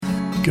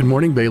Good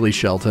morning, Bailey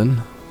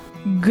Shelton.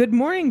 Good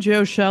morning,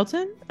 Joe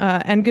Shelton.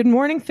 And good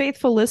morning,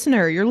 faithful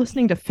listener. You're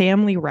listening to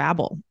Family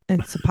Rabble.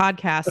 It's a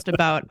podcast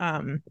about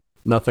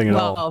Nothing at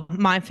all.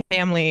 my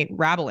family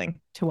rabbling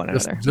to one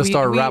another. Just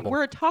our rabble.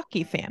 We're a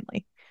talky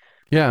family.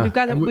 Yeah.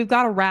 We've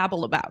got a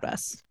rabble about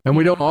us. And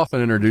we don't often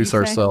introduce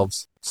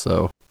ourselves.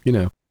 So,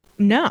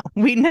 No,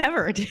 we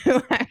never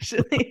do,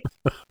 actually.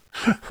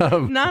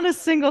 Not a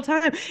single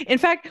time. In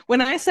fact, when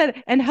I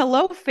said, and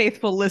hello,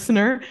 faithful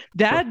listener,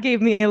 Dad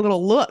gave me a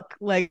little look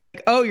like,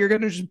 oh, you're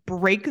going to just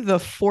break the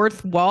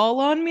fourth wall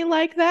on me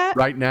like that?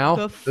 Right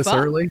now? This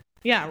early?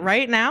 Yeah,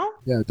 right now?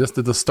 Yeah, just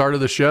at the start of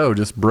the show,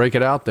 just break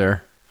it out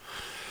there.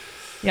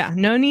 Yeah,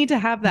 no need to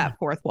have that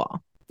fourth wall.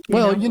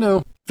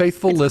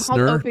 Faithful it's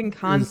listener. Called open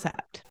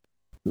concept.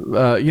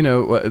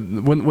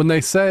 When they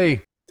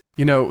say,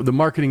 the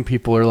marketing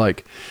people are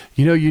like,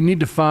 you need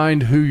to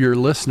find who your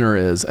listener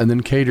is and then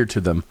cater to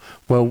them.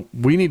 Well,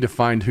 we need to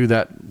find who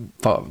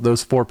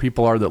those four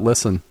people are that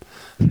listen,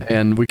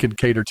 and we could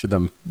cater to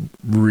them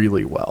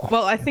really well.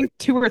 Well, I think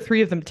 2 or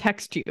 3 of them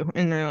text you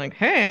and they're like,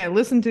 hey, I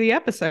listened to the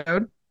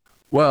episode.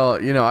 Well,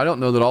 I don't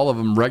know that all of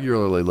them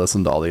regularly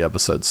listen to all the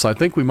episodes. So I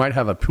think we might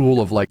have a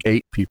pool of like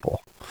 8 people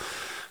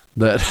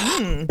that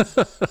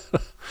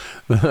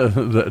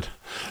that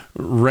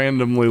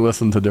randomly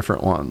listen to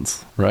different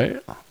ones,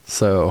 right?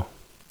 So,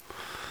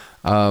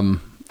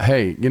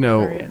 hey,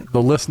 the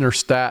listener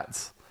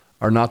stats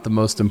are not the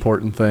most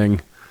important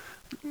thing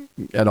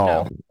at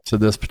all to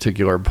this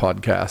particular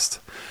podcast.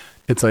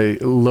 It's a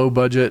low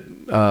budget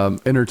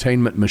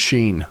entertainment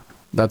machine.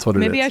 That's what it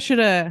is.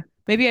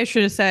 Maybe I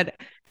should have said,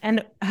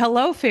 and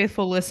hello,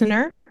 faithful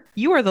listener,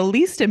 you are the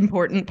least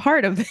important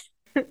part of this.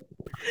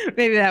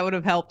 Maybe that would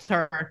have helped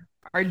our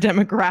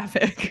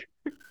demographic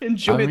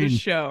enjoy the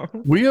show.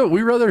 We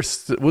rather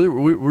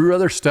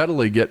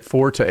steadily get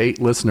 4 to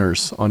 8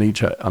 listeners on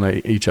each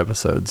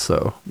episode.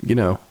 So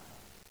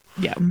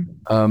yeah.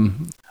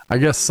 I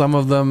guess some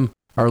of them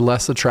are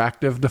less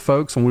attractive to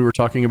folks. When we were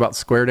talking about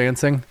square that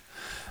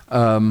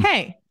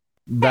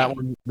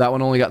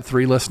one only got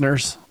 3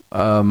 listeners.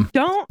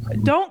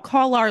 Don't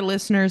call our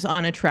listeners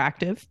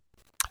unattractive.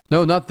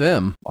 No, not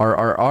them.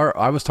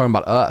 I was talking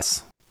about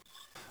us.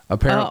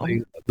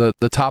 Apparently,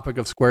 the topic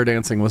of square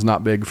dancing was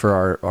not big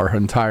for our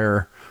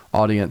entire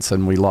audience,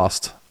 and we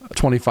lost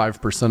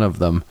 25% of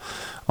them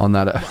on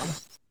that.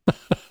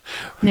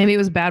 Maybe it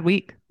was a bad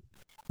week.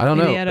 I don't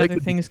know. They had other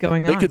things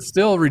going on. They could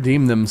still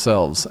redeem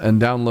themselves and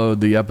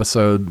download the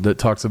episode that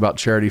talks about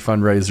charity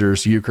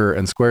fundraisers, euchre,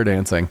 and square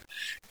dancing.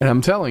 And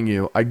I'm telling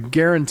you, I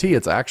guarantee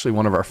it's actually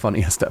one of our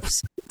funniest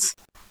episodes.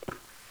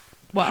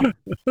 Wow.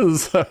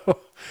 So,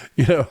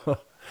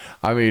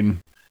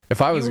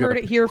 if I was heard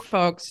it here,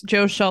 folks.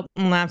 Joe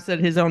Shelton laughs at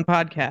his own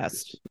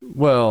podcast.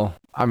 Well,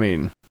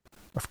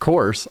 of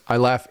course, I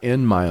laugh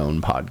in my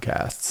own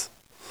podcasts.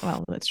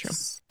 Well, that's true.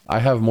 I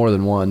have more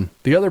than one.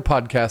 The other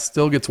podcast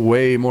still gets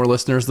way more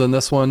listeners than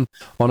this one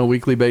on a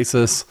weekly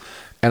basis,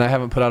 and I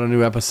haven't put out a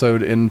new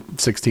episode in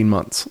 16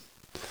 months.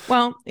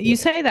 Well, you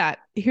say that.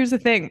 Here's the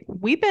thing.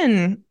 We've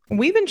been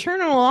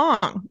churning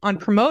along on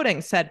promoting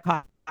said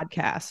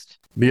podcast.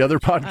 The other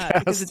podcast?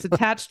 Because it's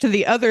attached to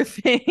the other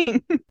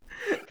thing.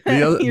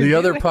 the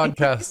other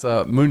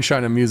podcast,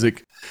 Moonshine and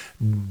Music,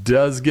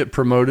 does get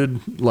promoted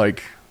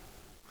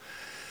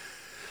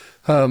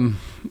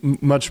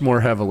much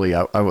more heavily.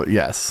 I would,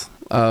 yes.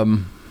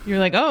 You're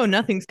like, oh,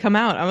 nothing's come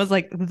out. I was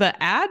like, the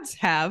ads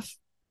have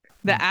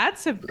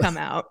come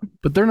out,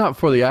 but they're not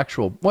for the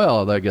actual.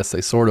 Well, I guess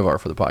they sort of are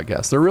for the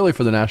podcast. They're really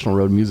for the National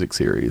Road Music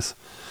Series,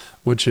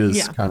 which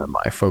is kind of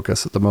my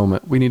focus at the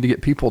moment. We need to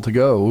get people to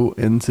go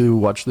in to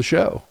watch the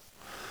show.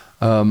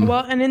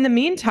 Well, and in the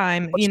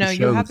meantime, you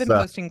have been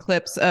posting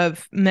clips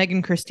of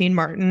Megan Christine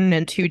Martin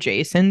and 2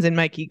 Jasons and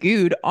Mikey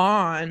Good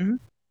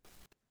on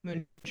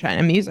Moonshine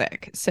and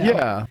Music. So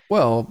yeah,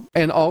 well,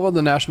 and all of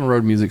the National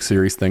Road Music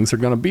Series things are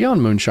going to be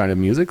on Moonshine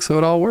and Music, so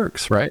it all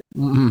works, right?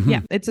 Mm-hmm.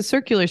 Yeah, it's a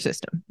circular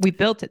system. We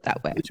built it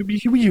that way.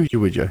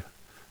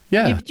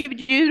 Yeah.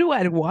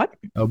 What?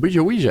 Oh,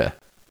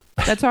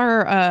 that's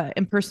our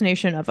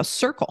impersonation of a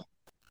circle.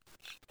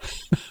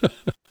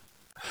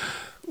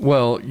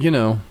 Well,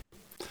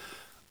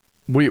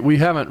 we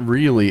haven't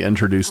really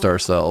introduced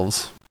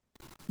ourselves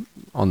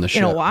on the show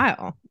in a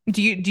while.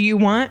 Do you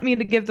want me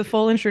to give the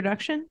full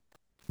introduction?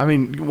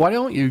 Why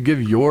don't you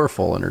give your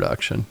full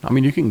introduction?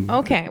 You can.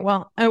 Okay.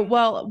 Well,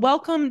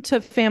 welcome to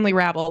Family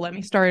Rabble. Let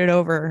me start it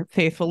over,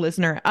 faithful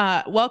listener.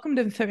 Welcome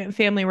to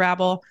Family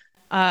Rabble.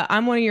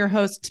 I'm one of your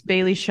hosts,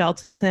 Bailey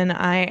Shelton.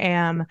 I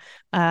am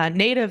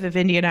native of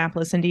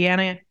Indianapolis,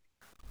 Indiana.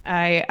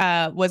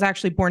 I was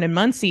actually born in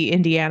Muncie,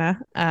 Indiana.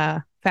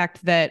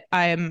 Fact that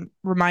I am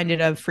reminded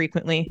of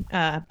frequently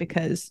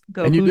because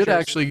go and you Hoosiers.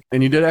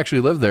 did actually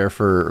live there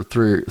for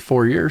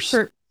 4 years.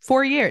 For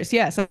 4 years,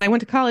 yes. I went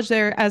to college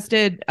there, as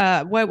did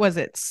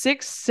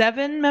 6,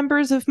 7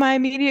 members of my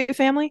immediate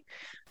family.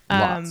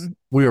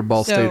 We are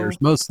Ball Staters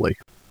mostly.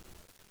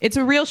 It's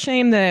a real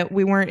shame that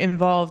we weren't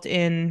involved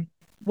in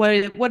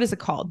what is it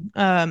called?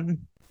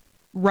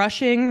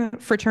 Rushing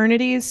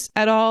fraternities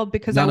at all,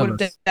 because I would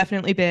have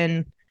definitely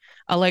been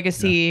a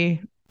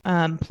legacy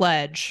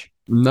pledge.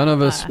 None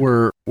of us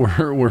were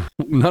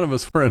none of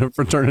us were in a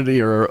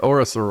fraternity or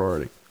a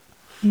sorority.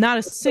 Not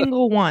a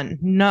single one.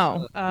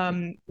 No.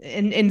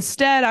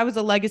 Instead, I was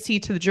a legacy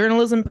to the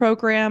journalism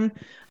program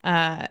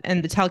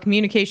and the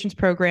telecommunications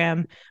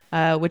program,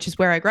 which is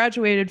where I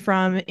graduated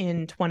from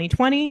in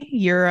 2020,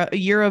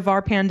 year of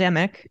our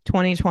pandemic,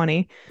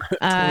 2020.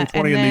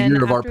 2020 and the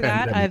year of our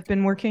pandemic. That, I've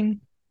been working.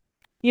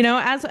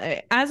 As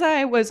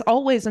I was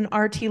always an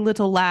RT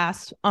little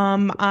last,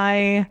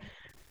 I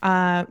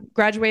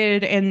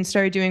graduated and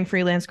started doing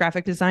freelance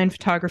graphic design,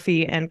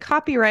 photography, and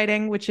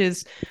copywriting, which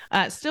is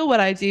still what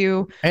I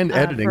do. And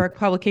editing. For a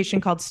publication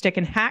called Stick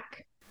and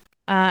Hack,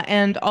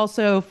 and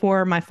also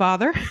for my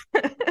father,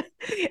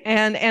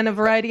 and a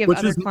variety of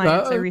other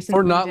clients. I recently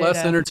for Not Less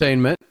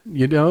Entertainment,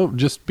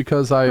 just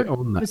because I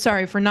own that.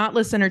 Sorry, for Not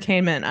Less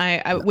Entertainment,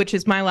 I which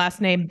is my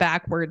last name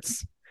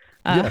backwards.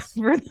 Yes.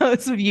 For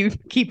those of you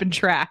keeping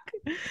track.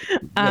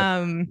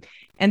 Yes.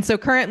 And so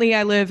currently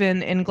I live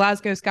in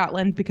Glasgow,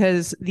 Scotland,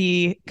 because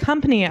the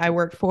company I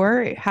work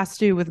for has to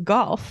do with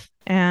golf.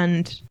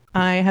 And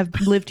I have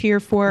lived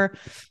here for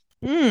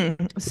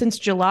since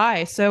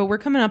July. So we're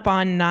coming up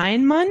on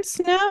 9 months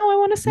now, I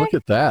want to say. Look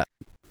at that.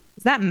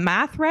 Is that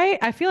math right?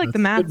 I feel like the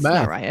math's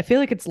not right. I feel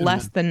like it's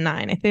less than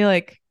 9. I feel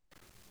like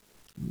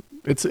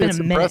it's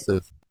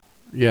impressive.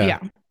 Yeah. Yeah.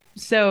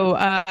 So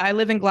I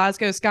live in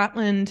Glasgow,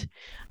 Scotland.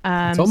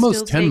 It's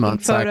almost 10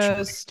 months, photos,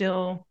 actually.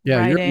 Still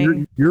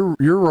writing. You're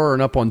roaring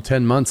up on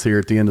 10 months here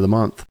at the end of the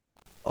month.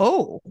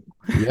 Oh.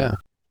 Yeah.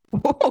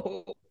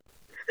 Whoa.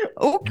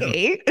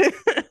 Okay. I don't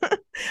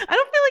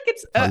feel like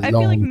it's. I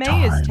feel like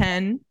May is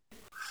 10,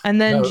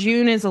 and then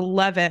June is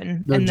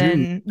 11, and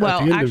then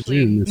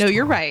actually, no,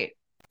 you're right.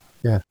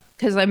 Yeah.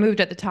 Because I moved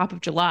at the top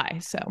of July,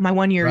 so my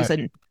 1 year is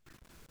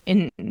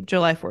in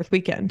July 4th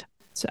weekend.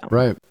 So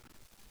right.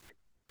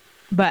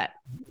 But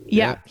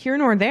yeah, here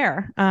nor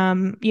there.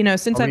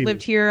 Since I've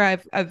lived here,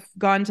 I've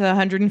gone to the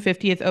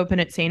 150th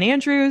Open at St.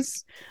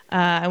 Andrews.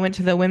 I went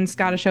to the Women's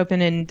Scottish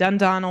Open in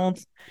Dundonald.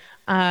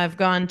 I've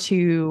gone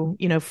to,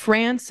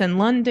 France and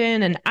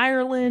London and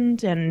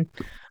Ireland. And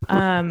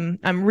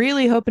I'm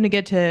really hoping to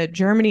get to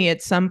Germany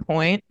at some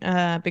point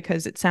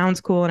because it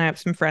sounds cool and I have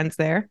some friends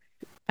there.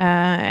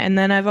 And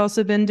then I've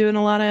also been doing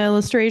a lot of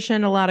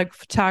illustration, a lot of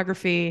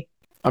photography.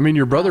 I mean,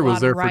 your brother was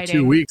there for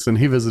 2 weeks and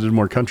he visited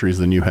more countries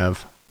than you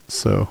have.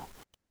 So,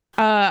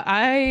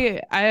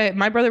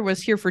 my brother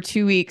was here for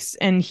 2 weeks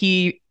and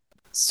he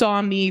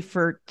saw me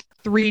for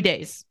 3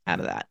 days out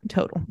of that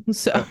total.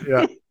 So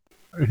yeah,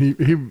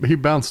 he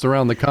bounced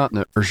around the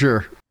continent for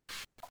sure.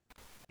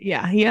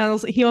 Yeah, he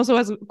also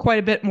has quite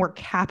a bit more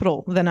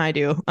capital than I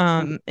do,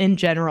 in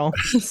general.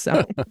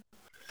 So,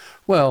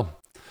 well,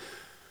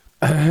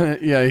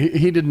 yeah,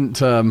 he didn't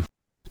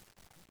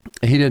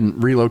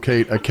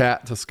relocate a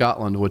cat to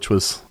Scotland, which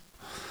was.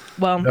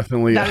 Well,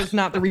 definitely that is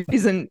not the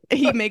reason.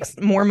 He makes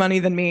more money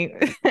than me.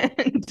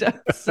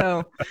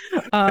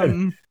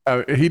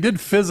 He did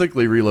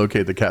physically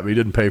relocate the cat, but he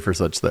didn't pay for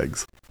such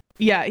things.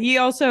 Yeah, he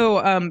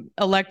also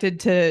elected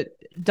to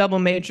double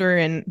major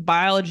in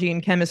biology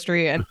and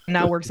chemistry and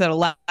now works at a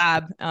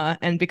lab.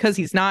 And because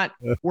he's not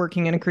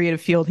working in a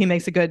creative field, he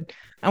makes a good,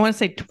 I want to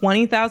say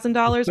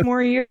 $20,000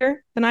 more a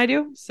year than I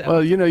do. So,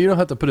 well, you don't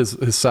have to put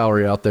his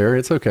salary out there.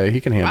 It's okay. He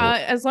can handle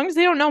it. As long as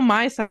they don't know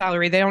my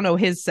salary, they don't know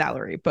his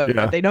salary,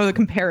 but they know the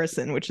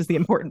comparison, which is the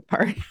important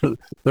part.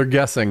 They're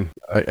guessing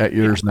at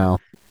yours now.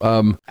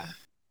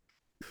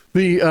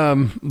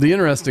 The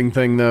interesting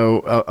thing, though,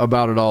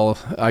 about it all,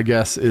 I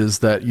guess, is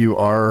that you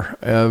are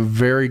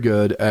very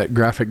good at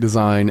graphic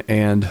design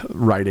and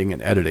writing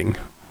and editing.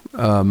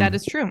 That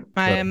is true.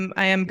 I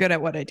am good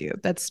at what I do.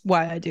 That's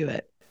why I do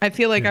it. I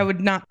feel like I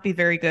would not be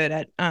very good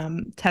at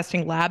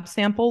testing lab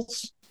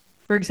samples,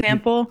 for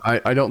example.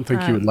 I don't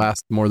think you would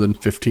last more than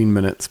 15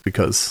 minutes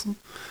because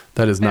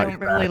that is not. I don't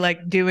really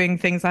like doing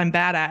things I'm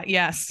bad at.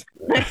 Yes.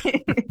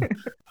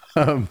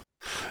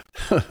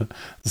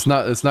 It's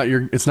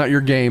not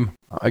your game.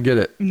 I get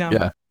it. No.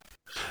 Yeah.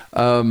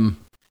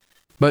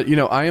 But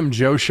I am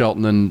Joe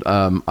Shelton and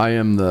I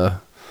am the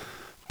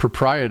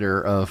proprietor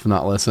of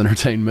Not Less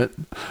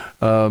Entertainment.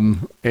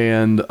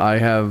 And I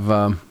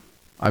have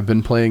I've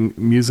been playing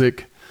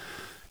music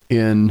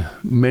in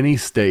many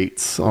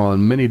states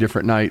on many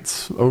different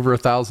nights, over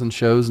 1,000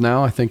 shows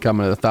now. I think I'm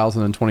at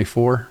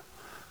 1,024.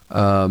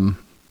 And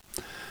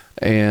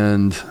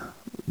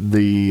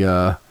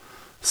the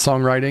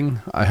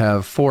songwriting, I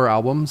have 4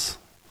 albums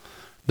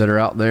that are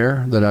out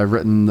there that I've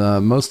written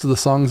most of the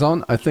songs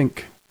on. I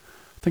think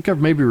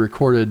I've maybe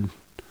recorded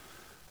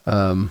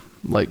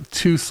like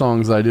 2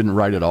 songs that I didn't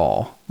write at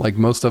all. Like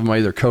most of them I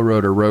either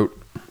co-wrote or wrote.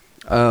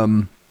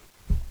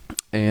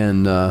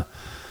 And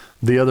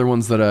the other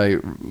ones that I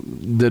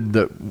did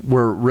that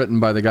were written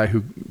by the guy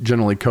who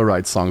generally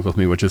co-writes songs with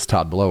me, which is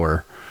Todd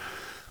Blower.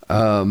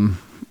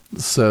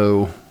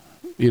 So,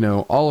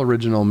 all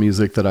original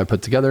music that I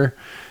put together.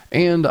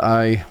 And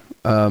I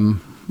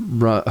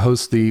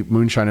host the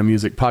Moonshine and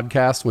Music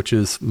podcast, which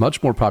is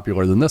much more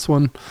popular than this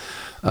one.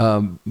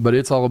 But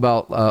it's all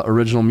about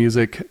original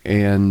music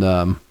and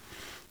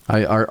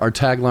Our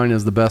tagline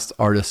is the best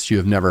artists you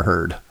have never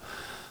heard.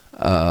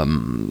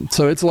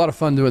 So it's a lot of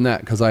fun doing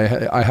that because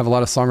I have a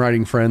lot of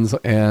songwriting friends,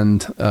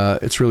 and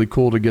it's really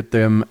cool to get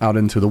them out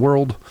into the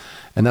world,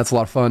 and that's a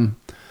lot of fun.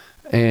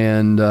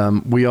 And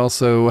we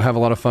also have a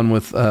lot of fun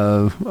with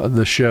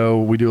the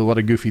show. We do a lot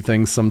of goofy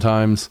things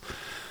sometimes,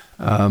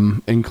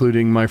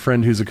 including my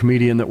friend who's a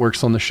comedian that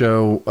works on the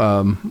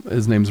show.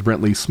 His name's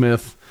Brent Lee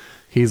Smith.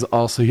 He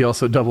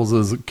also doubles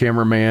as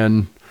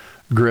cameraman,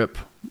 grip,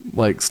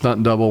 like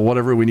stunt double,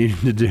 whatever we need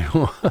him to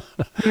do.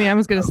 I mean, I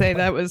was going to say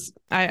that was,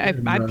 I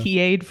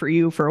PA'd for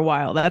you for a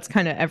while. That's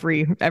kind of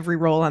every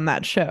role on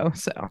that show.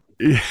 So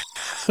yeah,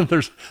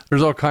 there's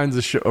all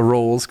kinds of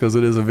roles because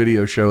it is a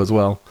video show as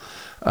well.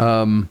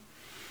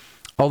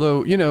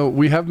 Although,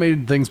 we have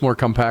made things more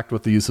compact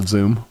with the use of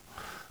Zoom,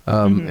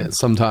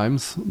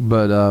 sometimes,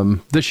 but,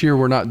 this year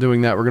we're not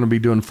doing that. We're going to be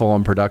doing full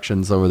on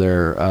productions over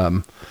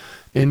there,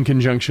 in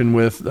conjunction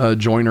with,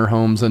 Joiner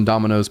Homes and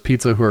Domino's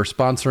Pizza, who are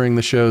sponsoring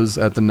the shows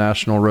at the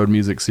National Road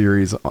Music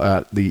Series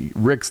at the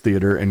Rick's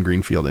Theater in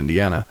Greenfield,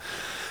 Indiana.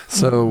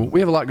 So we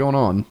have a lot going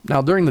on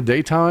now. During the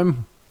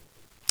daytime,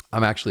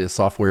 I'm actually a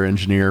software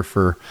engineer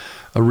for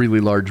a really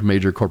large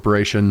major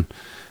corporation,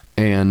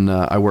 and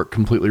I work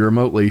completely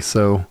remotely.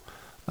 So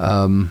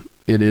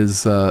it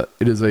is a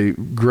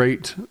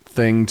great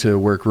thing to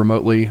work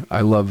remotely. I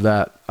love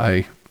that.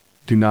 I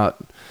do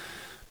not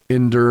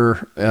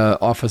endure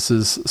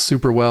offices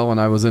super well,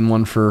 and I was in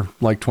one for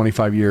like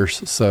 25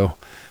 years. So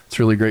it's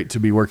really great to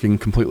be working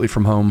completely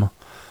from home.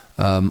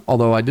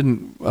 Although I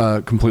didn't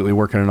completely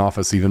work in an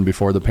office even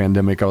before the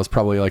pandemic. I was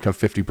probably like a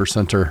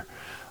 50%er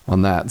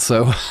on that.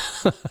 So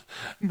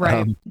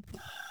right.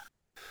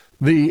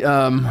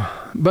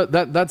 But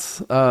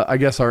that's I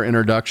guess our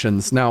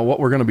introductions. Now, what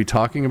we're going to be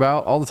talking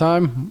about all the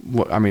time,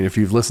 if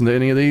you've listened to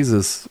any of these,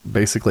 is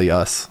basically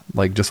us,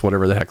 like just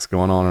whatever the heck's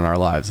going on in our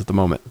lives at the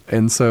moment.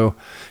 And so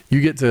you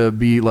get to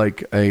be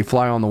like a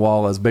fly on the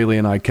wall as Bailey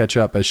and I catch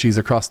up, as she's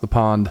across the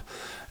pond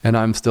and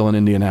I'm still in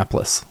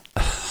Indianapolis.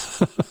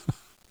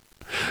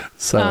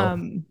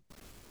 So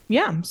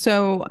yeah.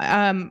 So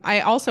I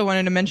also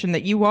wanted to mention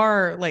that you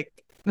are like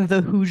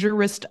the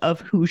Hoosierist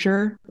of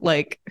Hoosier,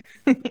 like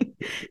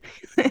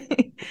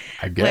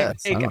I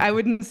guess I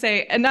wouldn't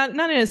say, and not in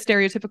a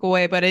stereotypical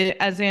way, but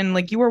as in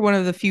like you are one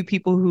of the few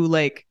people who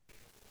like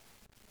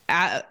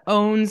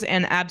owns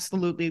and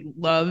absolutely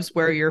loves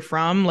where you're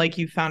from. Like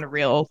you found a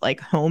real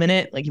like home in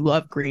it. Like you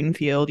love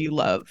Greenfield, you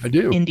love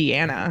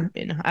Indiana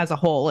as a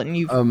whole, and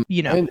you've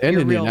and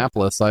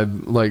Indianapolis. I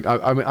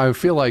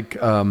feel like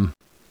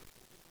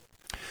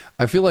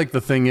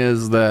the thing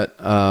is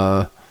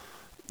that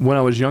when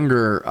I was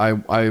younger,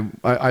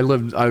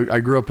 I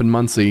grew up in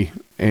Muncie,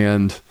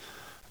 and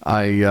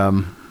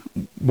I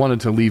wanted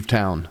to leave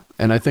town.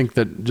 And I think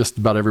that just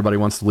about everybody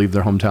wants to leave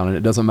their hometown, and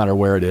it doesn't matter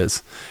where it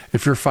is.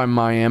 If you're from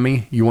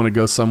Miami, you want to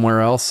go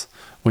somewhere else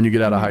when you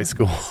get out of high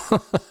school.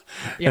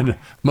 Yeah. And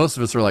most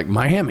of us are like,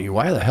 Miami,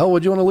 why the hell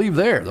would you want to leave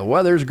there? The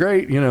weather's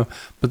great,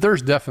 but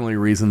there's definitely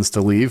reasons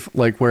to leave,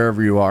 like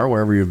wherever you are,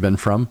 wherever you've been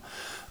from.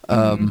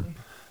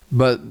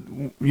 But,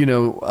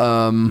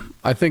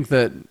 I think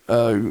that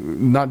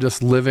not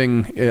just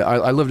living,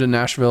 I lived in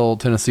Nashville,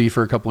 Tennessee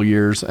for a couple of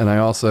years, and I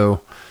also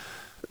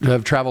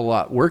have traveled a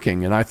lot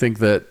working. And I think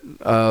that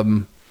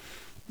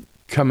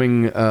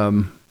coming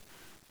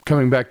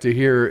back to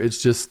here,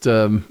 it's just,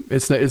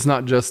 it's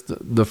not just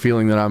the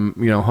feeling that I'm,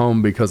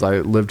 home because I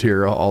lived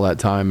here all that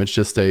time. It's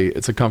just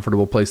it's a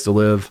comfortable place to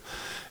live.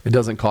 It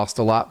doesn't cost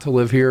a lot to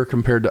live here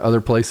compared to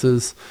other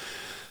places.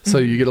 So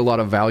you get a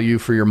lot of value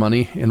for your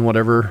money in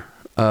whatever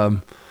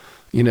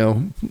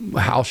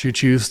house you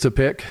choose to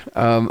pick.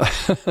 And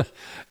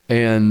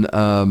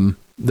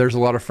there's a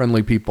lot of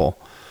friendly people.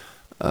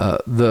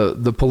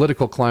 The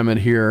political climate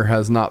here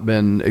has not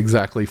been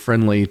exactly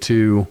friendly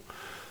to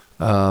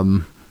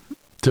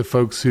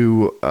folks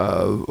who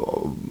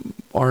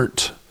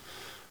aren't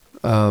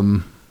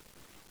a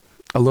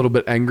little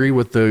bit angry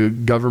with the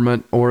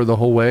government or the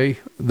whole way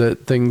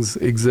that things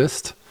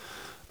exist.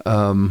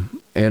 And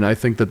I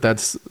think that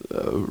that's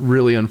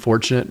really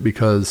unfortunate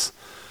because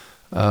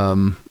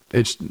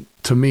it's,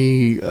 to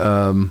me,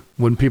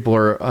 when people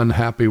are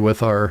unhappy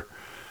with our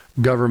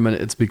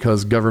government, it's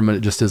because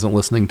government just isn't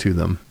listening to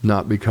them,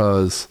 not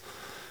because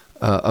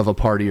of a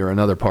party or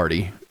another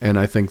party. And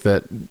I think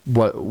that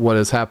what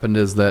has happened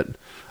is that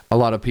a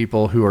lot of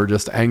people who are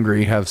just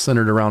angry have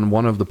centered around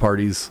one of the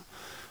parties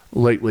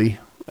lately,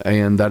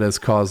 and that has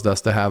caused us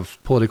to have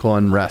political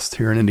unrest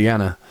here in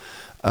Indiana.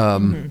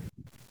 And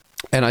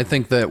I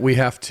think that we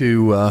have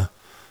to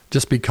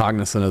just be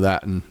cognizant of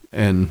that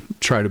and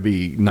try to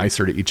be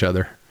nicer to each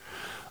other.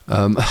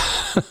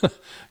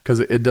 Because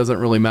it doesn't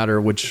really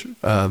matter which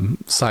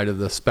side of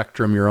the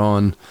spectrum you're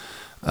on.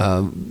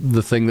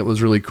 The thing that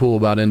was really cool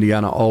about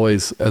Indiana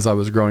always, as I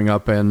was growing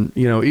up, and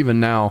even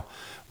now,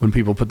 when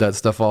people put that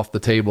stuff off the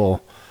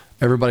table,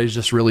 everybody's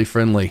just really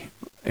friendly,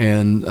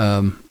 and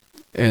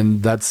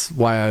that's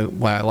why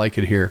I like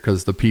it here,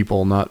 because the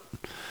people, not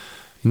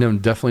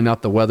definitely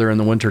not the weather in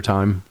the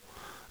wintertime,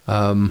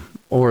 and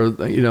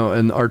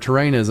our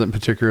terrain isn't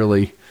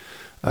particularly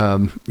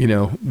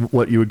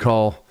what you would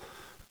call,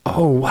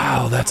 oh,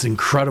 wow, that's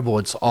incredible.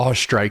 It's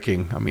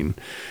awe-striking. I mean,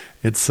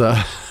 it's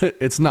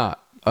it's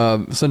not.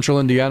 Central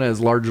Indiana is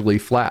largely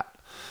flat.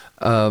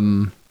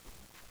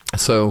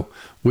 So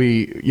and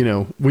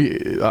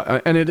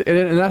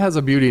that has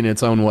a beauty in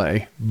its own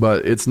way,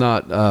 but it's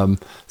not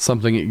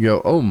something that you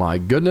go, oh my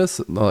goodness.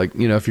 Like,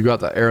 if you go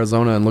out to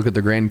Arizona and look at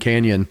the Grand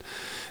Canyon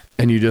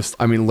and you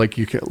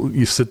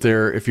sit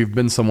there, if you've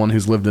been someone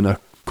who's lived in a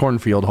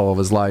cornfield all of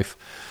his life,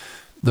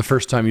 the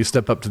first time you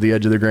step up to the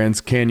edge of the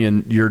Grand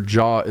Canyon, your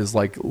jaw is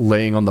like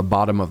laying on the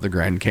bottom of the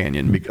Grand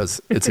Canyon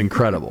because it's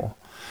incredible.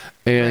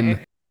 And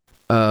right.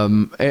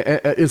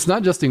 It's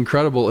not just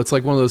incredible. It's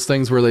like one of those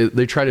things where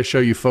they try to show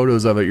you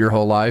photos of it your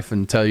whole life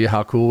and tell you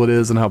how cool it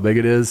is and how big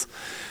it is.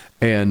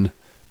 And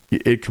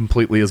it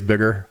completely is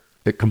bigger.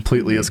 It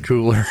completely is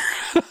cooler.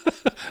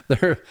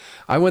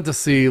 I went to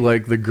see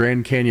like the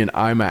Grand Canyon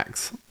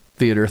IMAX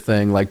theater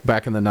thing, like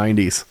back in the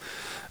 90s.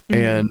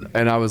 And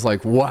I was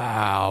like,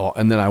 wow.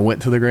 And then I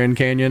went to the Grand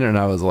Canyon and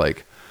I was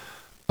like,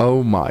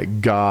 oh my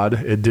God,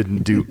 it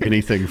didn't do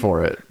anything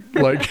for it.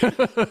 Like,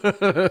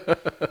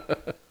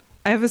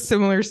 I have a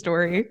similar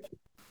story,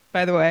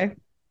 by the way.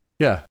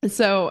 Yeah.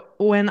 So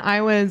when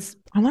I want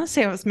to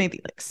say I was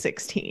maybe like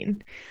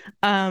 16,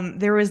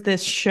 there was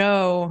this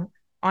show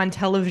on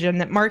television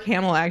that Mark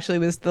Hamill actually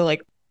was the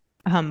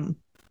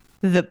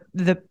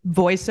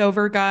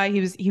voiceover guy.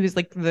 He was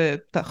like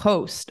the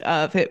host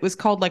of it. It was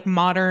called like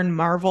Modern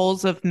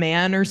Marvels of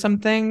Man or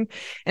something.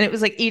 And it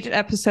was like each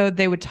episode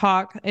they would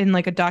talk in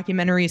like a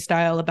documentary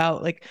style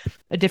about like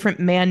a different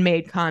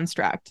man-made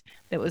construct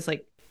that was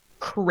like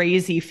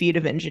crazy feat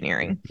of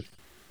engineering.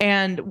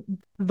 And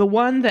the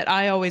one that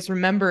I always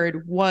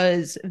remembered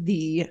was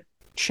the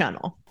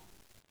Chunnel,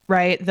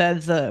 right?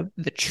 The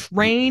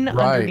train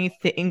underneath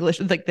the English,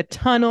 like the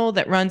tunnel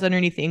that runs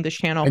underneath the English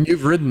Channel. And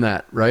you've ridden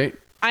that, right?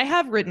 I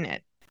have ridden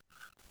it.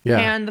 Yeah.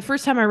 And the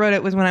first time I rode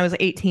it was when I was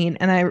 18.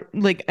 And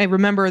I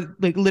remember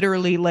like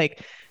literally like,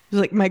 it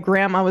was like my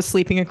grandma was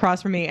sleeping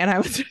across from me and I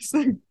was just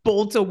like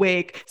bolt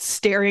awake,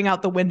 staring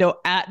out the window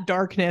at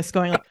darkness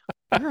going like,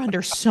 we're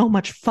under so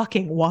much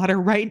fucking water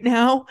right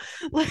now.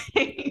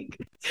 Like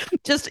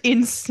just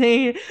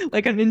insane,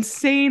 like an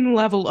insane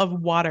level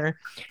of water.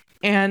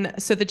 And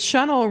so the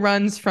Chunnel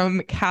runs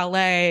from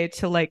Calais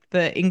to like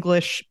the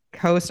English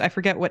coast. I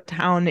forget what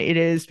town it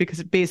is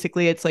because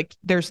basically it's like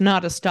there's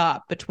not a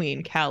stop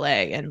between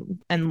Calais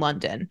and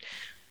London.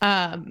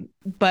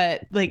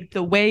 But like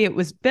the way it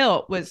was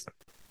built was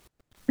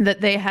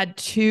that they had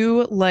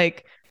two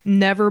like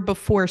never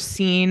before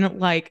seen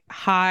like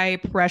high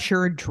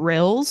pressure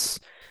drills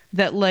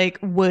that like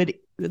would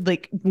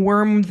like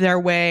worm their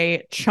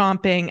way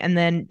chomping and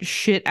then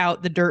shit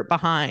out the dirt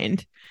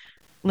behind.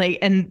 Like,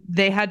 and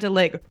they had to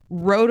like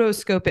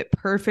rotoscope it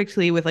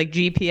perfectly with like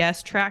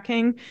GPS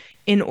tracking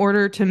in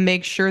order to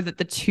make sure that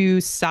the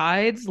two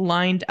sides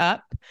lined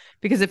up,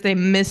 because if they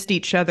missed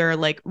each other,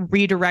 like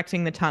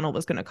redirecting the tunnel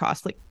was going to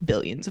cost like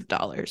billions of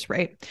dollars,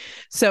 right?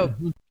 So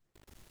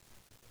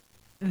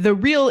the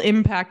real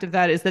impact of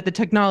that is that the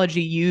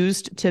technology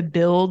used to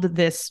build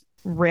this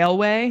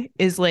railway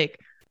is like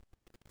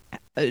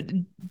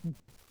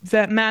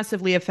that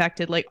massively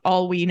affected like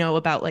all we know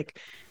about like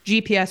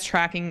GPS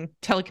tracking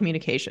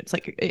telecommunications,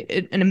 like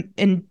an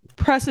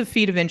impressive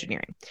feat of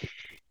engineering.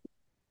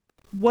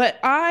 What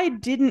I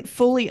didn't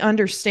fully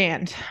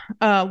understand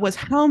was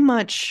how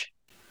much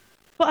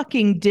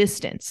fucking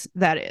distance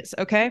that is.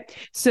 Okay.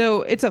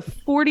 So it's a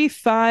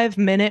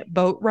 45-minute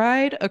boat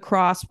ride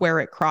across where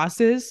it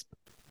crosses.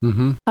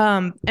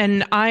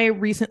 And I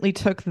recently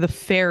took the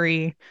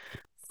ferry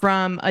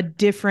from a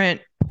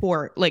different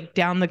port, like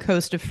down the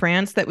coast of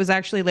France, that was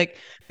actually like,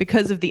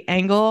 because of the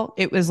angle,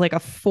 it was like a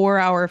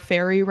 4-hour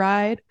ferry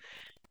ride.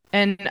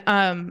 And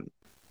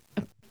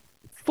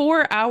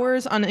 4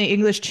 hours on the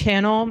English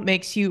Channel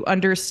makes you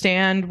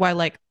understand why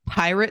like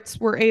pirates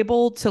were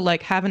able to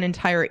like have an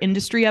entire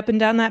industry up and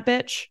down that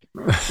bitch.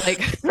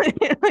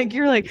 Like, like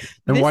you're like,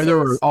 and why there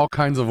were all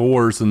kinds of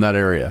wars in that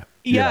area.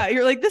 Yeah,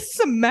 you're like, this is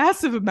a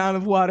massive amount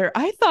of water.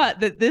 I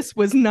thought that this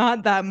was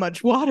not that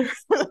much water.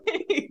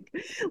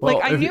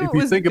 I knew it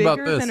was bigger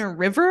than a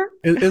river.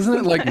 Isn't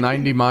it like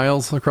 90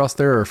 miles across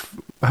there? Or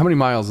how many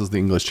miles is the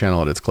English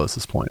Channel at its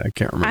closest point? I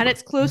can't remember. At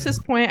its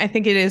closest point, I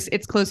think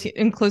it's close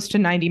to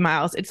 90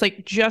 miles. It's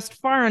like just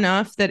far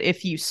enough that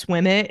if you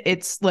swim it,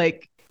 it's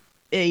like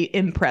a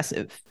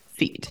impressive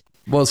feat.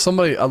 Well,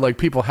 somebody like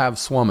people have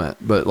swum it,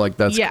 but like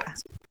that's Yeah,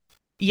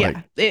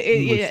 like,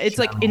 it's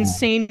like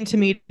insane to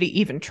me to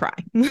even try.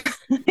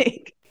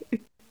 Like,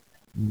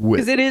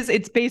 because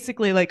it's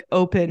basically like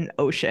open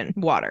ocean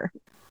water.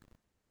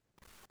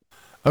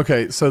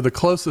 Okay, so the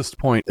closest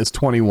point is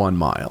 21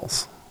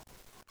 miles.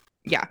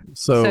 Yeah.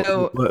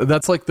 So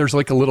that's like there's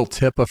like a little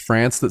tip of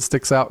France that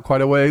sticks out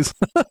quite a ways.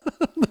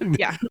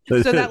 Yeah.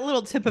 So that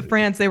little tip of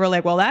France, they were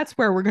like, well, that's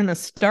where we're gonna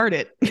start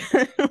it.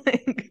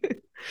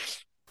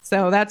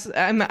 So that's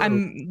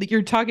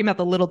you're talking about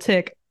the little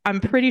tick. I'm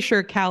pretty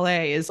sure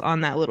Calais is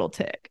on that little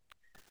tick.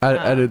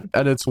 At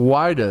its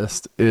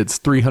widest, it's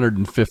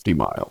 350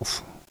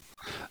 miles.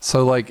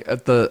 So like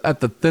at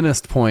the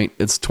thinnest point,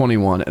 it's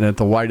 21, and at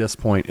the widest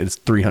point, it's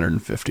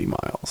 350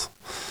 miles.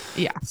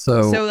 Yeah.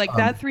 So like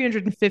that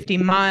 350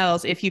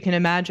 miles, if you can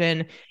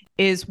imagine,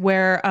 is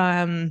where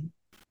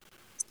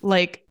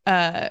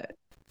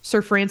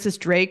Sir Francis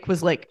Drake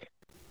was like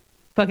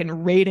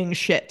fucking raiding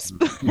ships.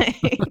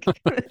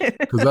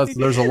 Because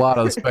there's a lot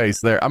of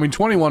space there. I mean,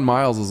 21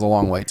 miles is a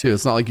long way too.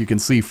 It's not like you can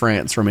see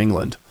France from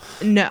England.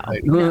 No,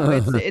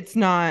 it's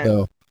not.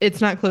 So, it's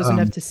not close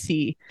enough to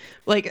see.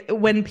 Like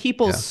when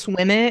people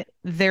swim it,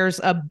 there's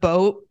a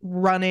boat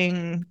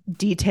running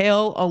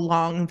detail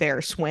along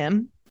their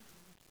swim,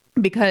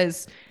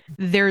 because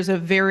there's a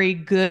very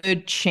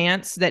good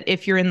chance that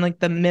if you're in like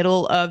the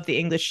middle of the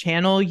English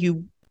Channel,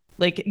 you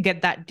like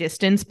get that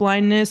distance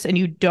blindness and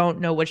you don't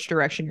know which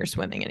direction you're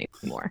swimming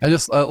anymore. I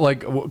just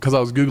because I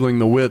was Googling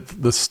the width,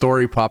 this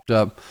story popped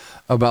up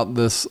about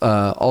this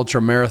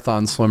ultra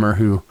marathon swimmer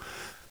who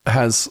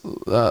has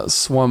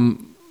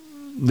swum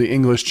the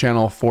English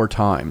Channel 4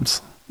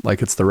 times.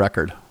 Like it's the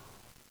record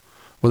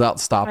without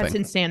stopping. That's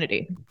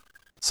insanity.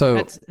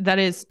 So that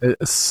is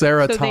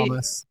Sarah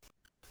Thomas.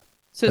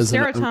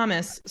 Sarah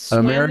Thomas, an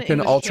American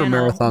ultra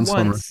marathon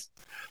swimmer.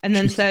 And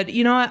then said,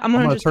 you know what, I'm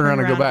going to just turn around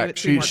and go back.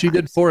 She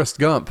did Forrest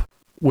Gump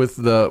with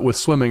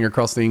swimming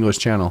across the English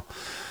Channel.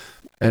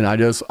 And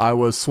I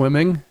was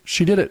swimming.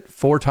 She did it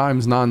 4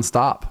 times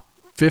nonstop.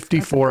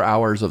 54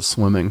 hours of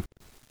swimming.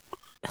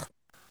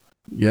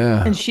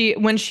 Yeah. And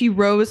when she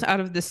rose out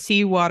of the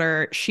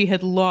seawater, she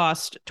had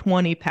lost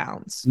 20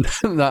 pounds.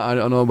 I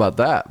don't know about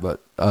that,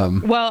 but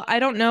well, I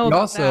don't know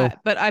about that,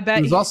 but I bet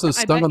he was also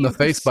stung on the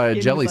face by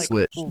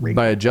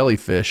a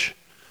jellyfish.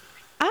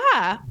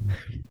 Ah.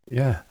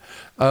 Yeah.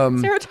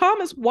 Sarah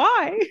Thomas,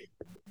 why?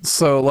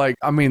 So like,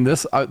 I mean,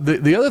 this,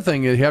 the other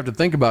thing you have to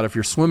think about if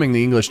you're swimming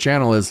the English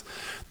Channel is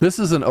this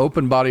is an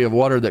open body of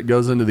water that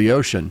goes into the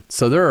ocean.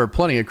 So there are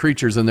plenty of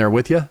creatures in there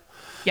with you.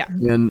 Yeah.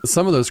 And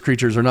some of those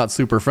creatures are not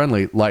super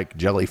friendly, like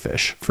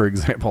jellyfish, for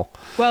example.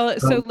 Well,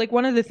 so like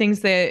one of the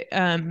things that,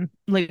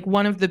 like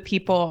one of the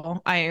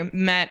people I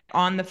met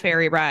on the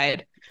ferry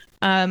ride,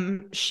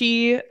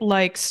 she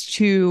likes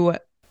to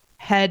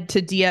head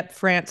to Dieppe,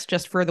 France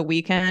just for the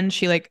weekend.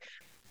 She like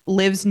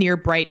lives near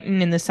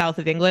Brighton in the south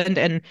of England,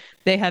 and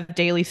they have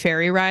daily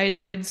ferry rides.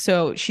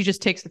 So she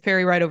just takes the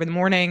ferry ride over the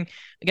morning,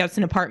 gets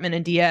an apartment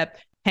in Dieppe,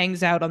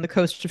 hangs out on the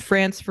coast of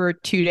France for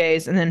 2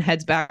 days, and then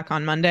heads back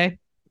on Monday.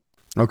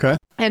 Okay.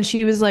 And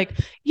she was like,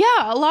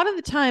 yeah, a lot of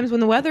the times when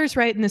the weather's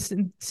right and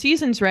the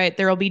season's right,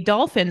 there'll be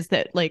dolphins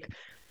that like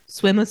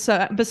swim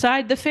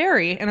beside the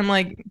ferry. And I'm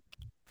like,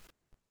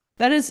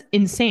 that is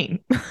insane.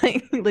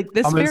 like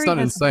this ferry has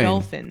insane.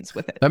 Dolphins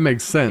with it. That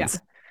makes sense. Yeah.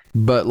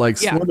 But like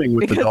swimming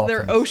with the dolphins.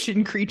 They're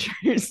ocean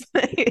creatures.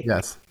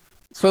 Yes.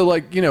 So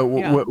like, you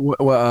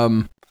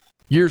know,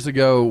 years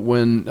ago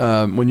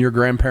when your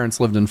grandparents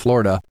lived in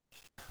Florida,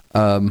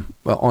 on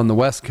the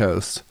West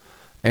Coast,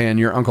 and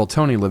your Uncle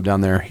Tony lived down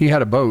there, he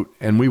had a boat,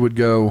 and we would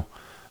go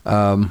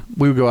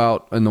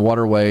out in the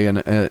waterway and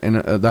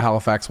the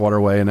Halifax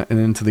waterway and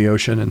into the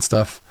ocean and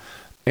stuff.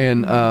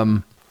 And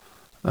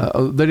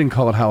they didn't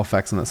call it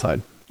Halifax on that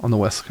side on the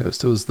West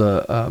Coast. It was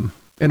the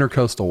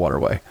intercoastal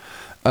waterway.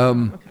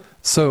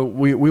 So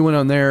we went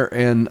on there,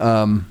 and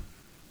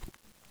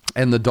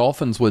the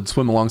dolphins would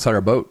swim alongside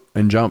our boat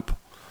and jump,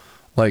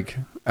 like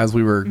as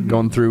we were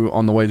going through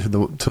on the way to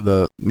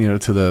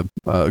the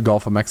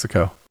Gulf of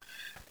Mexico.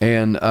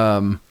 And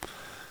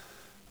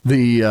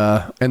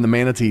the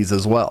manatees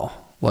as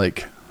well.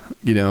 Like,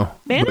 you know,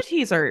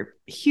 manatees are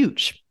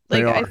huge.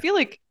 Like I feel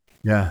like,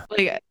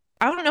 like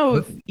I don't know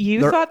if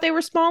you thought they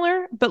were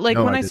smaller, but like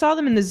when I saw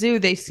them in the zoo,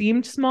 they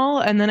seemed small.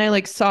 And then I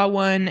like saw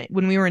one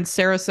when we were in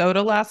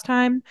Sarasota last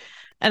time,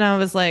 and I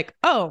was like,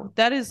 oh,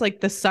 that is like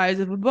the size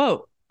of a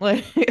boat.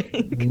 Like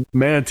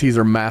manatees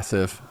are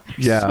massive.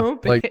 Yeah, so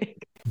big.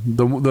 Like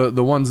the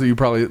ones that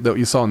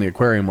you saw in the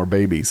aquarium were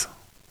babies.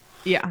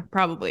 Yeah,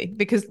 probably,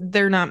 because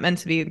they're not meant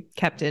to be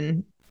kept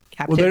in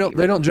captivity. Well,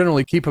 they don't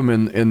generally keep them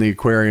in the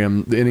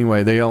aquarium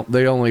anyway. They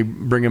only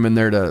bring them in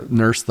there to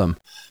nurse them.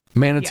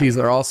 Manatees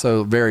are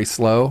also very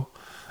slow,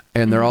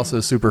 and they're also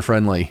super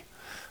friendly.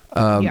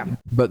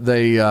 But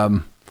they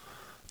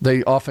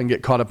often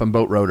get caught up in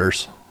boat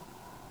rotors.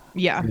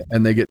 Yeah,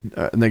 and they get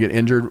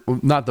injured.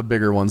 Not the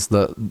bigger ones,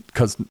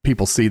 because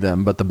people see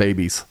them, but the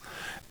babies.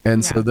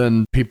 And so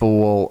then people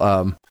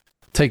will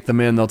take them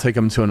in. They'll take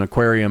them to an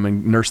aquarium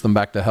and nurse them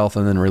back to health,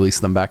 and then release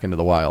them back into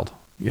the wild.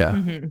 Yeah,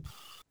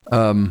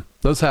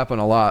 those happen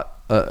a lot.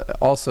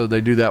 Also,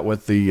 they do that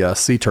with the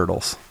sea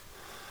turtles.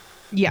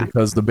 Yeah,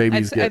 because the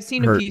babies I've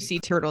seen hurt. A few sea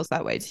turtles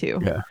that way too.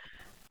 Yeah,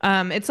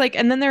 it's like,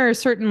 and then there are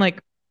certain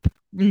like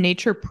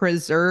nature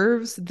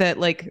preserves that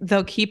like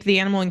they'll keep the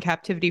animal in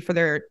captivity for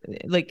their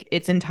like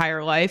its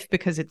entire life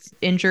because it's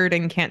injured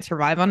and can't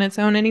survive on its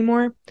own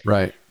anymore.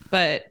 Right.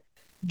 But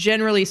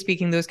generally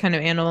speaking, those kind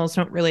of animals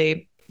don't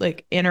really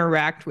like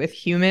interact with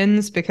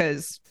humans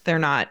because they're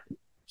not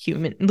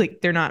human, like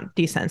they're not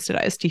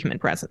desensitized to human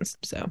presence.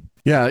 So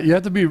yeah, you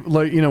have to be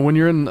like, you know, when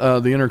you're in the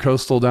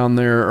intercoastal down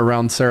there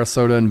around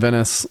Sarasota and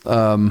Venice,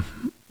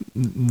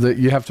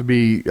 you have to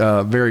be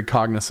very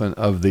cognizant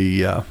of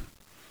the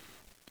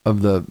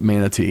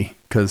manatee,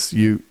 because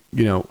you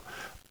know,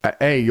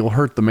 A, you'll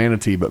hurt the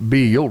manatee, but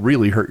B, you'll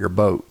really hurt your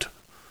boat.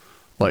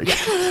 Like,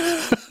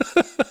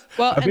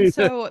 well, I mean, and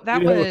so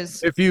that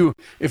was, if you,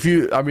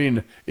 I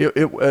mean,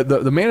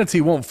 the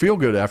manatee won't feel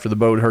good after the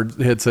boat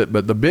hits it,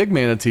 but the big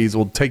manatees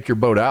will take your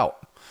boat out.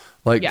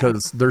 Like,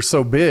 because they're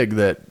so big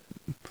that,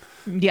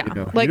 like, you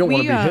don't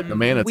want to be hitting the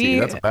manatee.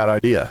 That's a bad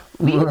idea.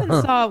 We even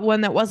saw one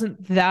that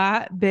wasn't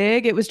that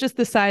big. It was just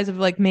the size of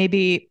like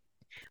maybe,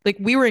 like,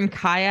 we were in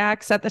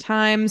kayaks at the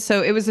time,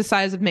 so it was the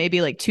size of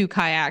maybe like 2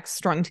 kayaks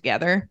strung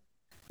together.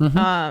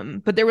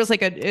 But there was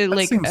like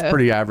seems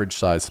pretty average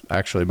size,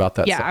 actually, about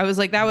that. Yeah, size. I was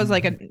like, that was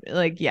like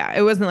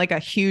it wasn't like a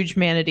huge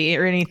manatee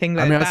or anything.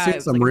 I mean, I've seen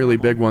some like really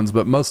big ones,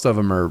 but most of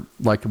them are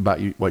like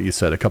about what you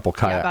said, a couple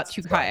kayaks. About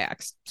 2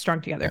 kayaks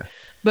strung together. Yeah.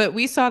 But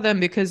we saw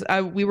them because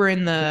we were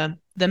in the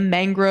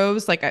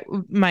mangroves. Like,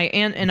 my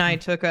aunt and I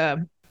took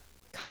a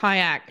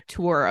kayak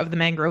tour of the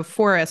mangrove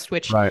forest,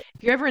 which if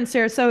you're ever in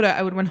Sarasota,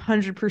 I would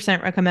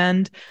 100%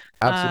 recommend.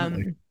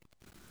 Absolutely.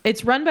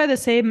 It's run by the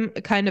same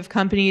kind of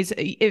companies.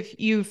 If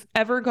you've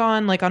ever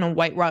gone like on a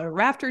whitewater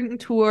rafting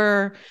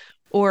tour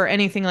or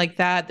anything like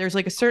that, there's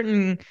like a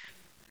certain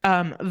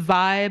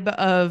vibe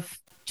of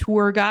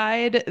tour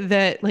guide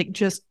that like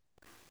just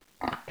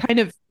kind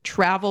of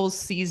travels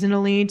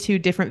seasonally to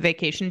different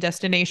vacation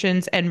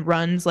destinations and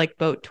runs like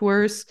boat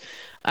tours.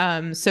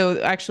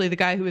 So actually the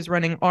guy who was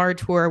running our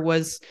tour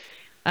was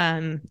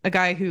a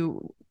guy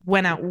who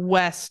went out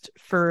west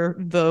for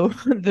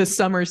the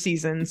summer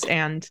seasons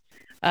and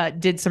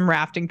did some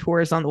rafting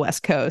tours on the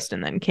West Coast,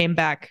 and then came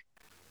back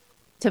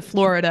to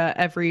Florida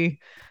every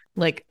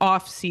like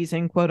off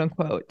season, quote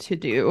unquote, to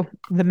do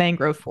the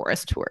mangrove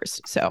forest tours.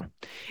 So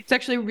it's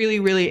actually really,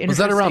 really interesting. Was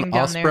that around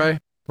Osprey,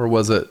 or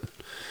was it?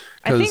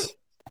 I think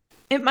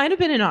it might have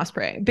been in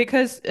Osprey,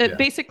 because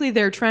basically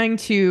they're trying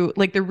to,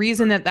 like, the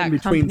reason that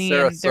company,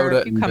 and there are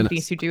a few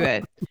companies who do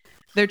it,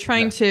 they're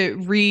trying to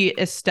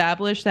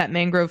re-establish that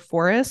mangrove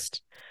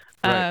forest.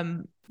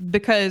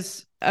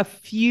 Because a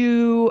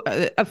few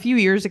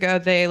years ago,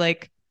 they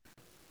like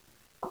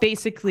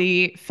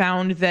basically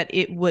found that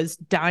it was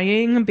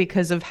dying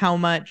because of how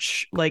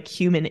much like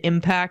human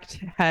impact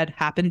had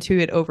happened to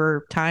it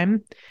over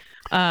time.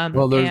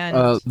 Well,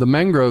 there's the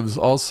mangroves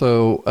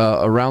also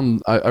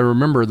around. I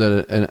remember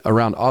that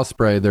around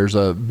Osprey, there's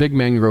a big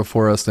mangrove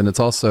forest, and it's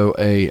also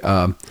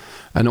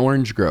an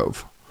orange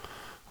grove.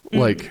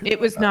 Like, it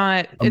was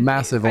not a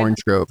massive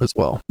orange grove as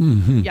well.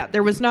 Mm-hmm. Yeah,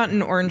 there was not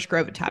an orange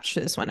grove attached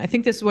to this one. I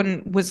think this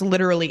one was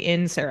literally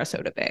in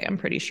Sarasota Bay, I'm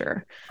pretty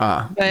sure.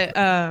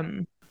 But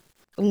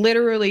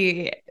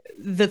literally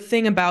the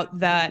thing about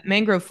that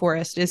mangrove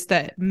forest is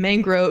that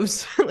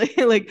mangroves,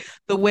 like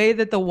the way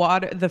that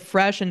the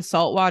fresh and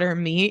salt water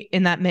meet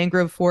in that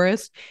mangrove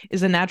forest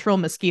is a natural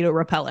mosquito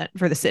repellent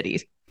for the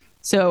cities.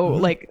 So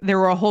like there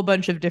were a whole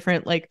bunch of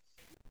different like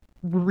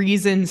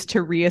reasons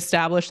to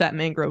reestablish that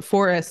mangrove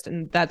forest,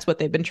 and that's what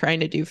they've been trying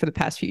to do for the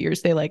past few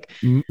years. They like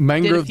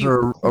mangroves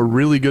are a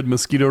really good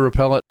mosquito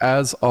repellent,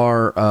 as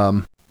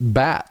are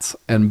bats,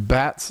 and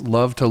bats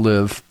love to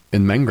live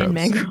in mangroves. In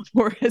mangrove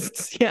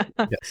forests, yeah.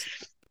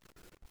 Yes.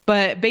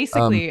 But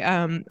basically,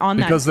 on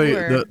because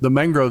that tour, the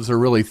mangroves are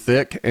really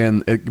thick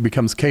and it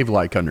becomes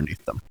cave-like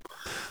underneath them.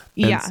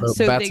 And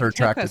so bats are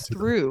attracted to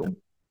through them.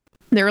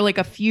 There are like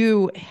a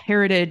few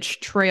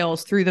heritage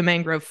trails through the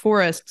mangrove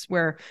forests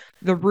where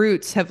the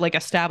roots have like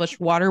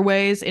established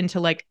waterways into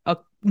like a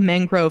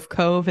mangrove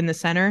cove in the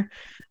center.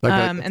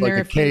 And there are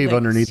a cave few,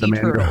 underneath the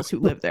mangrove who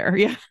live there.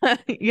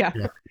 Yeah.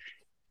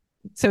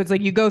 So it's like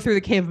you go through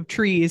the cave of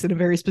trees in a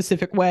very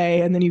specific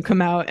way, and then you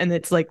come out and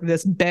it's like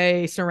this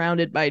bay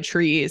surrounded by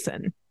trees,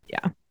 and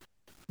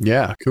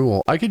yeah,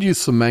 cool. I could use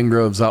some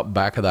mangroves out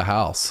back of the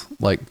house.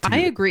 Like, I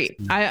agree.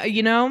 I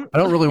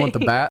don't really want the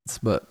bats,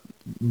 but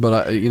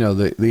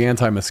the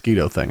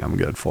anti-mosquito thing I'm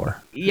good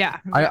for. Yeah.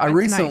 I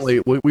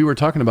recently, nice. we were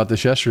talking about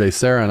this yesterday.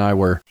 Sarah and I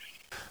were,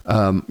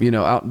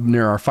 out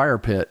near our fire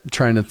pit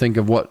trying to think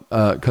of what,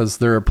 cause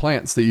there are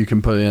plants that you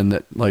can put in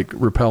that like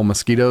repel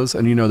mosquitoes,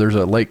 and there's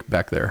a lake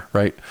back there,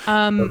 right?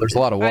 So there's a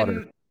lot of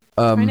water.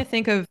 I'm trying to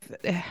think of,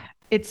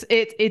 it's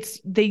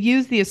they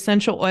use the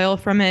essential oil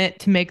from it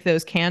to make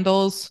those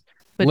candles.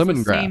 But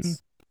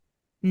lemongrass.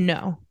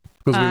 No.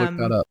 Because we looked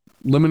that up.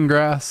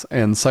 Lemongrass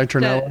and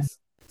citronella.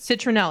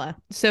 Citronella.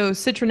 So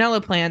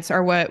citronella plants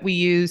are what we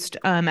used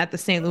at the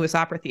St. Louis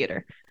Opera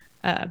Theater,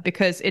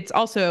 because it's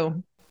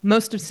also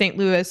most of St.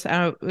 Louis.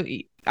 I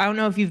don't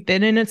know if you've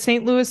been in a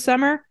St. Louis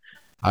summer.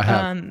 I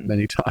have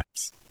many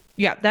times.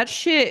 Yeah, that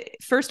shit,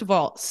 first of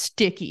all,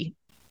 sticky.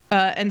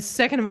 And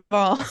second of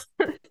all,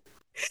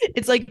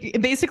 it's like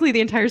basically the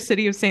entire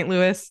city of St.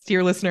 Louis,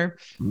 dear listener,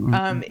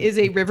 is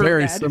a riverbed.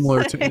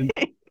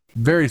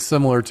 Very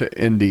similar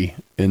to Indy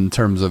in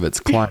terms of its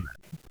climate.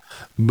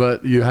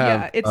 But you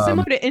have it's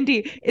similar to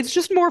Indy. It's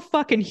just more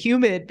fucking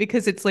humid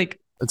because it's like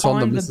it's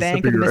on the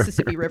bank of the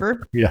Mississippi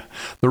River. Yeah,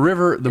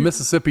 the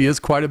Mississippi is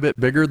quite a bit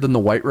bigger than the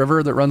White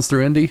River that runs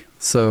through Indy.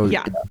 So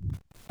yeah,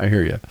 I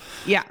hear you.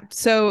 Yeah,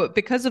 so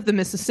because of the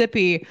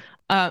Mississippi,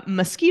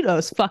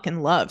 Mosquitoes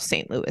fucking love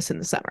St. Louis in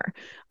the summer.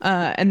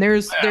 And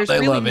there's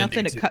really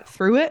nothing to cut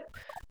through it,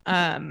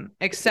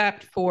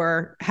 except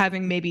for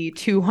having maybe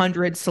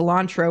 200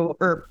 cilantro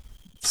or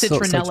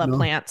citronella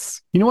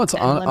plants. You know what's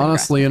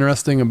honestly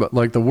interesting about,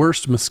 like, the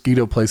worst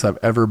mosquito place I've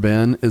ever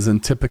been is in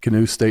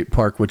Tippecanoe State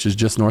Park, which is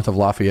just north of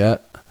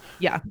Lafayette.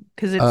 Yeah,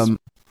 because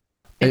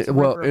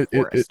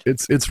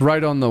it's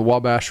right on the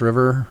Wabash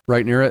River,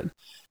 right near it,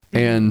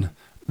 and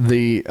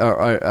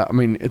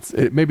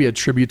it may be a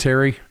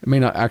tributary. It may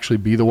not actually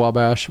be the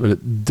Wabash, but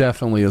it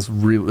definitely is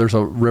real. There's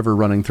a river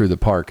running through the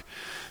park,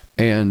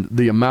 and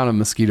the amount of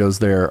mosquitoes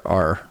there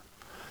are,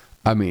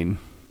 I mean,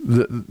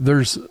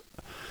 there's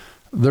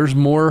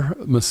more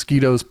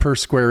mosquitoes per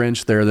square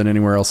inch there than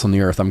anywhere else on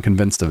the earth. I'm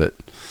convinced of it.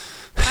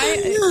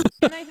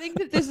 And I think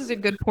that this is a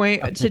good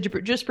point to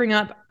just bring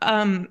up.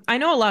 I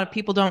know a lot of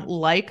people don't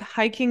like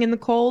hiking in the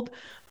cold,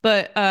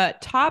 but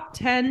top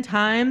 10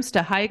 times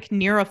to hike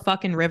near a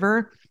fucking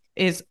river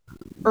is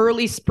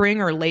early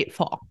spring or late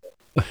fall.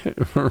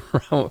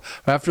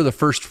 After the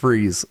first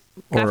freeze.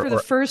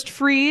 First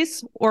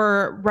freeze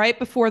or right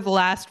before the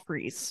last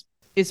freeze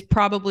is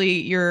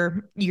probably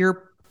your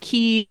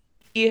key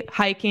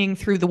hiking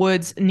through the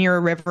woods near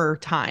a river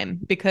time,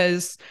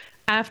 because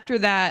after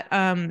that,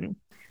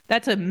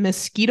 that's a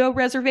mosquito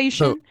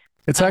reservation. So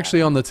it's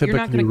actually on the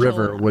Tippecanoe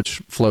River,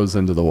 which flows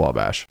into the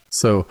Wabash.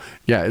 So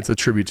yeah, it's a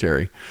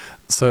tributary.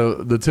 So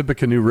the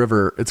Tippecanoe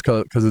River, it's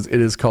called, because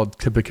it is called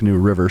Tippecanoe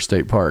River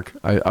State Park.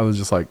 I was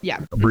just like,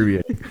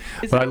 abbreviating,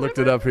 but I looked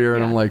it up here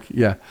and I'm like,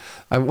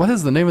 what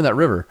is the name of that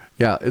river?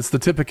 Yeah, it's the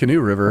Tippecanoe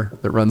River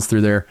that runs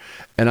through there.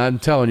 And I'm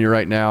telling you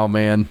right now,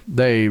 man,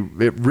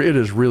 it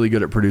is really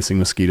good at producing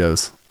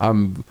mosquitoes.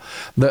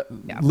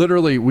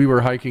 Literally, we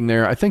were hiking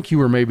there. I think you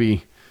were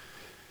maybe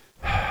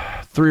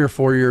 3 or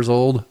 4 years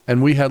old,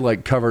 and we had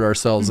like covered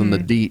ourselves in the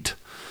DEET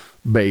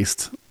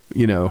based,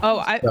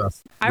 I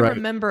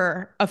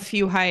remember a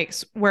few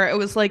hikes where it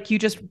was like you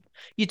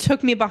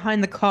took me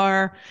behind the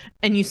car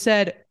and you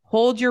said,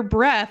 hold your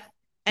breath.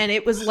 And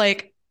it was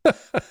like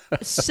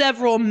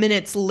several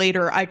minutes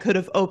later, I could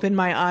have opened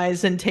my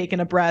eyes and taken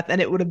a breath, and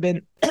it would have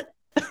been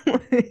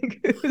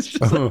it was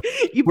just like,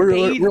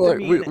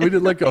 we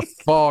did like a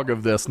fog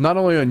of this, not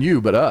only on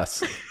you, but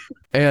us.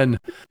 And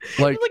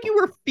like you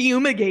were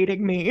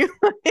fumigating me.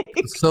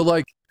 So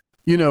like,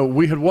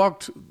 we had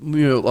walked, a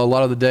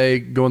lot of the day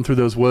going through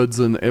those woods,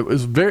 and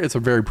it's a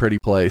very pretty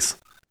place.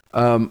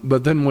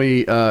 But then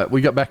we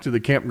got back to the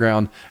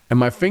campground, and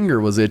my finger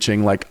was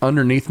itching like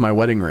underneath my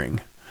wedding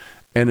ring,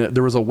 and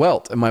there was a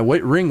welt, and my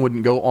ring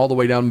wouldn't go all the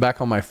way down back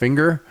on my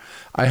finger.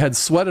 I had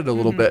sweated a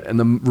little bit, and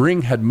the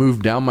ring had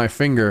moved down my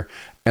finger,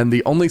 and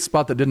the only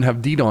spot that didn't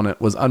have DEET on it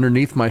was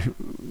underneath my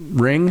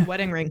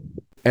wedding ring.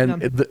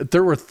 And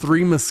there were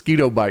 3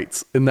 mosquito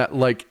bites in that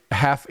like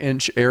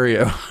half-inch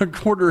area, a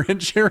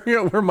quarter-inch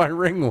area where my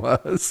ring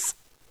was.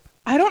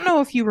 I don't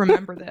know if you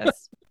remember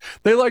this.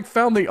 They like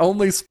found the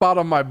only spot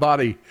on my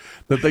body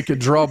that they could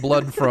draw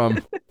blood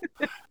from.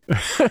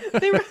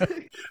 They're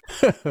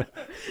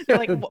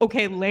like,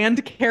 okay,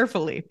 land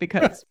carefully,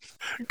 because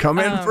come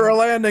in for a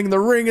landing. The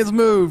ring has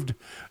moved.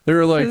 They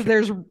were like,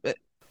 there's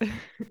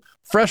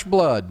fresh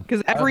blood,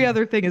 because every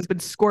other thing has been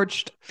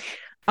scorched.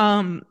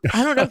 I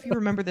don't know if you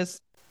remember this.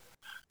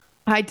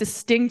 I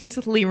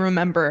distinctly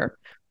remember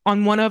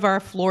on one of our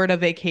Florida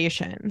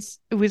vacations,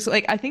 it was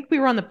like, I think we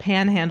were on the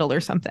Panhandle or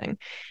something,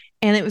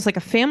 and it was like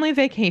a family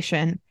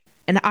vacation.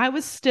 And I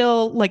was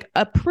still like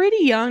a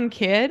pretty young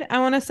kid. I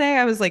want to say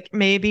I was like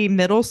maybe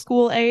middle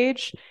school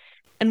age.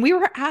 And we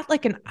were at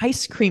like an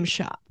ice cream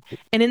shop.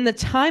 And in the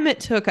time it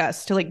took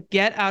us to like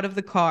get out of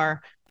the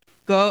car,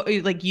 go,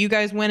 like you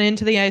guys went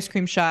into the ice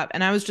cream shop,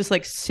 and I was just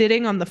like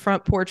sitting on the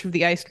front porch of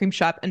the ice cream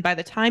shop. And by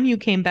the time you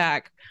came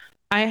back,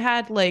 I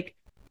had like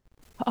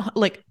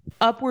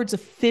upwards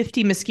of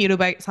 50 mosquito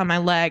bites on my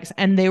legs,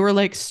 and they were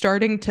like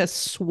starting to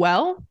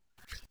swell.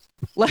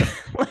 Like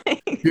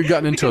you've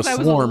gotten into a swarm.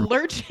 I was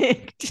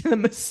allergic to the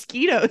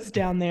mosquitoes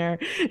down there,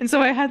 and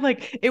so I had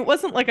like, it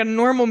wasn't like a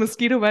normal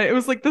mosquito bite, it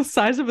was like the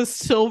size of a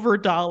silver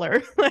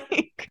dollar,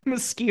 like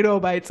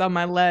mosquito bites on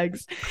my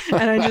legs.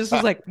 And I just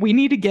was like, we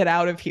need to get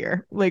out of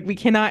here, like we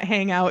cannot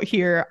hang out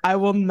here, I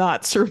will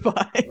not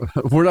survive.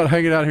 We're not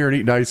hanging out here and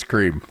eating ice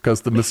cream, because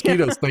the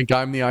mosquitoes think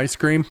I'm the ice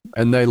cream,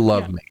 and they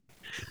love me.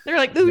 They're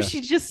like, ooh,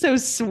 she's just so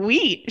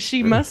sweet.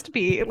 She must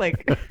be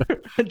like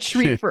a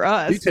treat for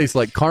us. She tastes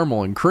like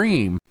caramel and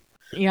cream.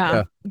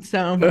 Yeah.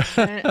 So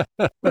I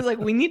was like,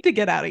 we need to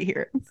get out of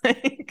here.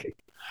 Like,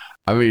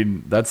 I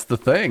mean, that's the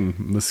thing.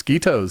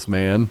 Mosquitoes,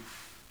 man.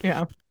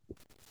 Yeah. I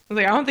was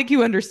like, I don't think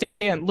you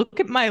understand.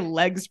 Look at my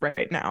legs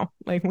right now.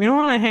 Like, we don't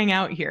want to hang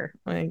out here.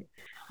 Like,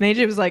 and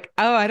AJ was like,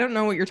 oh, I don't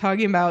know what you're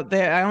talking about.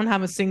 I don't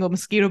have a single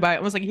mosquito bite.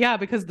 I was like, yeah,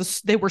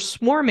 because they were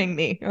swarming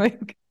me.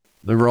 Like,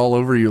 they were all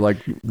over you like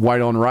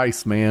white on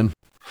rice, man.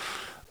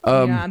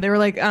 Yeah, they were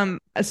like,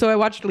 so I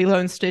watched Lilo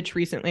and Stitch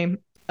recently,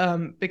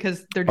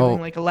 because they're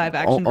doing like a live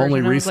action version.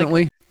 Only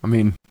recently? Like, I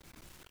mean,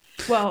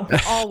 Well,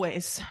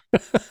 always,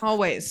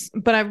 always.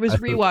 But I was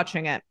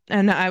rewatching it,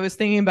 and I was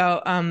thinking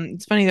about.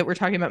 It's funny that we're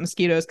talking about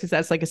mosquitoes because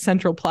that's like a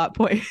central plot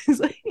point. It's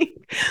like,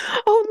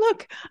 oh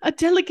look, a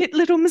delicate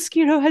little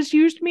mosquito has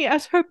used me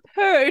as her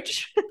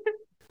perch,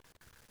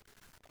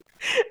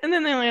 and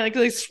then they're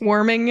like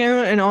swarming you,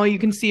 and all you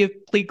can see of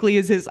Pleakley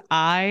is his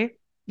eye.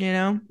 You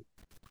know.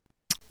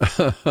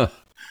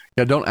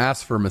 Yeah, don't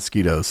ask for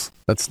mosquitoes.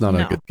 That's not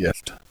a good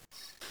gift.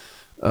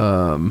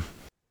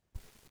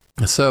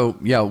 So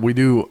yeah, we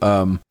do.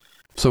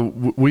 So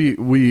we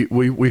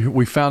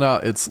found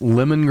out it's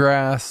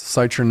lemongrass,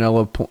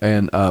 citronella,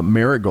 and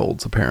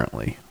marigolds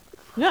apparently.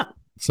 Yeah.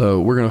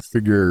 So we're gonna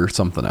figure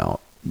something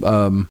out.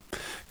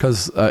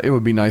 Because it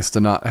would be nice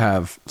to not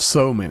have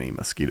so many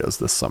mosquitoes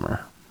this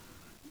summer.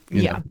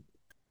 Yeah. Know?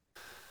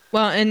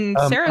 Well, and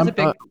Sarah's a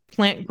big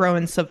plant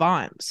growing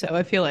savant, so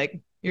I feel like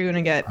you're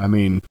gonna get. I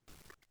mean,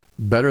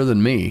 better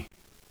than me.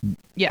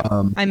 Yeah.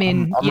 I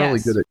mean, I'm really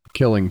good at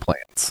killing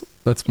plants.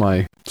 That's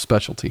my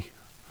specialty.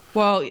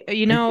 Well,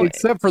 you know,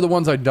 except for the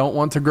ones I don't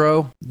want to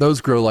grow,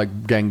 those grow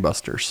like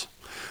gangbusters.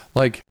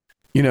 Like,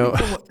 you know,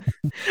 I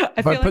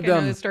feel like I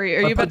know the story.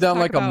 Are you about to talk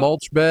like a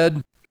mulch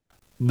bed,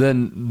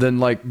 then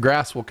like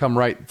grass will come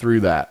right through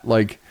that.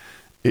 Like,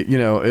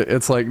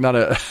 it's like not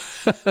a.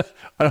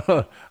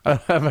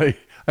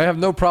 I have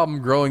no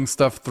problem growing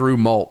stuff through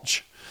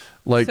mulch,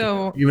 like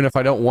even if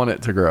I don't want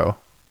it to grow.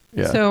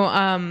 Yeah. So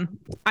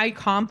I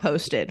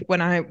composted when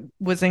I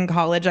was in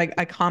college. I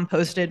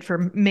composted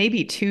for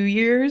maybe 2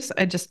 years.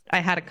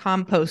 I had a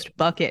compost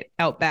bucket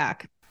out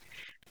back,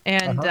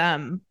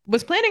 and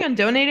was planning on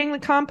donating the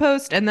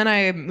compost. And then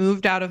I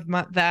moved out of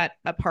that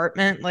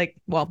apartment,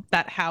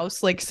 that house,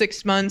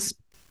 6 months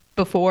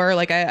before.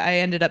 Like I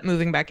ended up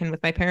moving back in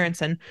with my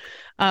parents. And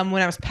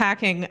when I was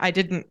packing, I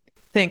didn't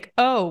think,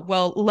 oh,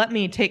 well, let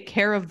me take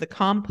care of the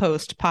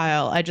compost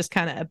pile. I just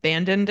kind of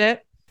abandoned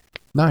it.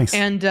 Nice.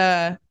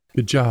 And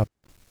good job.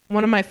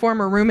 One of my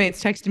former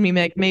roommates texted me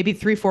maybe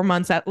 3-4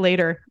 months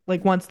later,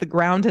 once the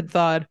ground had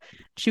thawed.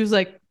 She was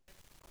like,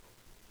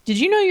 "Did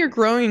you know you're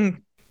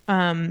growing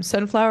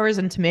sunflowers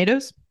and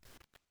tomatoes?"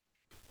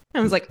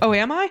 I was like, "Oh,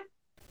 am I?"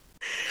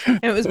 And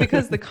it was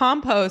because the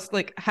compost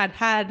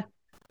had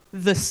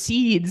the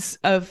seeds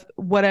of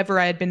whatever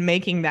I had been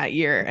making that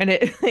year, and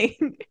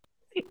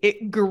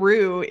it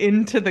grew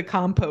into the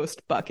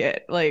compost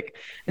bucket.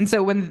 And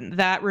so when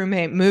that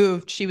roommate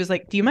moved, she was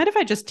like, "Do you mind if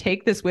I just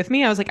take this with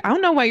me?" I was like, "I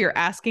don't know why you're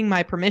asking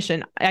my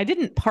permission. I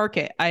didn't park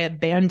it. I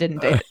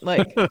abandoned it."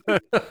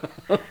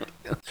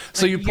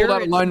 So you pulled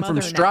out a line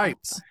from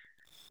Stripes. Now.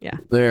 Yeah.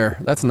 There.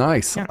 That's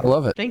nice. Yeah. I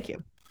love it. Thank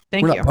you.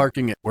 We're not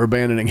parking it. We're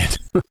abandoning it.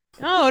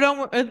 No,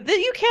 don't.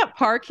 You can't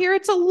park here.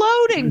 It's a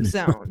loading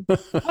zone.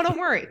 Oh, don't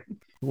worry.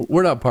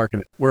 We're not parking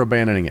it. We're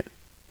abandoning it.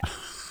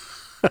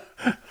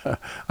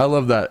 I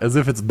love that, as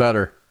if it's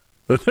better.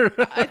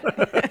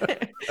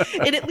 It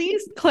at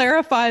least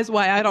clarifies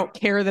why I don't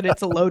care that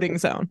it's a loading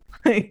zone.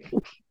 The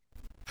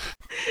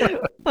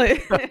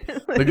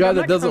guy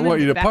that doesn't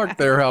want you to park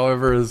there,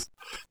 however, is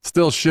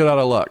still shit out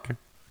of luck.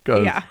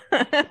 Yeah.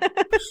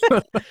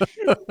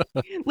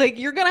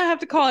 You're gonna have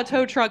to call a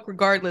tow truck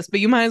regardless, but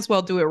you might as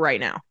well do it right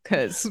now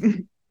because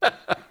I'm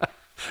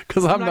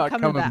not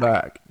coming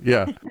back.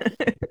 Yeah.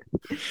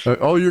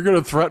 Oh, you're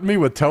gonna threaten me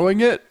with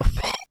towing it?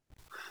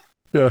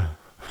 Yeah.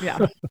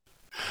 Yeah.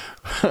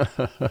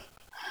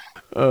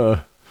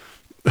 I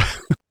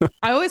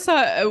always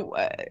thought,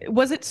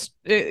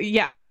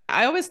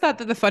 I always thought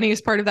that the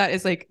funniest part of that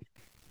is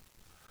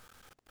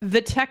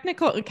the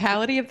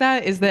technicality of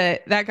that is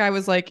that guy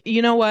was like,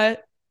 you know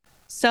what?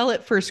 Sell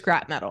it for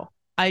scrap metal.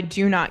 I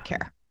do not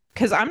care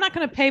because I'm not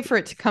going to pay for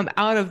it to come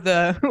out of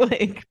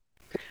the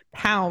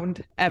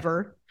pound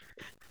ever.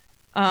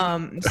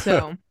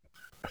 So.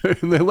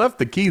 They left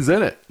the keys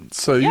in it.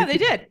 So yeah, they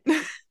did.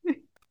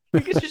 You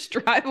could just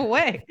drive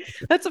away.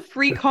 That's a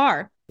free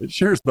car.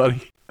 Cheers,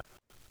 buddy.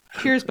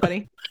 Cheers,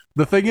 buddy.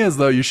 The thing is,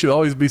 though, you should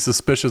always be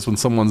suspicious when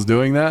someone's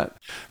doing that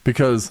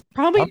because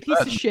probably a piece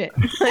of shit.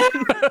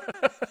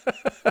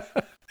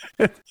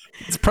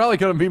 It's probably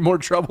going to be more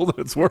trouble than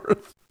it's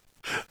worth.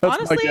 That's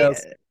honestly, my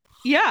guess.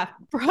 Yeah,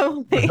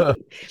 probably.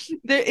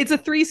 It's a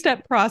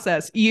 3-step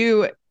process.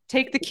 You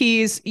take the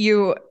keys,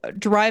 you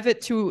drive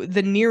it to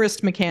the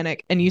nearest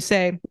mechanic, and you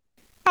say,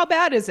 "How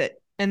bad is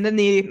it?" And then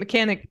the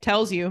mechanic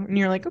tells you, and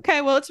you're like,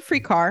 "Okay, well, it's a free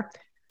car."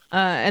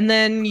 And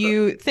then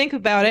you think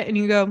about it, and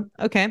you go,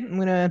 "Okay, I'm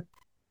gonna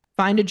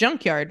find a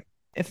junkyard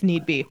if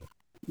need be."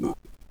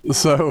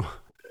 So,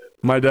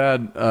 my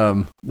dad,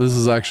 this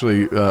is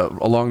actually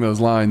along those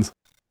lines.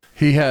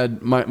 He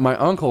had my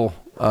uncle.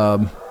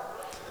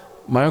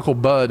 My uncle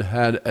Bud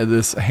had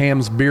this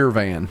Ham's beer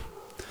van.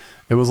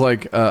 It was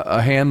like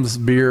a Ham's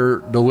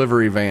beer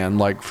delivery van,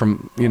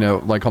 from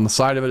on the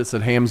side of it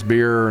said Ham's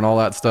beer and all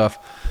that stuff.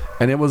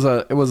 And I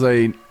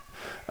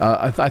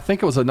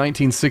think it was a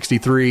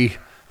 1963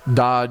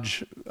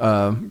 Dodge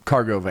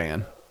cargo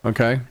van.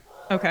 Okay.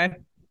 Okay.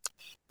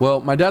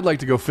 Well, my dad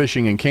liked to go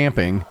fishing and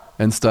camping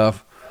and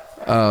stuff,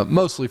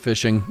 mostly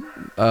fishing.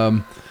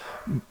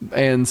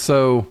 And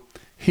so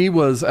he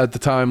was at the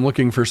time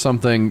looking for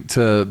something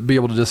to be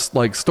able to just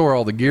like store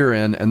all the gear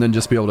in and then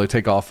just be able to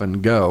take off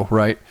and go,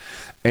 right?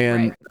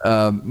 And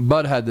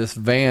Bud had this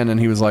van, and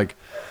he was like,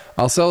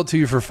 I'll sell it to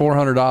you for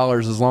 $400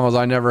 as long as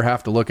I never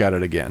have to look at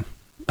it again.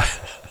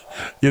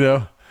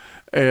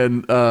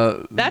 And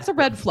that's a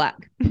red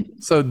flag.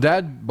 So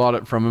Dad bought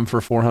it from him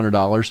for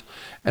 $400,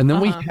 and then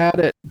we had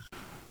it,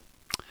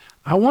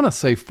 I want to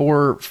say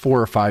 4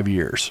 or 5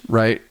 years,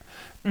 right?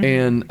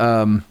 And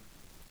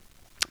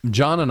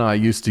John and I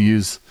used to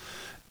use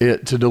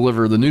it to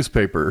deliver the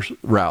newspaper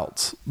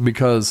routes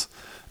because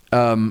it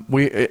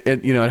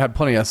had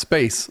plenty of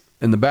space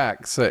in the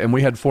back, so, and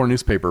we had 4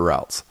 newspaper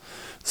routes.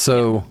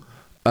 So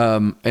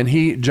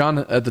and John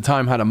at the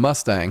time had a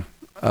Mustang,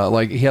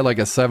 he had like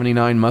a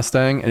 79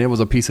 Mustang, and it was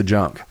a piece of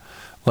junk,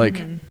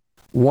 like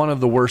one of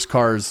the worst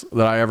cars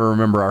that I ever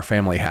remember our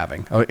family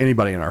having,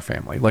 anybody in our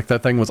family. Like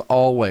that thing was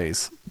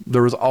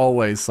there was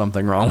always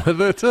something wrong with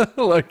it.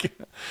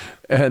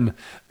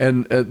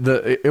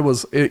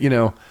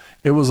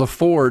 It was a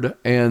Ford,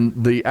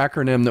 and the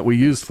acronym that we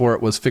used for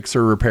it was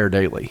Fixer Repair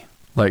Daily.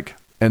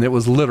 And it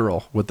was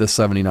literal with this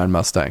 79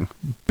 Mustang,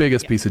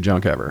 biggest piece of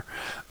junk ever.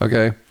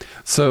 Okay.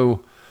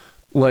 So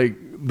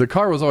the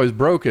car was always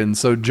broken.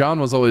 So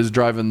John was always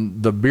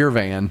driving the beer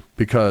van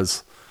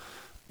because,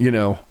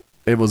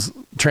 it was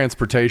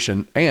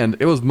transportation, and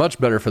it was much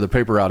better for the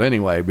paper route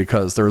anyway,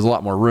 because there was a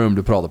lot more room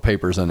to put all the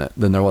papers in it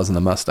than there was in the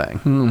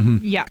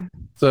Mustang. Yeah.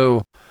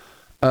 So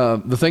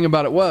the thing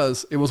about it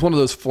was one of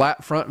those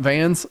flat front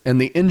vans,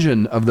 and the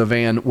engine of the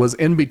van was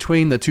in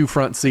between the 2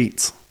 front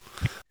seats.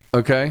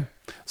 Okay.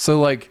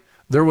 So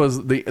there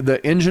was the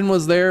engine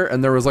was there,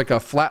 and there was like a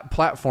flat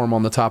platform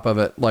on the top of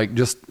it,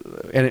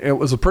 and it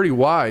was a pretty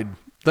wide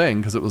thing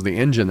because it was the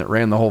engine that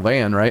ran the whole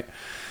van. Right.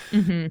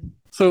 Mm-hmm.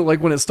 So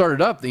when it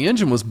started up, the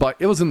engine was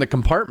in the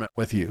compartment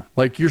with you.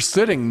 You're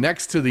sitting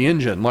next to the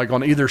engine,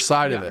 on either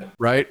side of it.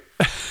 Right.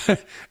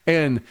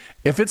 And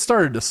if it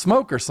started to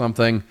smoke or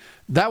something,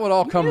 that would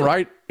all come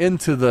right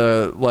into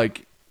the,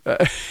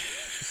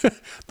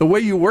 the way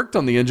you worked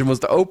on the engine was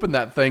to open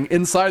that thing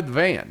inside the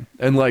van.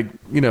 And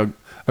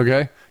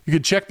okay, you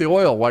could check the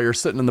oil while you're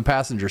sitting in the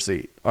passenger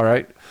seat. All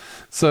right.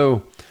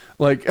 So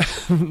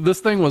this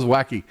thing was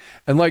wacky,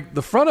 and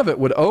the front of it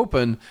would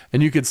open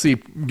and you could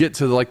get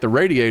to the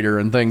radiator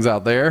and things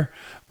out there.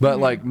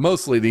 But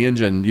mostly the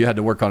engine, you had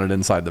to work on it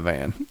inside the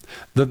van.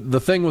 The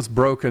thing was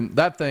broken.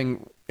 That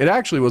thing, it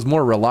actually was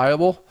more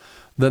reliable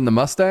than the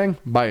Mustang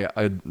by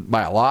a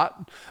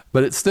lot,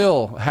 but it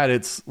still had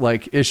its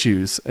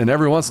issues. And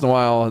every once in a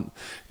while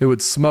it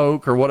would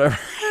smoke or whatever.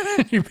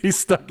 You'd be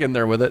stuck in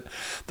there with it.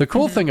 The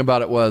cool thing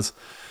about it was,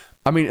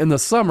 in the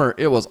summer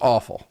it was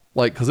awful,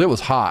 cause it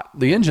was hot.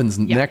 The engine's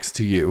next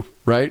to you.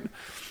 Right.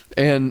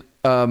 And,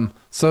 and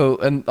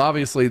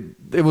obviously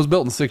it was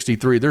built in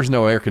 63. There's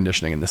no air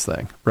conditioning in this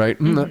thing. Right.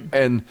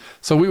 And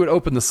so we would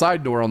open the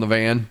side door on the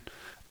van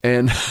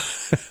and,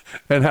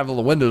 and have all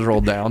the windows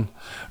rolled down.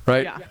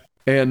 Right. Yeah.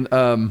 And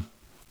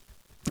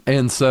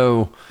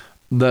so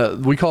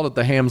we called it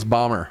the Hams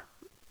Bomber.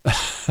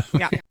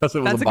 Yeah. That's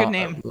a good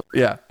name.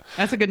 Yeah.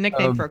 That's a good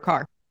nickname for a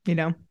car,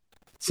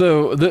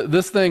 So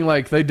this thing,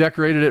 they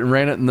decorated it and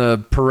ran it in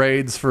the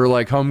parades for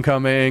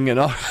homecoming and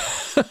all,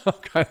 all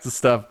kinds of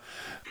stuff.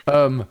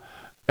 And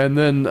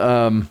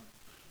then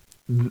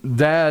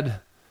Dad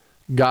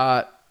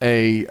got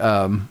a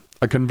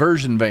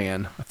conversion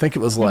van. I think it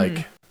was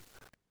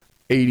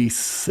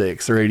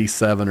 86 or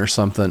 87 or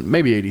something,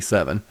 maybe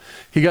 87.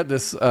 He got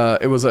this.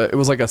 It was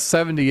like a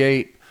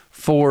 78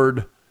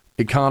 Ford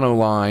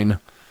Econoline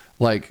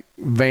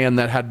van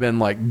that had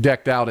been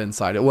decked out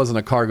inside. It wasn't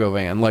a cargo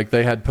van.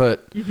 They had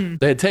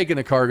they had taken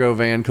a cargo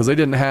van because they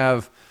didn't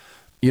have,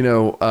 there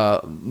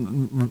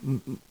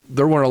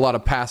weren't a lot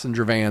of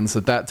passenger vans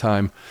at that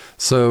time.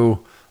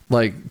 So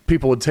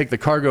people would take the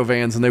cargo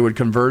vans and they would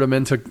convert them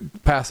into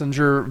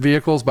passenger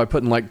vehicles by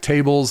putting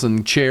tables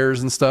and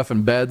chairs and stuff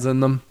and beds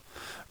in them.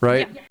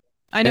 Right. Yeah.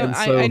 I know.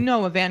 I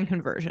know a van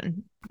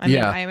conversion.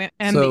 I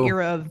am the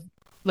era of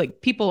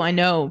people I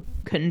know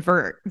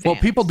convert vans. Well,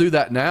 people do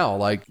that now,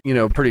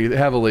 pretty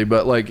heavily,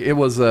 but it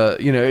was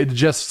it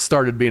just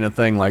started being a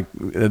thing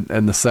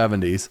in the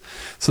 70s.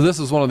 So this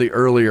was one of the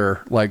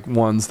earlier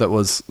ones that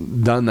was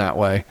done that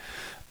way.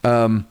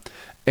 And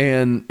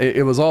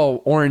it was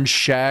all orange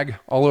shag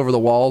all over the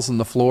walls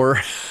and the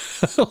floor.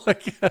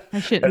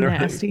 That shit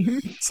nasty.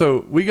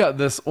 So we got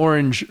this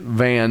orange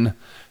van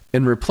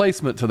in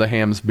replacement to the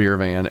Hams beer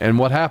van. And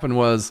what happened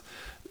was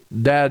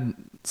Dad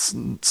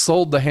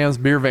sold the Hams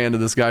beer van to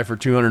this guy for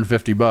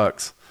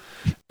 $250,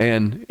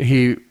 and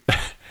he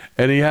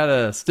had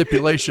a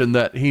stipulation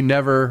that he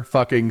never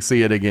fucking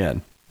see it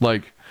again,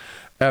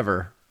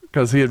 ever,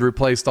 because he had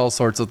replaced all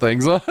sorts of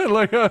things. He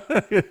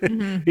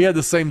had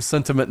the same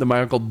sentiment that my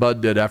Uncle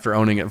Bud did after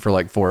owning it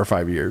for 4 or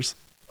 5 years.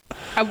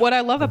 What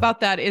I love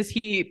about that is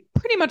he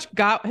pretty much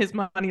got his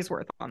money's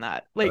worth on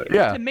that.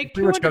 To make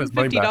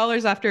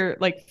 $250 after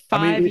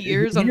 5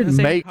 years on the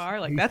same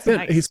car, that's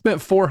nice. He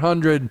spent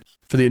 $400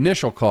 for the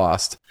initial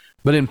cost,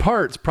 but in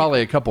parts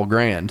probably a couple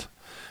grand.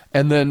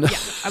 And then, Yeah,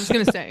 I was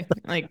gonna say,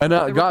 like, and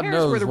the God repairs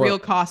knows were the what, real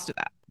cost of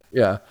that.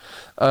 yeah.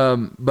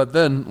 But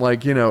then,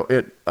 like, you know,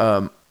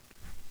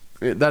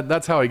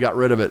 that's how he got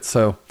rid of it.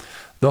 So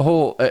the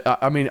whole,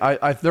 I mean,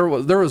 there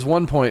was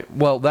one point,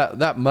 well,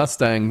 that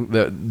Mustang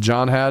that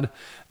John had,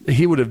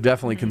 he would have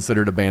definitely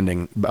considered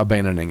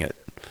abandoning it.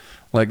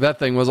 Like, that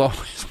thing was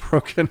always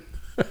broken.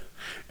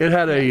 It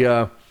had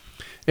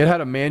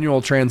a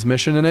manual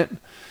transmission in it,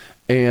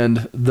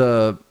 and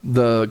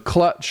the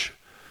clutch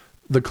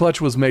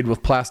was made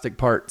with plastic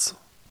parts,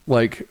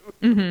 like,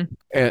 and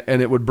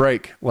it would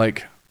break.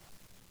 Like,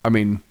 I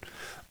mean,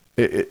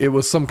 it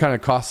was some kind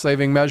of cost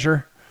saving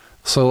measure.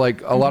 So,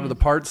 like, a lot of the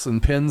parts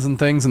and pins and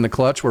things in the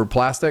clutch were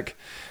plastic,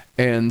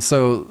 and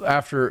so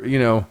after, you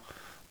know,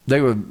 they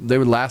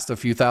would last a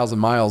few thousand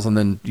miles, and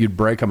then you'd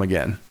break them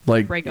again,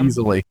 like,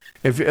 easily.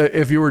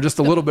 If you were just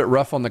a little bit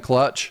rough on the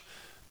clutch,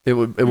 it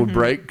would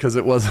break, because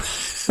it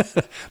was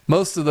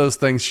most of those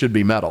things should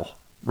be metal,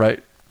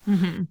 right?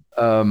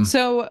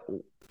 So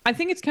I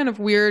think it's kind of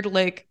weird,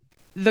 like,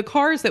 the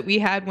cars that we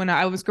had when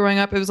I was growing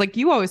up, it was like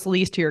you always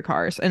leased your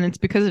cars, and it's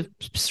because of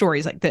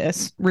stories like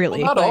this,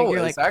 really. Well, not like, always.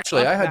 You're like,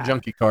 Actually, I had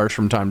junky cars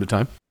from time to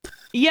time.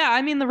 Yeah,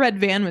 I mean, the red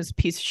van was a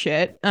piece of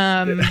shit.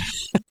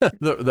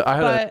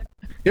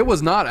 It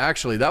was not,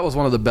 actually. That was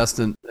one of the best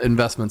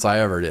investments I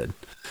ever did.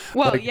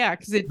 Well, yeah,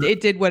 because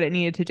it did what it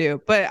needed to do.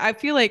 But I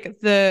feel like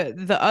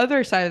the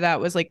other side of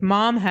that was, like,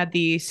 Mom had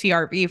the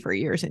CRV for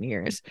years and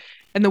years.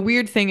 And the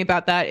weird thing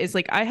about that is,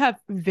 like, I have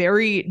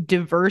very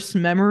diverse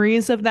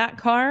memories of that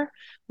car.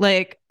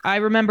 Like, I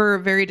remember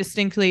very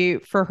distinctly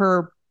for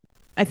her,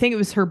 I think it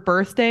was her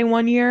birthday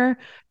one year,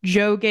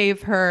 Joe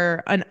gave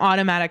her an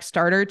automatic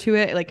starter to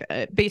it. Like,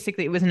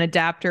 basically, it was an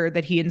adapter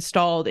that he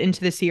installed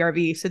into the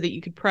CRV so that you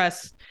could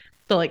press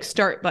the, like,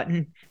 start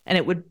button, and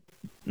it would,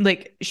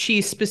 like,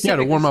 she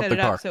specifically to warm up set the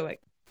it car. up so, like,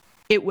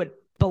 it would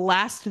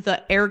blast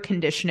the air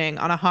conditioning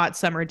on a hot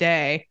summer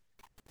day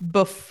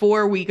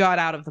before we got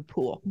out of the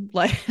pool.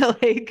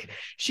 Like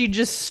she'd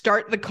just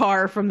start the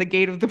car from the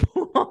gate of the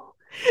pool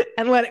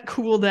and let it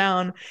cool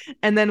down,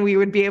 and then we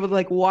would be able to,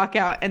 like, walk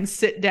out and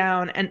sit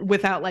down and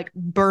without, like,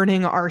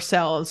 burning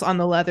ourselves on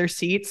the leather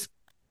seats.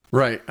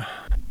 Right.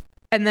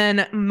 And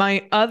then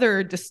my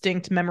other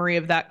distinct memory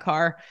of that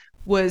car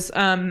was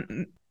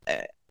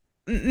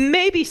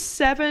maybe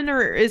 7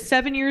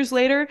 years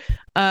later,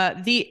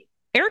 the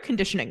air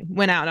conditioning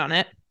went out on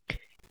it.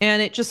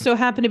 And it just so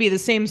happened to be the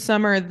same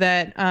summer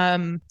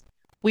that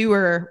we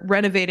were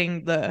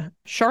renovating the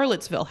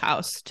Charlottesville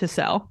house to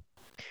sell.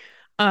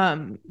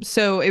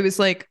 So it was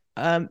like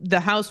the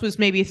house was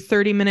maybe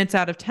 30 minutes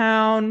out of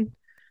town,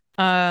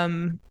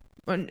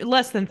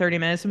 less than 30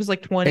 minutes. It was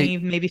like 20,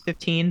 maybe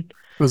 15. It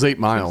was 8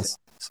 miles.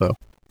 So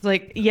it's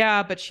like,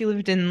 yeah, but she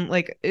lived in,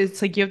 like,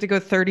 it's like you have to go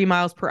 30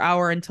 miles per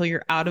hour until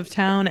you're out of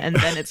town, and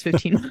then it's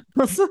 15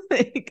 miles.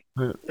 Like,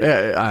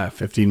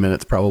 15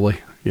 minutes probably.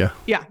 Yeah.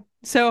 Yeah.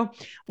 So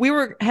we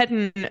were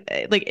heading,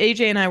 like,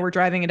 AJ and I were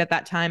driving it at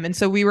that time. And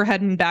so we were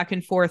heading back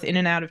and forth in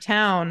and out of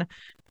town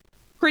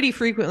pretty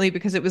frequently,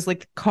 because it was,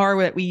 like, the car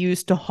that we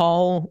used to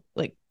haul,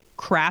 like,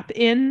 crap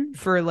in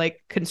for,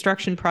 like,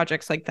 construction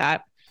projects like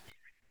that.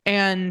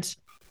 And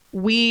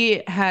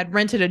we had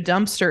rented a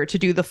dumpster to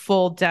do the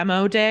full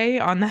demo day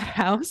on that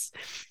house.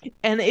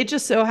 And it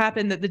just so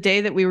happened that the day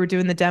that we were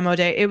doing the demo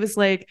day, it was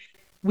like,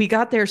 we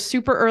got there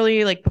super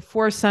early, like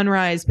before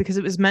sunrise, because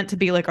it was meant to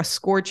be like a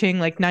scorching,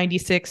 like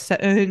 96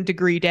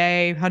 degree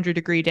day,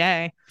 100-degree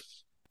day.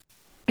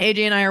 AJ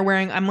and I are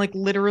wearing, I'm like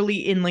literally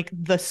in like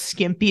the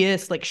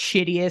skimpiest, like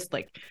shittiest,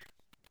 like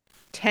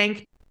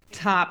tank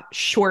top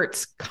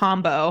shorts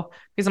combo,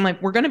 because I'm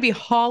like, we're going to be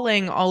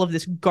hauling all of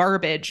this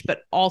garbage,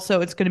 but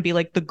also it's going to be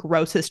like the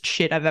grossest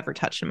shit I've ever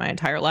touched in my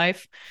entire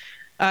life.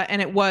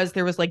 And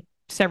there was like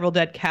several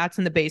dead cats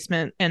in the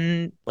basement,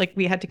 and like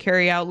we had to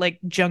carry out like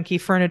junky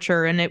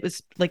furniture, and it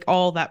was like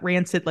all that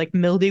rancid, like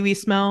mildewy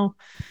smell.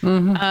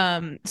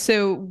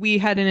 So we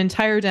had an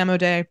entire demo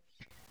day.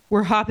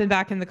 We're hopping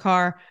back in the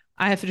car.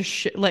 I have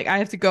to I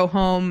have to go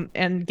home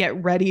and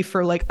get ready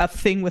for like a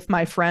thing with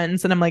my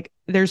friends. And I'm like,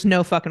 there's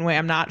no fucking way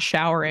I'm not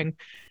showering.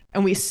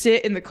 And we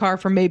sit in the car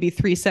for maybe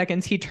 3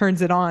 seconds. He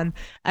turns it on,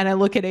 and I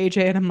look at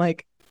AJ and I'm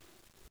like,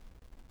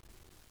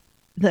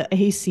 the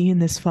AC in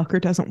this fucker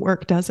doesn't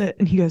work, does it?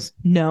 And he goes,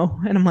 no.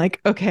 And I'm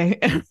like, okay.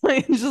 And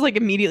I just like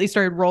immediately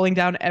started rolling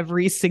down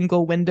every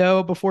single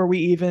window before we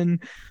even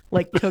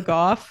like took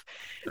off.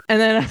 And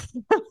then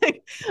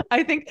like,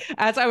 I think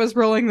as I was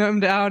rolling them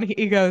down,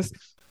 he goes,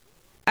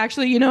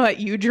 actually, you know what,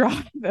 you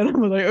drive. And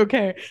I'm like,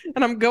 okay.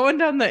 And I'm going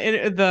down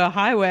the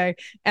highway,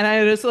 and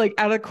I just like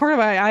out of the corner of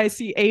my eye, I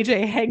see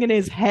AJ hanging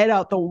his head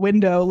out the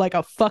window like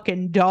a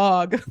fucking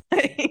dog,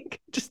 like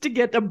just to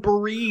get a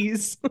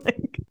breeze,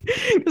 like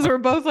because we're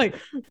both like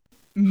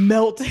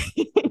melting.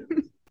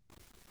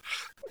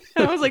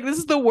 And I was like, this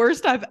is the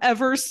worst I've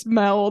ever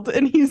smelled.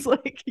 And he's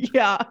like,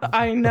 yeah,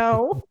 I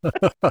know.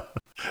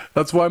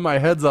 That's why my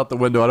head's out the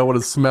window. I don't want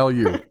to smell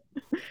you.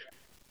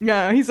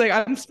 Yeah, he's like,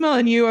 I'm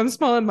smelling you. I'm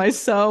smelling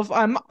myself.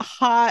 I'm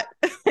hot.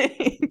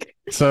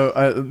 So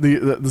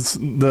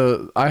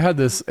I had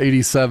this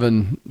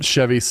 87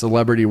 Chevy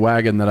Celebrity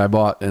wagon that I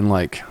bought in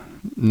like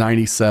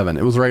 97.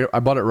 I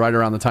bought it right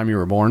around the time you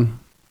were born.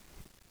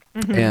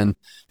 Mm-hmm. And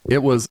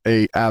it was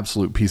a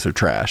absolute piece of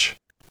trash.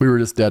 We were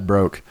just dead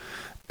broke.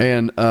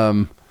 And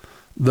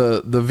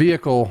the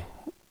vehicle,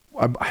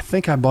 I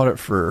think I bought it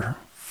for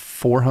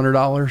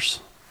 $400.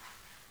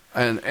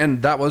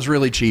 And that was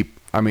really cheap.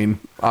 I mean,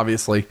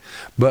 obviously,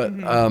 but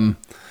our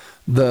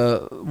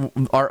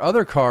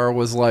other car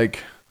was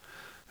like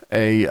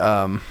it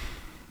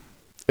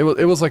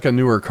was like a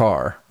newer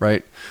car,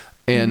 right?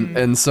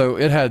 And so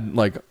it had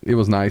like, it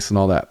was nice and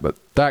all that, but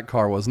that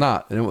car was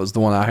not, and it was the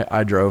one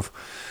I drove.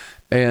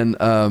 And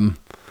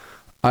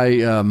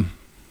I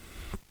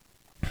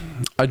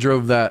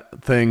drove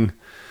that thing.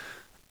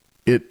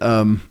 It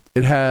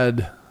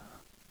had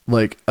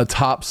like a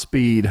top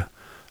speed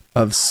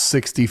of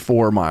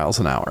 64 miles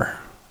an hour.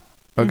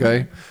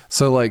 Okay.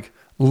 So like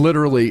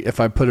literally if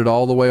I put it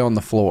all the way on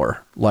the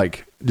floor,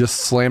 like just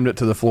slammed it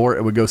to the floor,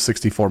 it would go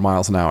 64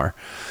 miles an hour.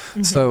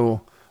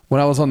 So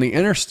when I was on the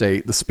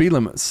interstate, the speed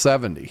limit is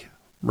 70,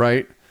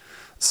 right?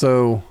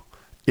 So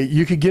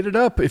you could get it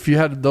up if you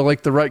had the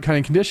right kind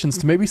of conditions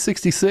to maybe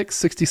 66,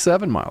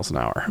 67 miles an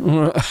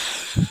hour.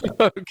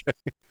 Okay.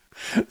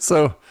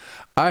 So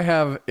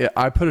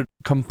I put it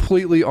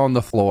completely on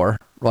the floor.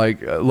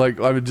 Like I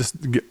would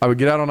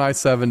get out on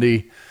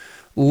I-70,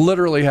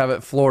 literally have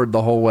it floored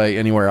the whole way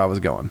anywhere I was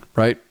going.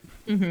 Right.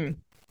 It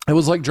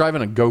was like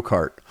driving a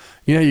go-kart.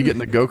 You know, you get in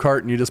the go-kart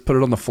and you just put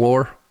it on the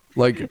floor.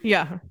 Like,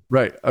 yeah.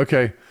 Right.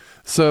 Okay.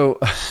 So,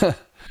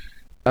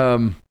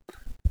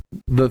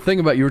 the thing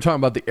about, you were talking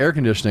about the air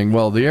conditioning.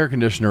 Well, the air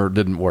conditioner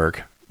didn't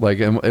work. Like,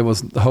 it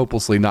was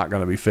hopelessly not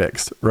going to be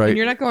fixed, right? And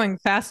you're not going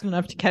fast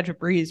enough to catch a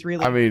breeze,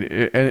 really. I mean,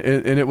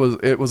 and it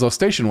was a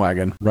station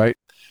wagon, right?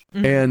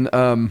 And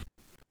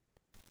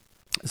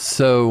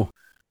so,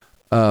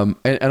 and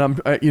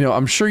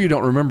I'm sure you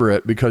don't remember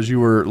it because you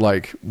were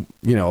like,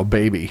 a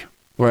baby,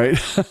 right?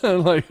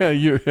 Like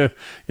yeah.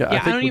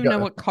 I don't even know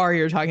what car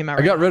you're talking about.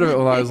 I got rid of it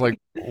when I was like,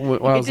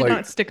 it did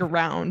not stick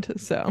around,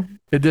 so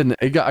it didn't.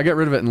 I got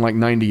rid of it in like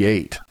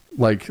 98.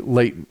 Like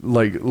late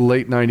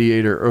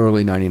 98 or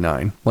early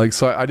 99. Like,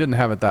 so I didn't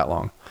have it that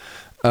long.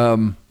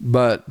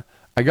 But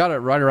I got it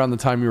right around the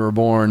time you were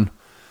born.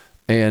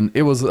 And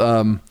it was,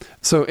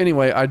 so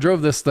anyway, I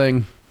drove this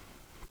thing.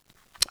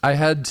 I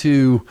had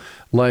to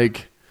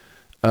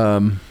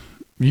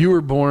you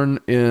were born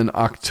in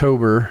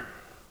October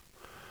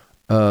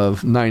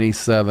of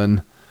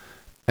 97,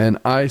 and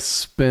I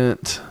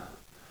spent,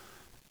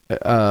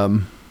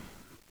 I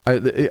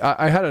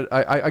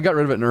got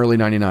rid of it in early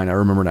 99. I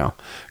remember now,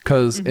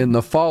 because in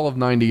the fall of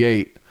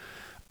 98,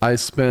 I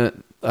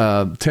spent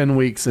 10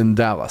 weeks in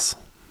Dallas,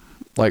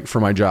 like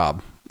for my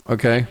job.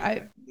 Okay.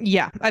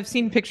 I've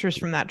seen pictures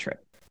from that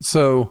trip.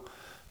 So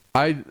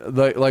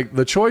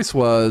the choice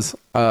was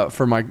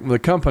for the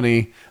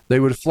company, they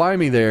would fly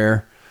me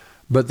there,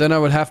 but then I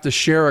would have to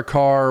share a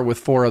car with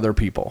 4 other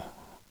people,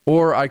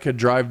 or I could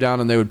drive down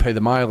and they would pay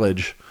the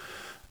mileage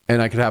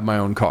and I could have my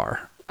own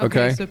car.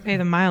 Okay. So pay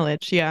the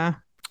mileage. Yeah.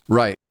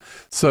 Right.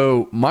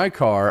 So my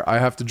car, I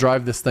have to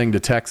drive this thing to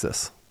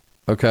Texas.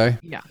 Okay.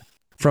 Yeah.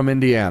 From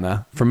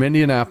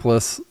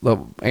Indianapolis,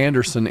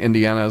 Anderson,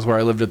 Indiana is where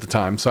I lived at the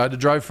time. So I had to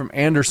drive from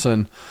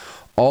Anderson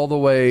all the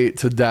way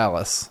to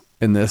Dallas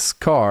in this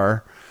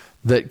car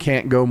that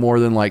can't go more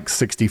than like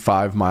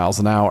 65 miles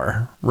an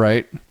hour.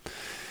 Right.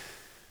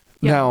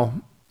 Yeah. Now,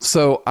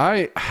 so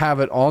I have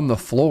it on the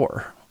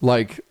floor.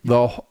 Like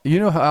you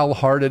know how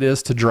hard it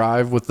is to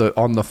drive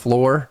on the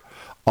floor?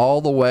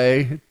 All the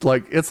way,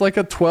 like it's like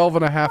a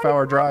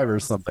 12.5-hour drive or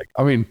something.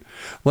 I mean,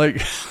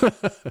 like,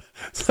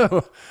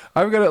 so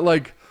I've got it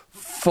like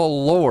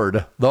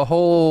floored the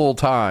whole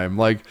time.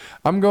 Like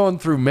I'm going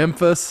through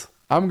Memphis.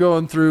 I'm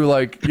going through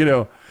like,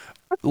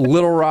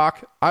 Little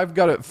Rock. I've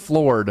got it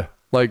floored.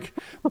 Like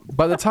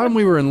by the time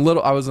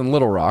I was in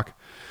Little Rock,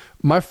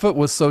 my foot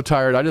was so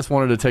tired, I just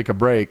wanted to take a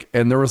break.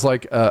 And there was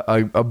like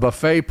a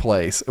buffet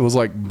place. It was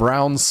like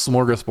Brown's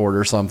Smorgasbord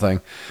or something.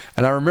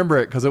 And I remember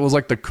it because it was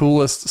like the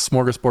coolest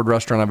smorgasbord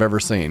restaurant I've ever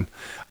seen.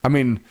 I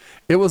mean,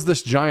 it was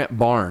this giant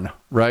barn,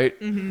 right?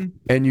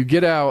 And you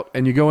get out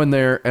and you go in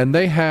there, and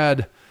they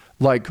had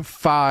like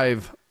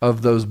 5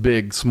 of those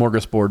big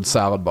smorgasbord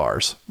salad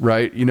bars,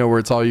 right? Where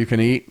it's all you can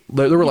eat.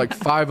 There were like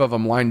 5 of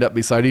them lined up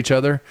beside each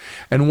other.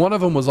 And one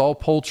of them was all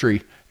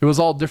poultry. It was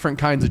all different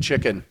kinds of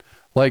chicken.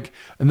 And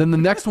then the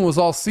next one was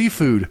all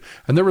seafood,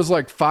 and there was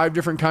like 5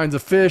 different kinds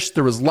of fish.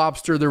 There was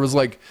lobster. There was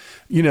like,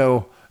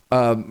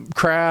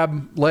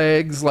 crab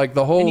legs, like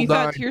the whole. And you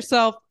thought to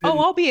yourself,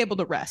 I'll be able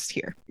to rest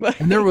here.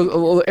 And there were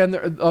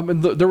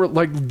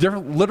like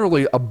different,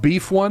 literally a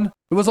beef one.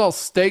 It was all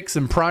steaks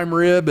and prime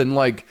rib and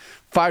like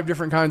 5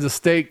 different kinds of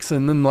steaks.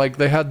 And then like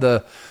they had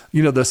the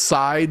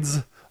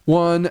sides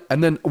one,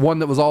 and then one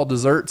that was all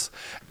desserts,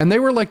 and they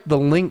were like the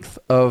length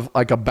of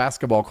like a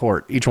basketball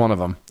court, each one of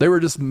them. They were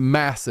just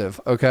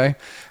massive. Okay.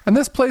 And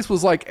this place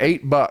was like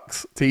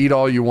 $8 to eat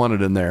all you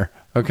wanted in there.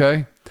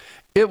 Okay.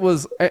 It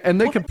was, and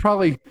they could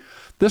probably,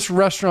 this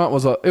restaurant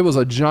was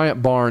a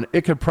giant barn.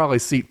 It could probably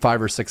seat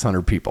 500 or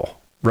 600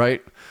 people,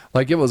 right?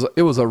 Like it was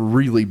a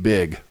really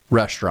big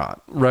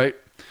restaurant, right?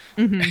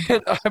 Mm-hmm.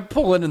 And I'm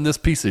pulling in this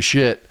piece of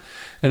shit,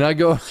 and I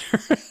go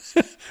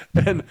there,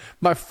 and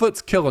my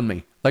foot's killing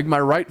me. Like my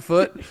right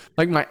foot,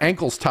 like my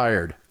ankle's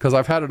tired because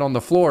I've had it on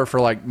the floor for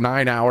like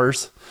 9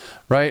 hours,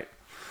 right?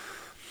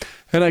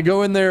 And I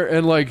go in there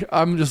and like,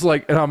 I'm just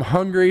like, and I'm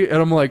hungry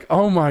and I'm like,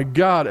 oh my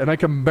God. And I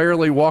can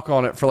barely walk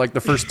on it for like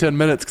the first 10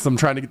 minutes because I'm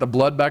trying to get the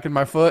blood back in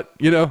my foot,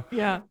 you know?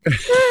 Yeah.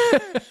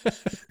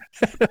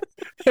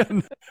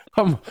 And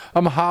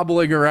I'm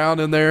hobbling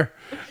around in there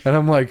and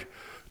I'm like,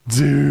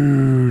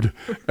 dude.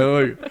 And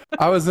like,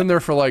 I was in there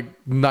for like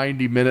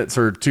 90 minutes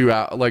or 2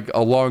 hours, like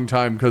a long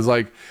time. Cause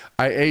like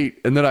I ate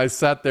and then I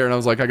sat there and I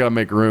was like, I got to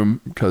make room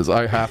because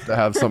I have to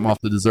have something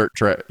off the dessert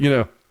tray, you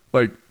know,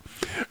 like,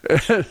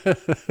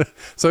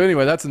 so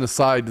anyway, that's an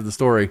aside to the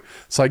story.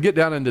 So I get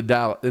down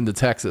into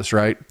Texas,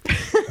 right?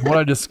 What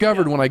I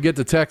discovered when I get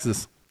to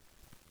Texas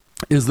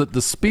is that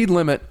the speed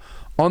limit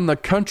on the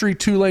country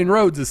 2-lane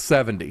roads is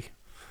 70.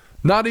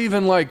 Not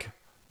even like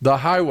the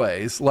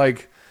highways.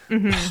 Like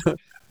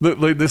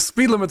the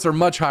speed limits are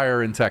much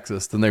higher in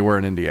Texas than they were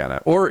in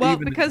Indiana.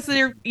 Because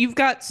you've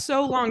got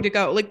so long to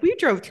go. Like we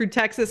drove through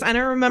Texas and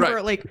I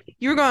remember like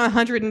you were going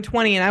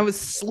 120 and I was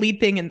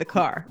sleeping in the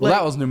car. Well,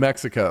 that was New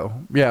Mexico.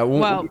 Yeah.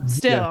 Well,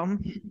 still.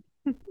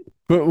 Yeah.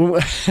 But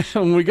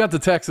when we got to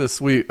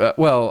Texas,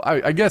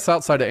 I guess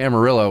outside of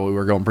Amarillo, we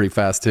were going pretty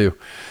fast too.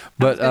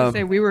 But I was gonna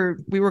say we were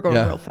going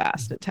real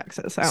fast at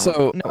Texas. I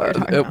don't know what you're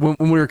talking about.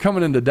 When we were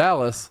coming into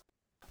Dallas,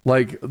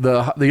 like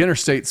the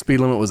interstate speed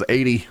limit was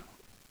 80.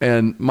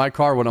 And my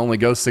car would only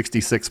go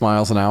 66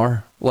 miles an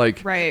hour.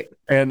 Like, right.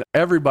 And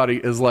everybody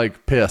is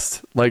like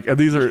pissed. Like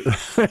these are,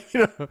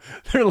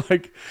 they're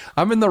like,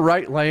 I'm in the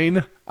right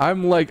lane.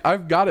 I'm like,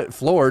 I've got it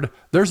floored.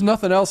 There's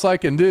nothing else I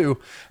can do.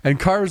 And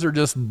cars are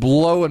just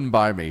blowing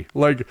by me.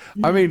 Like,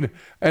 I mean,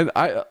 and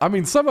I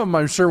mean, some of them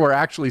I'm sure were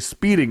actually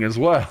speeding as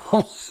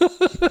well.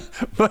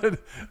 but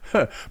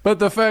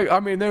the fact, I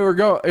mean,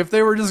 if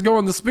they were just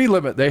going the speed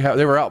limit, they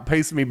were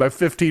outpacing me by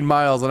 15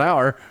 miles an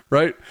hour.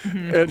 Right.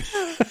 Mm-hmm. And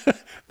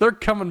they're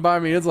coming by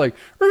me. It's like,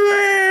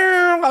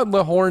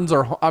 the horns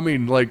are, I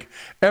mean, like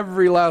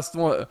every last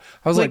one.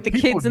 I was like the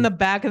kids in the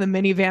back of the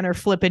minivan are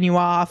flipping you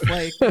off.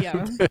 Like,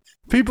 yeah.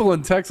 People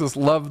in Texas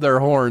love their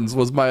horns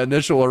was my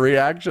initial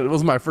reaction. It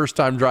was my first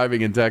time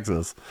driving in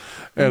Texas.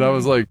 And I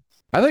was like,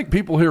 I think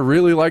people here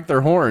really like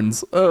their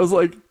horns. I was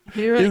like,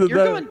 you're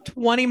going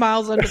 20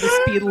 miles under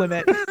the speed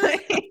limit.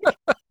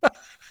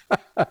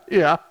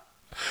 Yeah.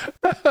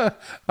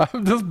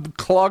 I'm just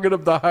clogging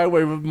up the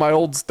highway with my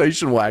old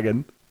station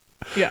wagon.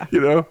 Yeah.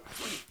 You know?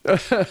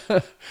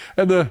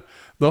 And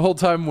the whole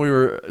time we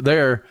were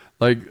there,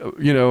 like,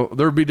 you know,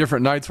 there would be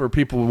different nights where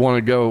people would want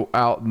to go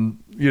out and,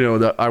 you know,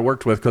 that I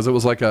worked with, because it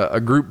was like a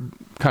group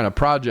kind of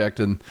project,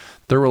 and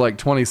there were like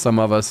 20 some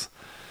of us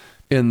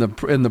in the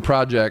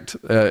project.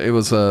 It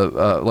was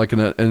like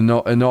an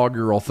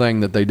inaugural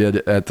thing that they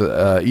did at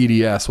the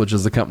EDS, which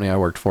is the company I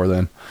worked for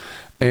then.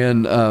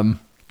 And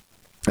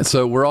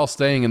so we're all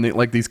staying in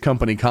these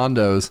company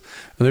condos,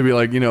 and they'd be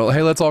like, you know,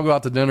 hey, let's all go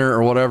out to dinner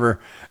or whatever.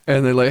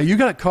 And they're like, you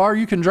got a car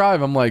you can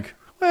drive? I'm like,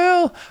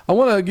 well, I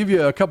want to give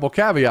you a couple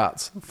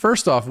caveats.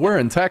 First off, we're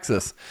in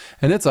Texas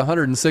and it's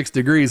 106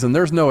 degrees and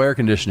there's no air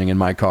conditioning in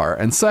my car.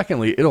 And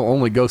secondly, it'll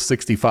only go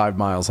 65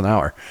 miles an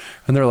hour.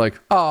 And they're like,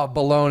 oh,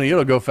 baloney,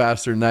 it'll go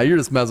faster than that. You're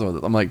just messing with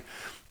it. I'm like,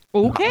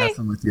 okay, I'm not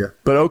messing with you,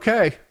 but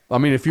okay. I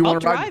mean, if you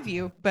want to drive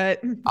you,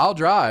 but I'll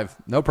drive,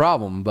 no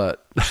problem.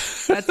 But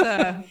that's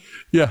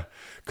yeah.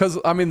 Because,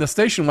 I mean, the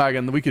station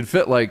wagon, we could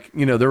fit like,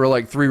 you know, there were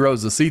like 3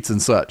 rows of seats and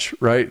such,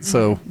 right? Mm-hmm.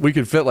 So we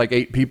could fit like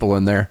 8 people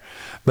in there.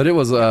 But it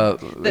was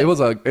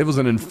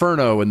an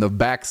inferno in the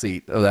back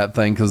seat of that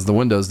thing because the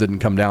windows didn't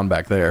come down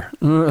back there.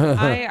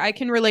 I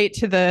can relate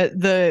to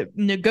the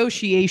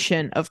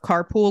negotiation of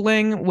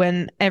carpooling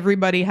when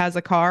everybody has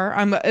a car.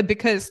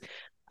 Because,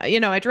 you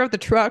know, I drove the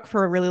truck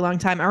for a really long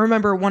time. I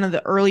remember one of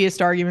the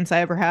earliest arguments I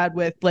ever had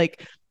with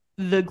like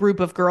the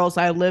group of girls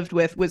I lived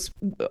with was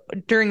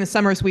during the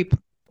summers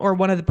or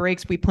one of the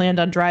breaks, we planned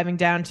on driving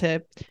down to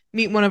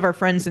meet one of our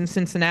friends in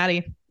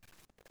Cincinnati.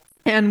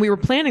 And we were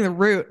planning the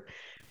route.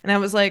 And I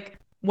was like,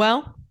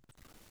 well,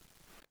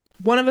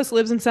 one of us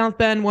lives in South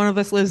Bend, one of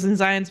us lives in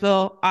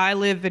Zionsville. I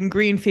live in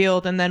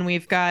Greenfield. And then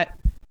we've got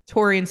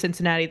Torrey and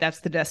Cincinnati.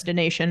 That's the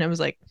destination. It was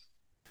like,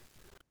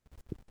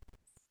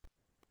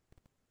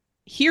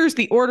 here's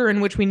the order in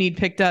which we need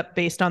picked up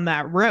based on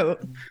that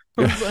route.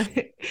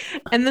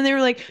 And then they were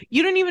like,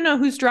 you don't even know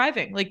who's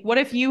driving. Like, what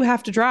if you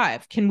have to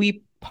drive? Can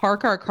we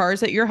park our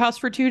cars at your house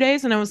for 2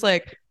 days? And I was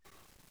like,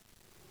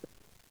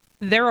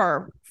 there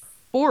are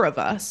 4 of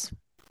us.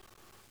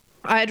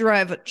 I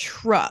drive a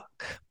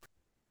truck.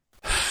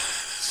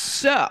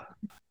 So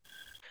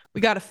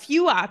we got a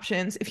few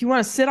options. If you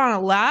want to sit on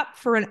a lap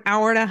for an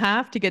hour and a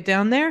half to get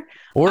down there,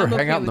 or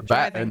hang out in the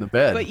back in the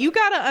bed. But you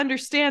got to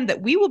understand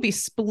that we will be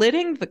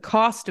splitting the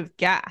cost of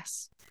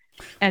gas.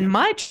 And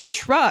my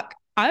truck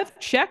I've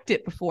checked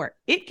it before.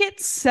 It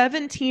gets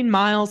 17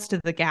 miles to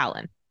the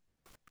gallon.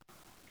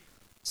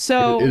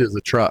 So it is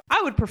a truck.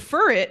 I would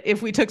prefer it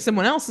if we took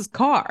someone else's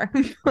car.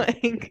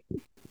 Like,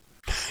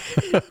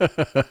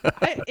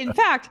 in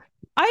fact,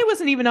 I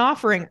wasn't even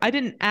offering. I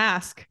didn't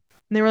ask.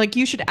 And they were like,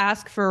 you should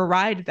ask for a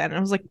ride then. And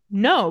I was like,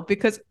 no,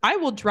 because I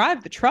will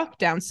drive the truck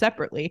down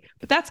separately.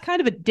 But that's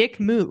kind of a dick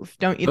move,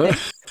 don't you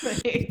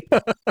think?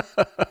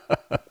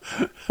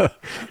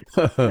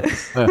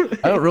 I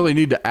don't really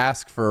need to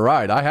ask for a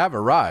ride. I have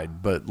a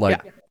ride, but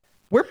like, yeah.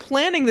 We're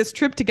planning this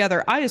trip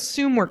together. I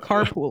assume we're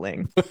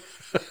carpooling.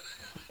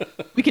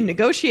 We can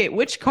negotiate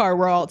which car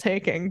we're all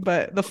taking,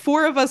 but the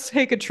four of us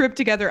take a trip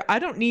together. I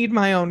don't need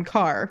my own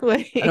car.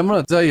 Like, and I'm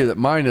going to tell you that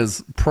mine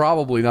is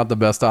probably not the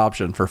best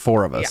option for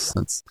four of us,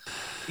 since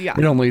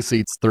it only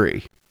seats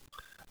three.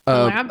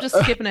 I'm just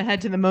skipping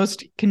ahead to the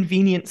most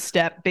convenient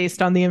step based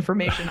on the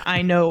information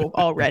I know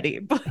already.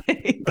 But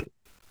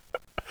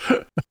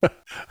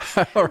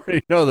I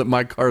already know that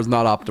my car is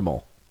not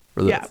optimal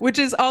for this. Yeah, which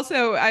is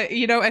also,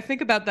 I think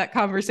about that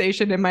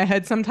conversation in my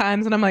head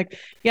sometimes, and I'm like,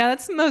 yeah,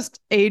 that's the most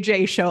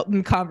AJ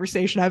Shelton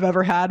conversation I've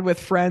ever had with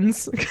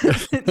friends.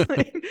 It's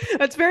like,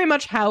 that's very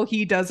much how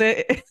he does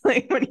it.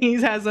 Like when he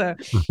has a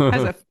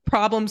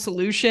problem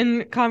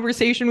solution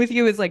conversation with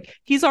you, is like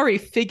he's already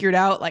figured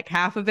out like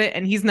half of it,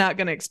 and he's not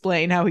going to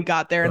explain how he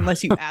got there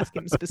unless you ask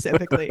him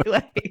specifically.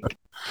 Like,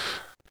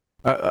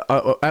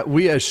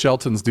 we as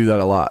Sheltons do that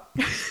a lot.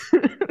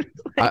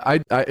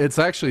 It's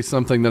actually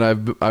something that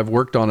I've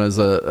worked on as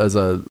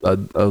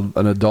an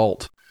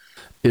adult.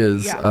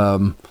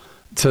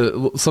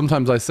 To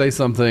sometimes I say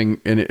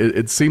something and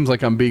it seems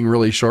like I'm being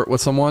really short with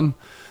someone,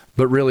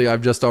 but really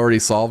I've just already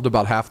solved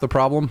about half the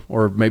problem,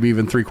 or maybe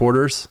even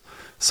 3/4.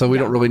 So we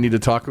don't really need to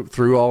talk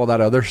through all of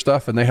that other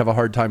stuff, and they have a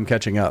hard time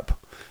catching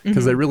up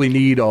because they really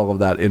need all of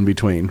that in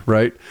between,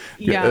 right?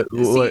 Yeah.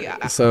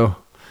 So.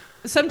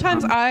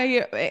 Sometimes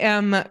I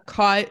am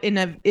caught in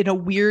a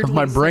weird.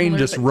 My brain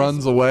just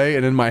runs away,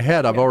 and in my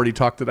head, I've already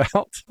talked it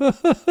out.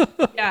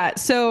 Yeah,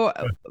 so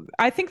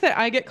I think that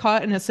I get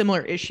caught in a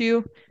similar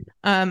issue,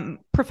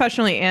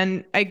 professionally,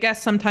 and I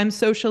guess sometimes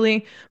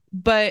socially.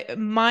 But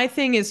my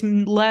thing is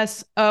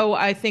less, oh,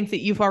 I think that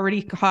you've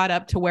already caught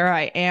up to where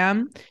I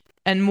am,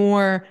 and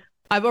more,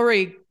 I've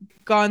already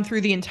gone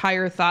through the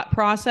entire thought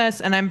process,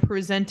 and I'm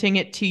presenting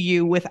it to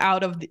you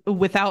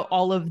without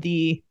all of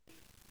the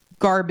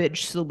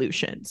garbage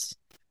solutions.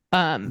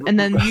 And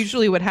then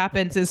usually what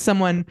happens is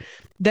someone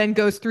then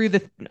goes through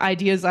the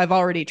ideas I've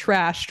already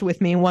trashed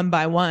with me one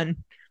by one.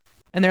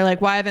 And they're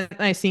like, why haven't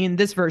I seen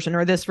this version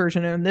or this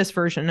version and this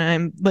version? And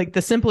I'm like,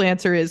 the simple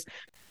answer is,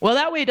 well,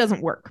 that way it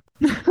doesn't work.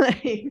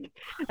 And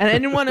I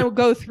didn't want to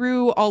go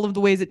through all of the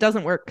ways it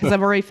doesn't work because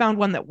I've already found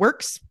one that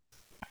works.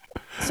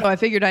 So I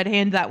figured I'd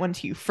hand that one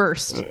to you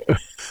first.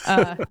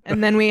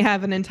 And then we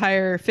have an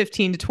entire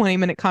 15 to 20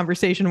 minute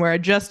conversation where I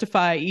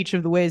justify each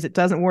of the ways it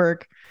doesn't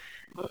work.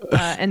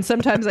 And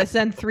sometimes I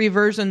send 3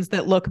 versions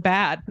that look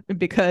bad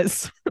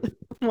because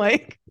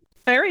like,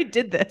 I already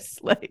did this.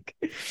 Like,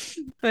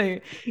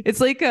 it's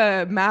like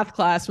a math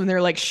class when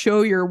they're like,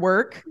 show your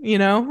work,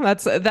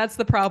 that's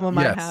the problem.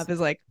 Yes. I have is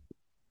like,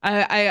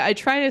 I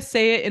try to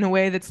say it in a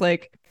way that's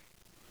like,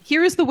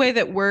 here is the way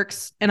that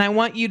works, and I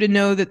want you to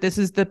know that this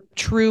is the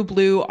true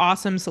blue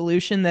awesome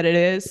solution that it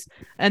is.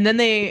 And then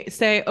they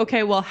say,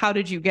 okay, well, how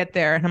did you get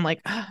there? And I'm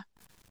like,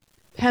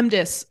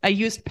 PEMDAS. I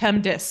used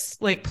PEMDAS.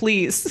 Like,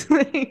 please.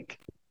 Like,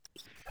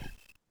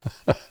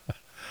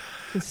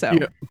 so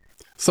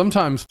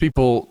sometimes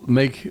people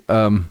make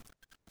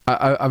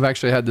I've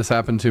actually had this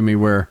happen to me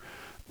where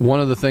one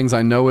of the things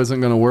I know isn't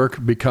going to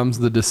work becomes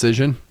the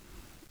decision,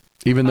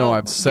 even though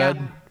I've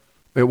said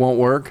it won't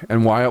work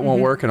and why it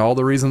won't work and all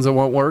the reasons it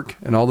won't work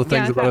and all the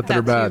things about it that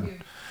are bad.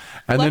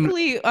 And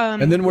luckily,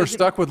 then we're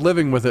stuck with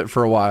living with it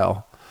for a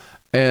while.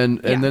 And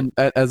then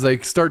as they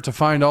start to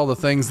find all the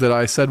things that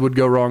I said would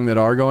go wrong that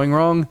are going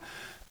wrong,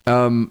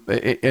 and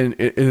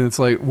it's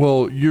like,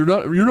 well, you're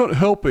not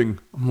helping.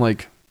 I'm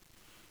like,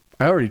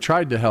 I already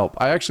tried to help.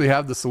 I actually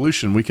have the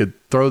solution. We could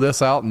throw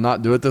this out and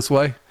not do it this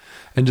way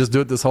and just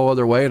do it this whole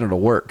other way and it'll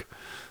work.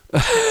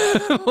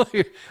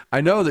 Like, I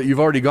know that you've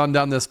already gone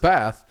down this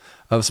path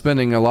of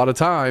spending a lot of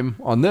time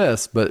on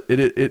this, but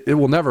it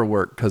will never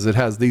work because it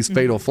has these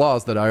fatal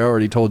flaws that I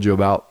already told you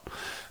about.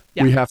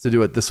 Yeah. We have to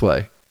do it this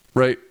way,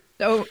 right?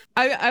 So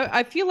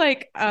I feel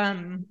like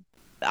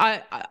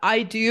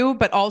I do,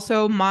 but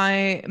also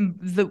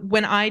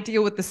when I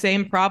deal with the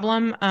same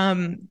problem,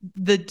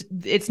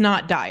 it's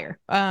not dire,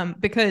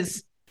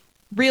 because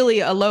really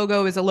a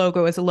logo is a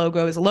logo is a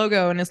logo is a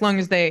logo, and as long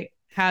as they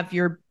have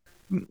your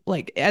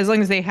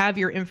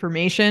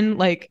information,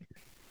 like,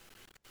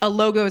 a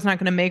logo is not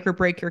going to make or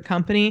break your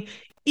company.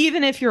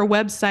 Even if your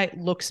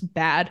website looks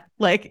bad,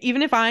 like,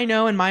 even if I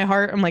know in my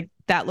heart, I'm like,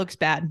 that looks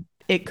bad.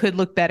 It could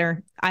look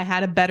better. I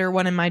had a better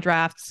one in my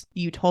drafts.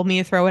 You told me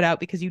to throw it out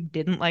because you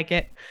didn't like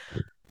it.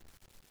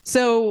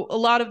 So a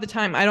lot of the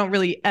time, I don't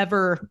really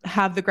ever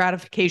have the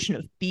gratification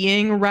of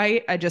being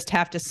right. I just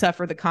have to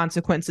suffer the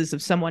consequences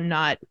of someone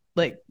not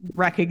like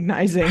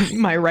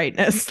recognizing my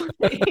rightness.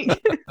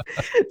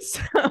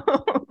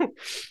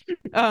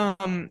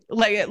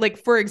 Like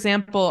for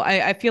example,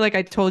 I feel like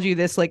I told you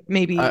this like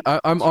maybe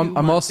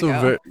I'm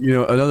also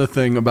another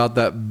thing about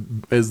that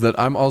is that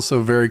I'm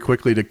also very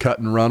quickly to cut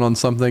and run on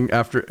something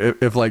after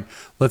if like,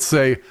 let's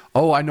say,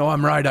 oh, I know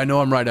I'm right,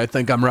 I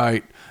think I'm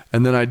right,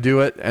 and then I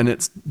do it, and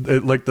it's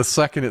like the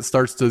second it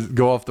starts to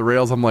go off the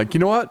rails, I'm like, you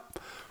know what,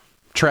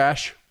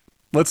 trash,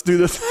 let's do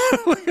this.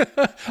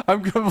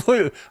 I'm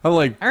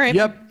like, all right,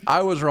 yep,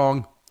 I was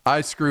wrong,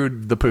 I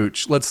screwed the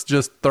pooch, let's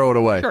just throw it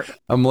away. Sure.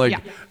 I'm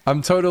like,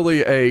 I'm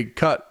totally a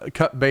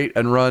cut bait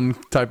and run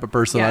type of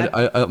person.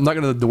 I'm not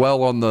going to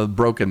dwell on the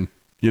broken,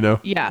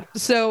 Yeah.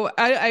 So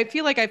I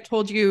feel like I've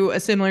told you a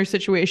similar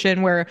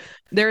situation where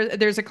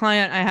there's a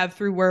client I have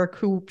through work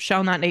who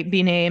shall not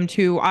be named,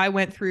 who I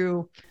went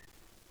through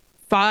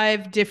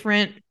 5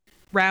 different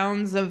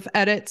rounds of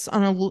edits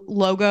on a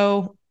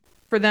logo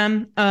for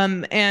them.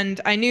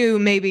 And I knew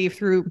maybe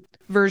through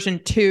version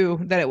 2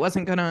 that it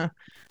wasn't going to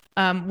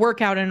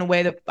work out in a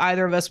way that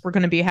either of us were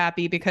going to be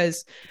happy,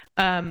 because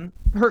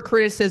her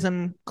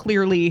criticism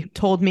clearly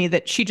told me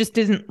that she just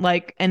didn't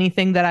like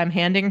anything that I'm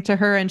handing to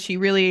her, and she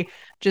really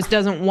just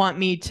doesn't want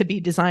me to be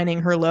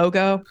designing her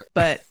logo,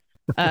 but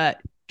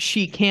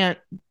she can't,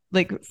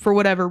 like, for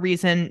whatever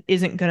reason,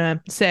 isn't going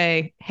to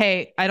say,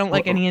 hey, I don't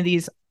like any of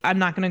these, I'm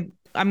going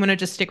to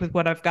just stick with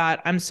what I've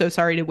got, I'm so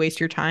sorry to waste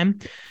your time.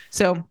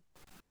 So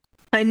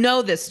I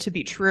know this to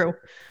be true.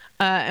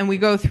 And we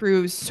go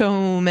through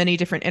so many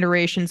different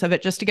iterations of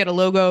it just to get a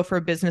logo for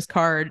a business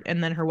card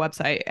and then her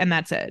website, and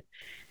that's it.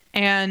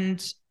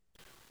 And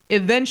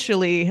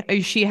eventually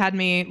she had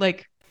me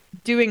like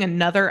doing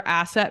another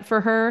asset for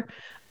her.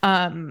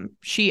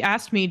 She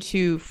asked me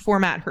to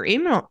format her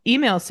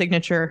email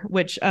signature,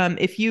 which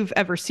if you've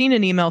ever seen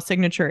an email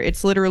signature,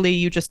 it's literally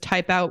you just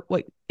type out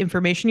what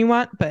information you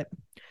want, but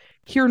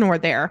here nor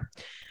there.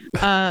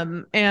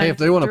 And hey, if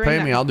they want to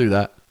pay me, I'll do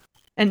that.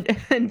 And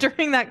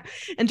during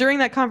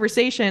that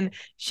conversation,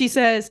 she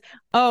says,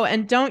 oh,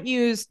 and don't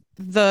use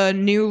the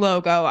new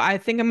logo. I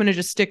think I'm going to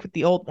just stick with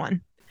the old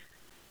one.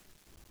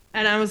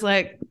 And I was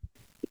like,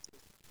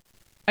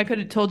 I could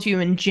have told you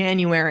in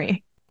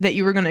January that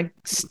you were going to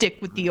stick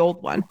with the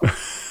old one.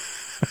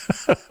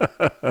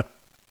 I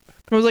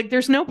was like,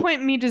 there's no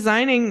point in me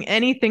designing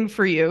anything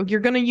for you. You're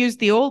going to use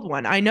the old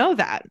one. I know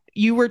that.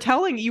 You were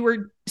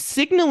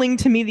signaling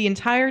to me the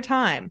entire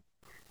time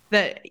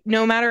that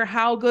no matter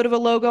how good of a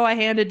logo I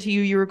handed to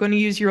you, you were going to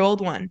use your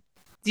old one.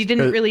 You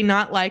didn't really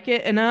not like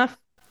it enough,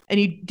 and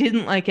you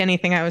didn't like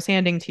anything I was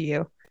handing to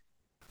you.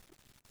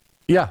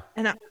 Yeah.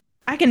 And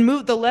I can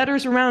move the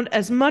letters around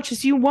as much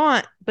as you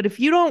want, but if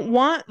you don't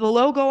want the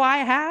logo I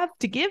have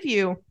to give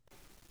you,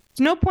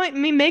 there's no point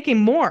in me making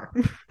more.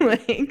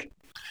 Like,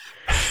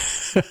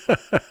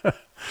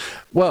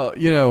 well,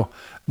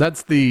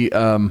 that's the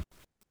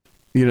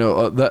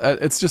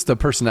it's just a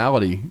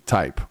personality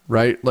type,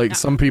 right? Like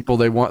some people,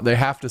 they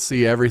have to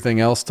see everything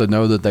else to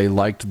know that they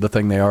liked the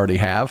thing they already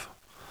have.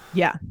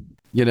 Yeah.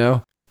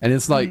 And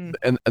it's like,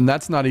 and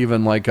that's not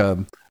even like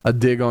a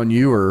dig on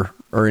you or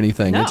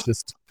anything. No.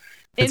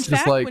 In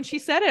fact, like, when she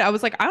said it, I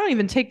was like, I don't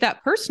even take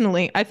that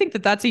personally. I think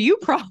that that's a you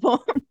problem.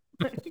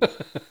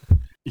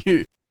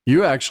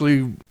 You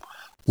actually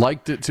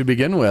liked it to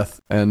begin with.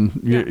 And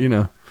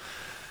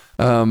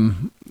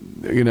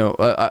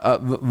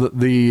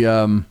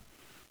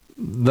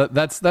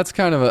that's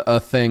kind of a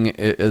thing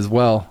as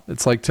well.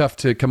 It's like tough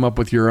to come up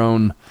with your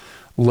own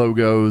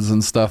logos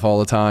and stuff all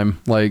the time.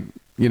 Like,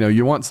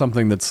 you want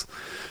something that's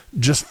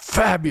just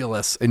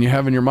fabulous, and you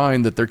have in your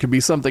mind that there could be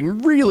something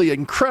really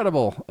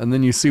incredible, and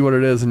then you see what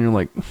it is and you're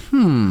like,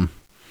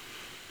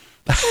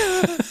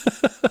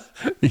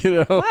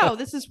 wow,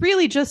 this is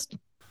really just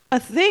a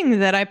thing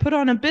that I put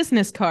on a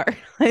business card.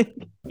 Like,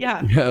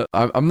 yeah,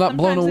 I'm not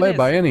blown away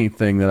by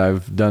anything that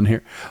I've done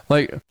here.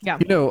 Like,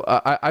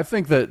 I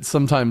think that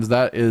sometimes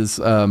that is,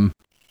 like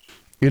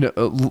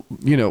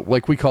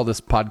we call this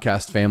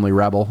podcast Family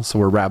Rabble, so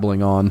we're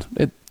rabbling on.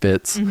 It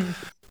fits. Mm-hmm.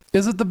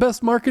 Is it the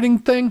best marketing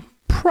thing?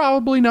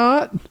 Probably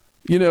not.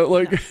 If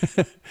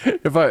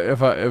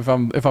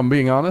I'm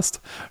being honest,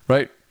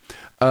 right?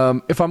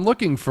 If I'm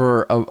looking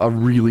for a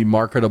really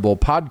marketable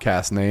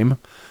podcast name,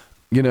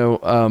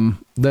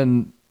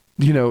 then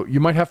you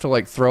might have to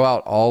like throw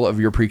out all of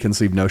your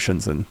preconceived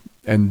notions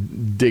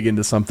and dig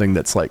into something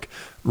that's like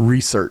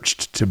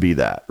researched to be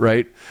that,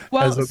 right?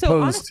 Well, as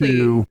opposed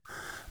to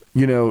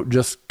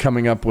just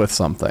coming up with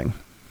something.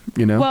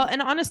 Well,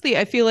 and honestly,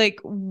 I feel like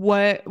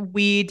what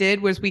we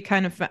did was we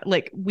kind of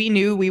like, we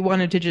knew we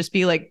wanted to just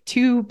be like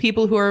 2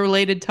 people who are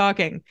related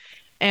talking.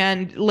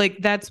 And like,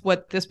 that's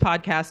what this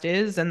podcast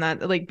is. And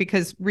that, like,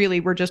 because really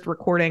we're just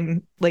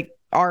recording like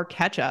our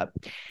catch up.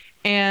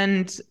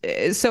 And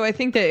so I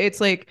think that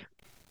it's like,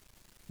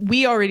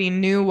 we already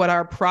knew what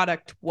our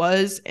product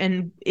was,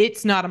 and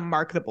it's not a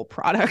marketable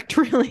product,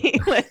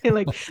 really.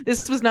 like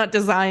this was not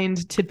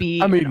designed to be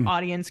an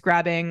audience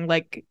grabbing,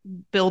 like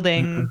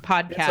building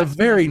podcast. It's a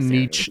very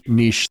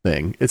niche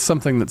thing. It's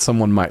something that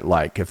someone might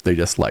like if they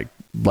just like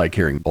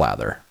hearing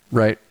blather,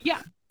 right?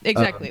 Yeah.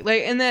 Exactly.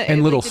 Like, and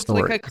and little like, it's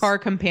stories. like a car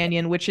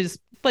companion, which is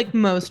like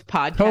most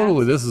podcasts.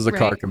 Totally, this is a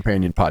car right?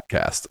 companion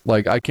podcast.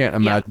 Like, I can't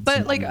imagine.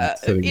 But like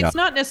sitting it's down.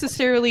 not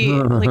necessarily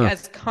like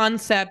as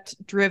concept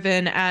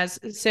driven as,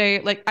 say,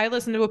 like I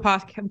listen to a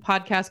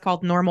podcast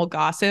called Normal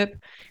Gossip,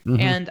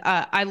 and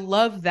I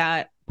love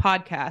that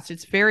podcast.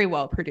 It's very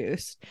well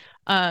produced.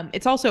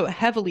 It's also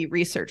heavily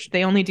researched.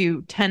 They only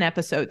do 10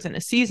 episodes in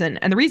a season,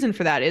 and the reason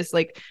for that is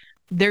like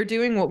they're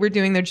doing what we're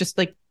doing. They're just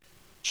like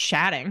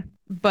chatting,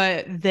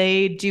 but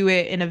they do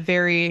it in a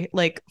very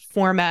like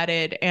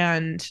formatted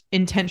and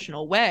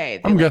intentional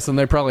way. I'm guessing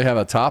they probably have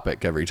a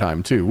topic every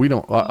time too. We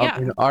don't.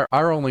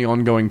 Our only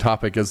ongoing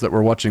topic is that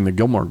we're watching the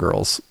Gilmore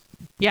Girls.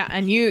 Yeah,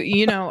 and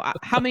you know,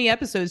 how many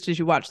episodes did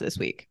you watch this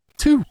week?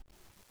 2.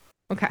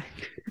 Okay.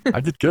 I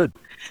did good.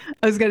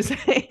 I was gonna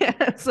say,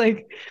 it's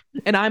like,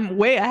 and I'm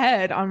way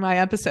ahead on my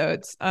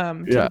episodes,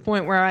 to the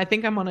point where I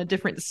think I'm on a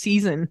different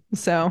season.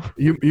 So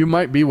you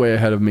might be way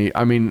ahead of me.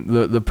 I mean,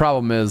 the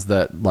problem is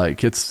that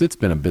like it's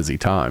been a busy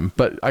time,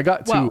 but I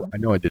got to. Well, I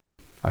know I did.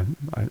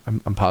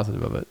 I'm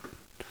positive of it.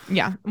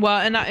 Yeah. Well,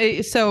 and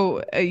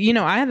you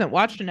know, I haven't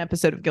watched an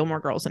episode of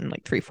Gilmore Girls in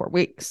like 3-4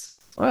 weeks.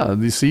 Well,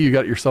 you see, you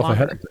got yourself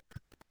ahead of it.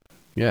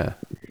 Yeah.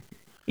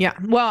 Yeah.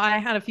 Well, I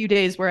had a few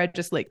days where I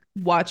just like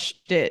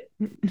watched it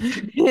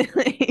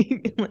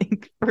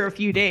like for a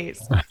few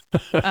days.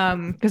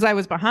 Because I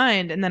was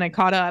behind, and then I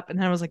caught up, and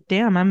then I was like,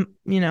 damn,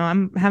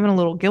 I'm having a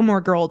little Gilmore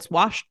Girls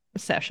wash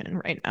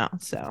session right now.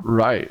 So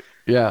right.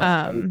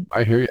 Yeah.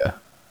 I hear you.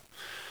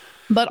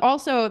 But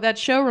also that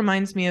show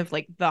reminds me of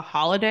like the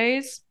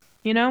holidays,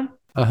 you know?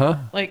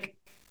 Like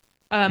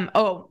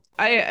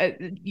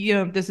you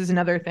know, this is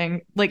another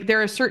thing. Like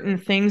there are certain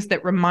things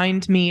that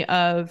remind me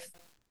of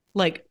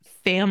like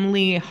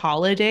family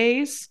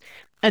holidays,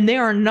 and they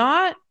are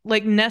not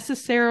like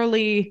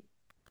necessarily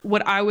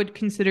what I would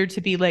consider to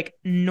be like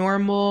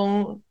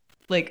normal,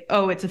 like,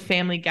 oh, it's a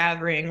family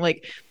gathering.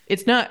 Like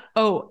it's not,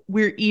 oh,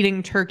 we're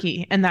eating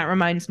turkey and that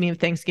reminds me of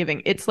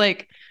Thanksgiving. It's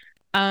like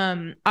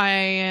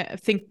I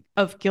think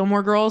of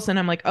Gilmore Girls and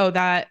I'm like, oh,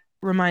 that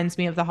reminds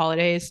me of the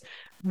holidays.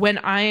 When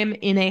I am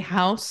in a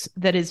house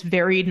that is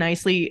very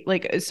nicely,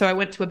 like, so I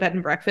went to a bed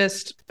and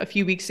breakfast a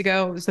few weeks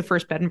ago. It was the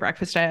first bed and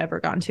breakfast I ever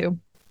gone to.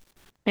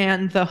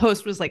 And the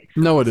host was like,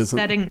 no, it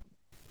isn't.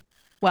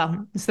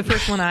 Well, it's the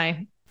first one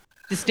I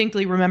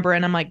distinctly remember.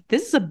 And I'm like,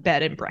 this is a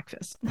bed and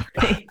breakfast.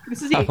 Like,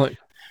 this is a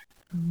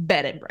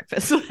bed and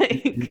breakfast.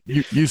 Like,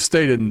 you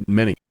stayed in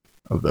many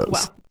of those.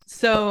 Well,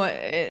 so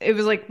it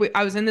was like,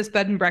 I was in this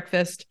bed and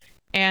breakfast,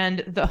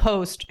 and the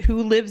host,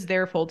 who lives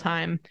there full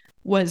time,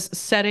 was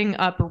setting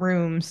up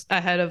rooms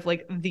ahead of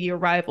like the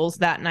arrivals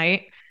that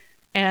night.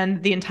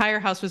 And the entire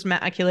house was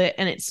immaculate,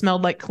 and it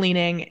smelled like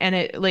cleaning. And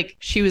it like,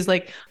 she was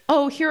like,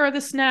 oh, here are the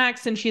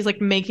snacks. And she's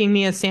like making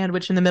me a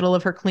sandwich in the middle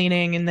of her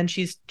cleaning. And then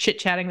she's chit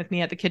chatting with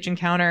me at the kitchen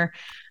counter.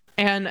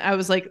 And I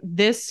was like,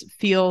 this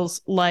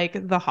feels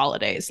like the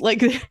holidays.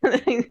 Like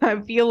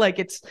I feel like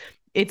it's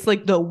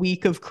like the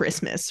week of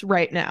Christmas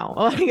right now.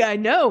 Like I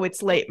know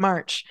it's late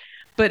March,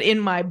 but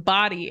in my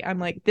body, I'm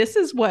like, this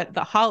is what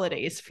the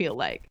holidays feel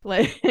like.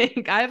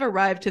 Like I've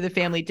arrived to the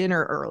family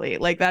dinner early.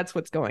 Like that's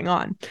what's going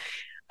on.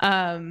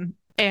 And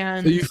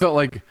so you felt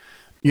like,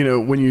 you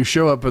know, when you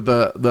show up at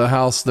the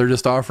house, they're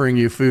just offering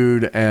you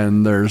food,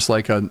 and there's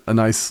like a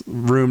nice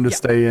room to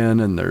stay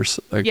in, and there's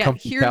a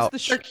here's couch. The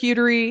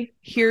charcuterie.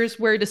 Here's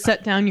where to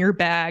set down your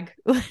bag.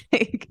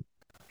 Like,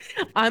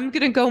 I'm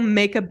going to go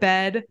make a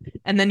bed.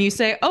 And then you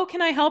say, oh,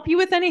 can I help you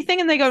with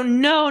anything? And they go,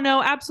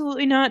 no,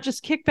 absolutely not.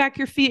 Just kick back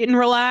your feet and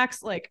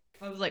relax. Like,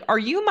 I was like, are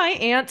you my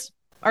aunt?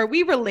 Are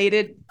we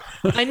related?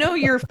 I know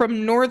you're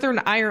from Northern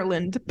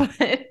Ireland,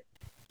 but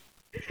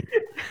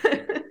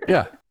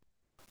yeah,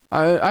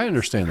 I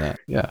understand that.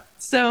 Yeah.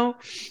 So,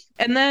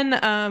 and then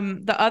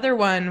the other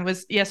one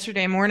was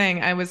yesterday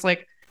morning. I was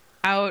like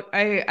out.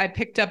 I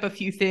picked up a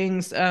few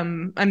things.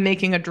 I'm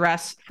making a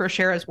dress for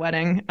Shara's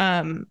wedding,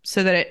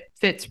 so that it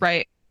fits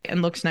right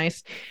and looks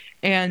nice.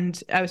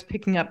 And I was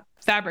picking up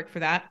fabric for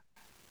that.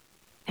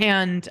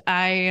 And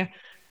I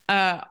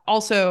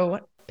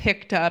also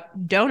picked up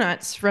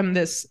donuts from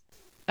this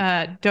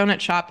donut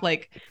shop.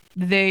 Like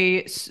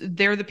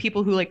they're the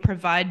people who like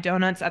provide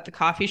donuts at the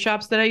coffee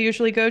shops that I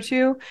usually go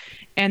to.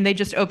 And they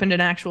just opened an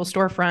actual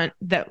storefront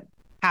that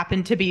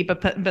happened to be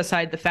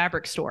beside the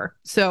fabric store.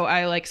 So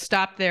I like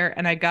stopped there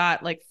and I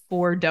got like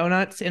 4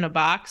 donuts in a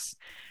box.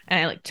 And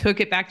I like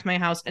took it back to my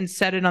house and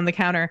set it on the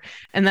counter.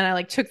 And then I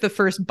like took the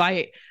first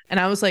bite and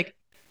I was like,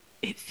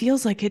 it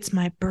feels like it's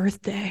my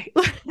birthday.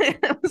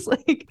 I was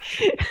like,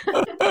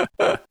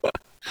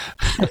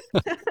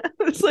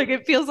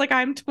 it feels like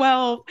I'm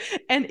 12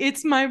 and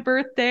it's my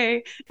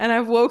birthday and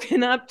I've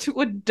woken up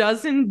to a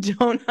dozen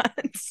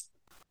donuts.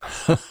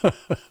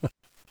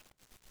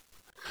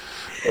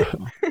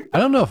 I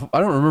don't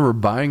remember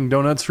buying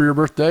donuts for your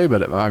birthday,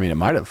 but I mean, it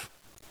might have.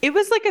 It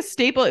was like a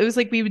staple. It was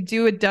like we would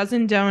do a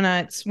dozen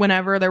donuts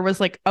whenever there was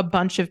like a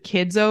bunch of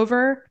kids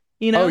over.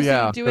 You know, Oh so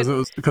yeah, you do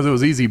it. because it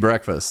was easy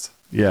breakfast.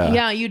 Yeah.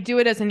 Yeah, you do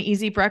it as an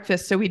easy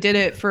breakfast. So we did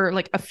it for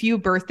like a few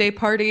birthday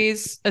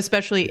parties,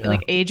 especially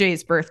like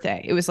AJ's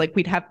birthday. It was like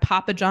we'd have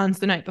Papa John's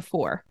the night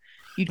before.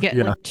 You'd get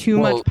Yeah. like too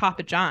Well, much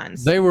Papa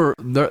John's. They were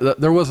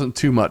there wasn't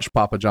too much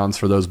Papa John's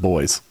for those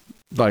boys.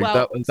 Like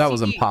Well, that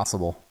was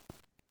impossible.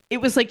 It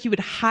was like you would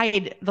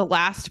hide the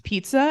last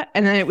pizza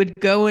and then it would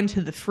go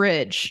into the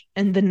fridge.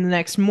 And then the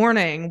next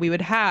morning we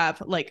would have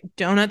like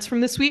donuts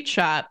from the sweet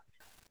shop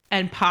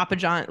and Papa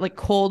John, like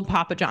cold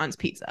Papa John's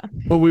pizza.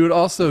 Well, we would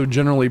also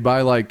generally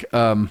buy like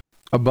a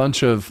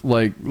bunch of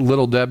like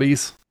Little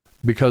Debbie's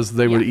because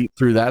they would eat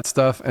through that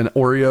stuff, and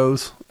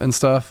Oreos and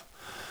stuff.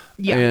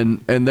 Yeah.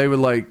 And they would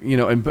like, you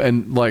know,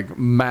 and like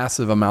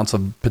massive amounts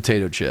of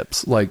potato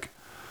chips. Like,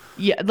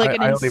 yeah, like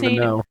an I insane. don't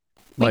even know.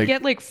 We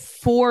get like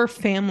 4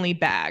 family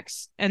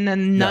bags, and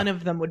then none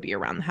of them would be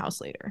around the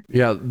house later.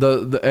 Yeah,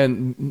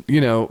 and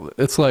you know,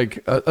 it's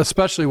like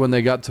especially when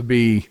they got to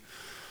be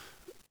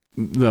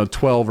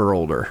 12 or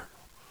older.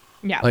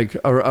 Yeah, like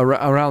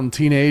around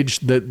teenage,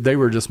 that they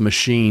were just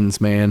machines,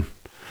 man.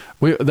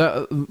 We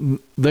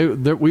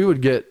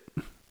would get,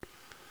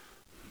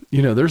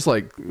 you know, there's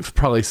like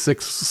probably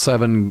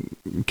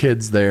 6-7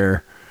 kids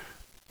there,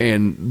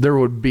 and there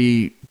would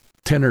be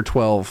 10 or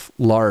 12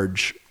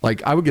 large.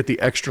 Like I would get the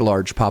extra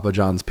large Papa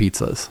John's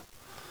pizzas,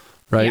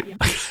 right?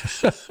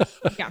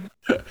 Yeah.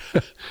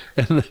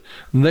 And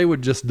they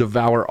would just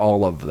devour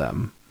all of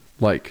them,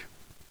 like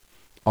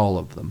all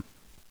of them.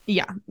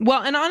 Yeah.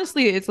 Well, and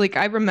honestly, it's like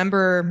I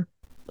remember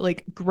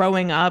like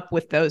growing up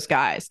with those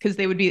guys because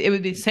it would be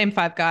the same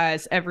 5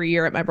 guys every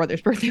year at my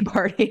brother's birthday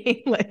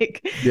party.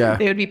 Like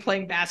they would be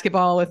playing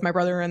basketball with my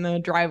brother in the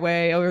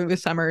driveway over the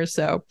summers.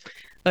 So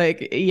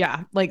like,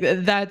 yeah, like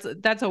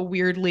that's a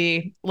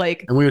weirdly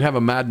like, and we would have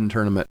a Madden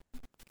tournament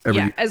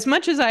every as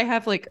much as I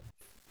have like,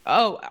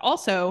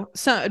 also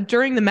so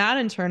during the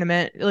Madden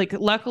tournament, like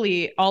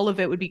luckily all of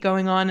it would be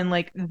going on in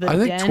like the I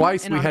think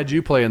twice we had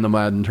you play in the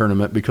Madden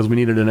tournament because we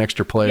needed an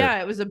extra player.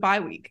 Yeah, it was a bye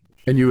week.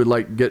 And you would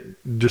like get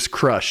just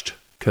crushed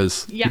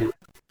because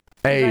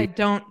I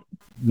don't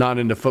not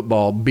into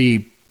football,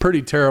 B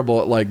pretty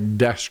terrible at like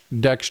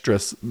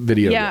dexterous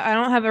video. Yeah, I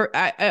don't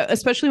have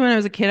especially when I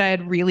was a kid, I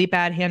had really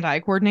bad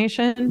hand-eye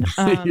coordination.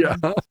 Yeah.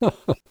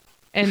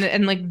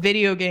 And like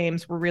video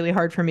games were really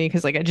hard for me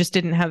because like I just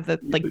didn't have the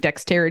like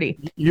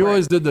dexterity. You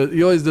always did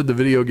the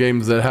video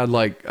games that had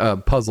like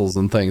puzzles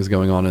and things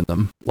going on in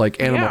them, like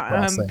Animal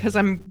Crossing. Because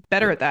I'm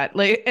better at that.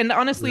 Like, and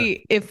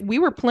honestly, if we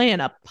were playing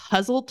a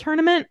puzzle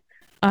tournament,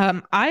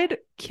 I'd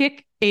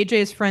kick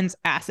AJ's friends'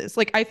 asses.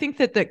 Like I think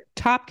that the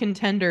top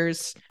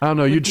contenders. I don't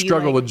know. You'd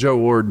struggle with Joe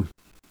Ward.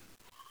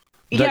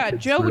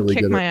 Joe would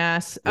kick my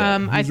ass.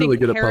 I think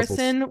really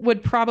Harrison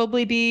would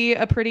probably be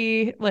a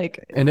pretty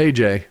like. And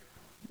AJ.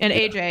 And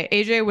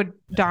AJ would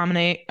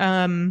dominate.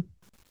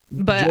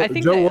 But I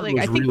think Joe Ward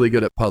was really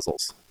good at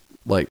puzzles,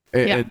 like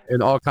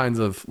and all kinds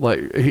of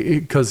like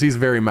because he's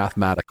very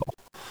mathematical.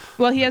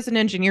 Well, he has an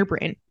engineer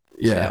brain.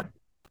 Yeah, so,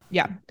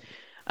 yeah.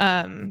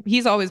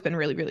 He's always been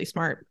really, really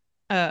smart.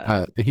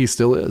 He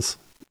still is.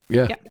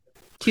 Yeah.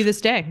 To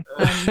this day.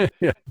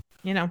 Yeah.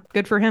 You know,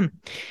 good for him.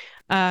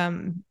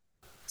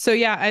 So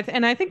yeah, I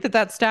think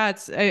that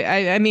stats.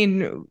 I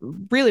mean,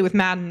 really with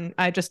Madden,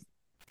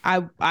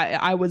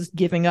 I was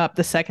giving up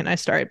the second I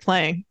started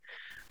playing.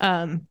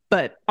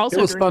 But also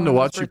it was fun to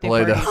watch you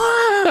play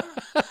though.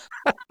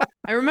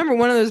 I remember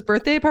one of those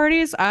birthday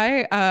parties.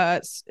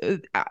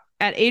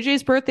 At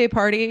AJ's birthday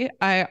party,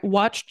 I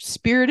watched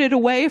Spirited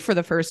Away for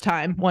the first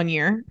time one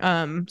year.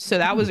 So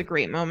that was a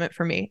great moment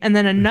for me. And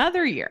then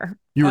another year,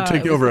 you were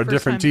taking over a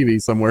different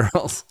TV somewhere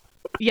else.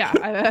 Yeah,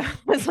 I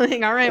was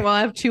like, all right, well, I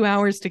have 2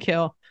 hours to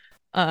kill.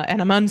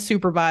 And I'm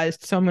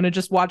unsupervised, so I'm going to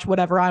just watch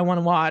whatever I want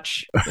to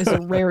watch. It's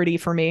a rarity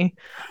for me.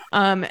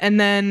 And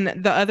then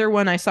the other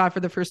one I saw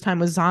for the first time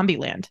was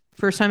Zombieland.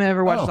 First time I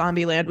ever watched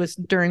Zombieland was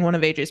during one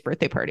of AJ's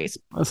birthday parties.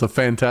 That's a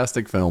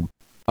fantastic film.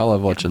 I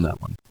love watching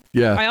that one.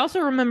 Yeah. I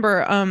also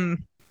remember,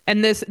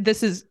 and this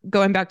is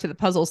going back to the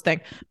puzzles thing.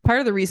 Part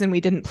of the reason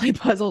we didn't play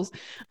puzzles,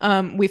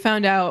 we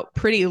found out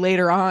pretty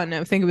later on.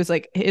 I think it was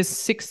like his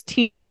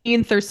 16th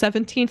or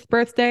 17th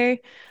birthday.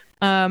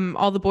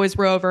 All the boys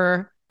were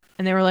over.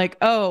 And they were like,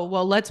 oh,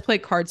 well, let's play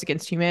Cards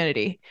Against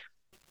Humanity.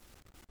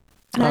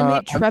 And I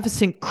made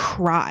Trevison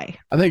cry.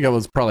 I think it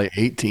was probably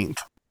 18th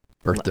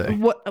birthday.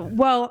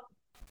 Well,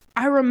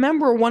 I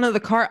remember one of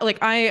the like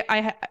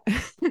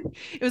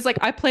it was like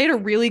I played a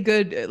really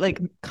good like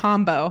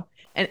combo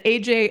and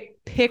AJ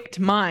picked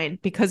mine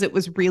because it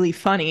was really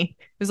funny.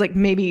 It was like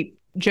maybe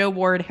Joe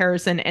Ward,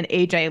 Harrison, and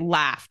AJ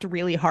laughed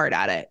really hard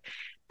at it.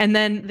 And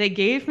then they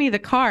gave me the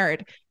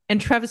card. And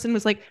Trevison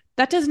was like,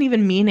 that doesn't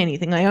even mean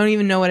anything. I don't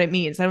even know what it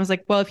means. And I was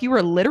like, well, if you were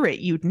illiterate,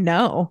 you'd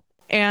know.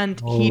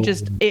 And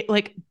it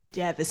like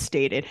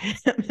devastated him.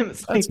 It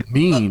was That's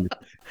mean.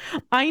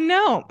 I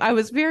know. I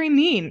was very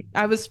mean.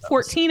 I was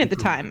 14 at the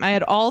time. I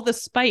had all the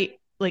spite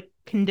like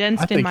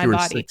condensed in my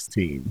body.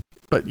 16,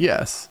 but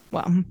yes.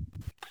 Well,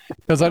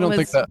 Because I don't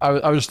think that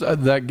I was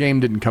that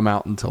game didn't come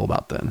out until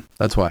about then.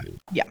 That's why.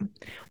 Yeah.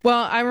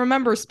 Well, I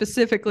remember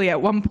specifically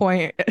at one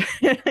point,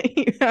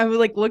 I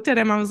like looked at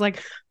him. I was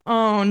like,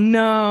 "Oh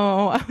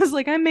no!" I was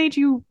like, "I made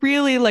you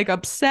really like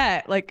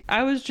upset. Like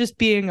I was just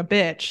being a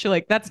bitch.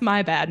 Like that's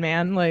my bad,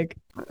 man. Like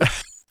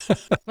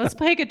let's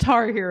play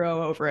Guitar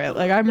Hero over it.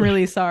 Like I'm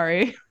really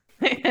sorry."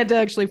 I had to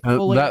actually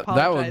fully apologize.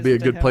 That would be a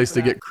good place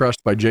to get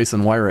crushed by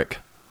Jason Wyrick.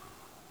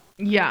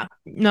 Yeah.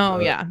 No.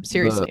 Yeah.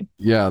 Seriously.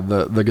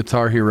 The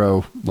Guitar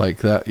Hero like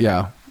that.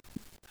 Yeah.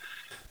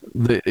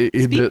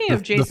 Speaking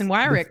of Jason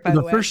Wyrick, by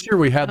the way, the first year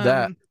we had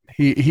that,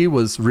 he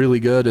was really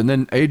good, and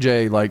then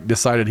AJ like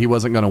decided he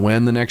wasn't going to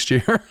win the next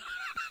year.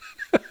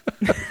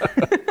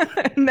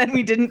 And then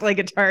we didn't play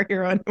Guitar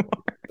Hero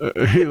anymore.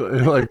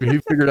 He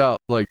figured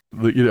out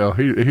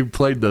he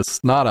played the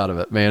snot out of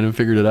it, man, and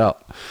figured it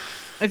out.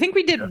 I think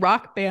we did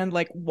Rock Band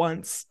like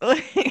once.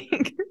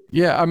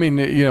 Yeah, I mean,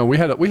 we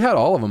had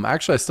all of them.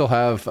 Actually, I still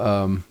have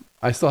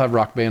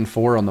Rock Band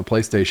 4 on the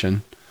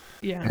PlayStation.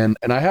 Yeah.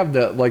 And I have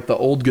the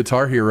old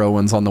Guitar Hero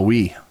ones on the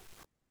Wii.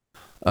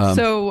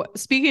 So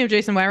speaking of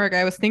Jason Wyrick,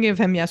 I was thinking of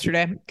him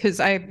yesterday because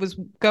I was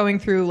going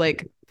through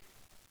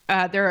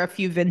there are a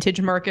few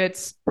vintage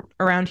markets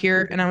around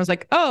here, and I was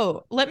like,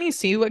 oh, let me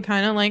see what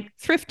kind of like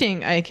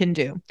thrifting I can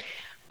do.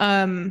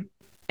 And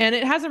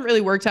it hasn't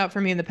really worked out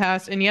for me in the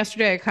past. And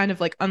yesterday I kind of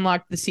like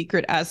unlocked the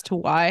secret as to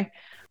why.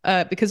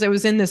 Because I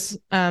was in this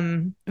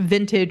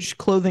vintage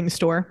clothing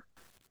store,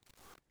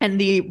 and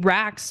the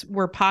racks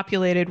were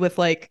populated with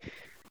it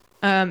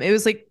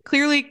was like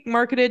clearly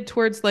marketed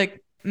towards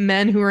like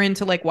men who are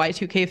into like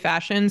Y2K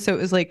fashion. So it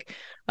was like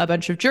a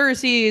bunch of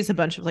jerseys, a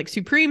bunch of like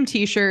Supreme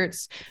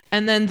t-shirts,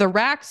 and then the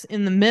racks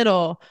in the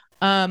middle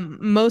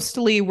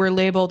mostly were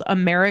labeled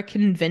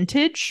American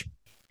vintage,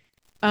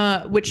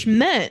 which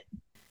meant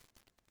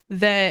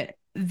that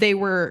they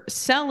were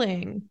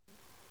selling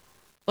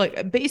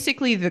like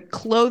basically the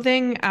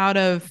clothing out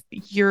of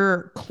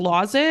your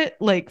closet,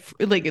 like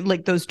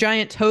those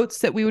giant totes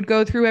that we would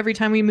go through every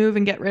time we move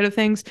and get rid of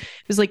things.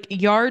 It was like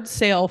yard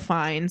sale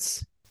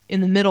finds in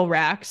the middle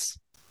racks,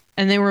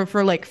 and they were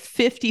for like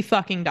 $50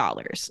 fucking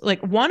dollars. Like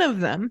one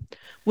of them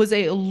was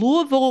a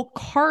Louisville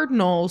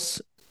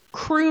Cardinals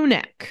crew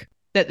neck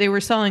that they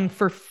were selling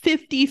for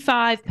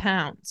 55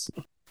 pounds.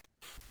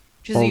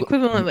 Which is the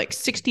equivalent of like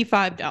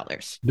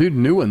 $65. Dude,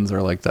 new ones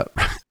are like that.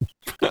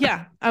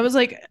 Yeah.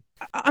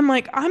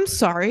 I'm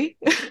sorry.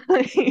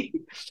 I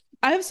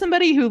have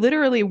somebody who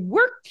literally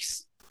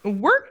worked,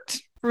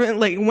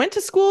 like went to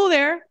school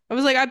there. I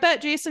was like, I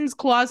bet Jason's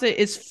closet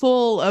is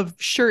full of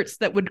shirts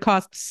that would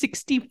cost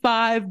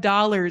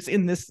 $65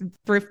 in this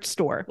thrift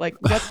store. Like,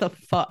 what the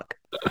fuck?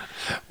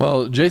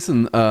 Well,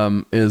 Jason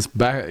is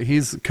back.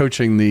 He's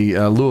coaching the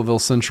Louisville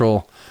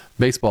Central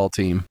baseball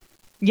team.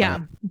 Yeah.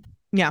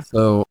 Yeah.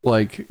 So,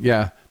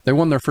 they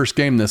won their first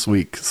game this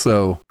week.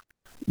 So,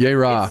 yay,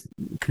 rah.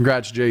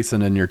 Congrats,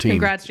 Jason, and your team.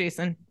 Congrats,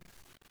 Jason.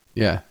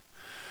 Yeah.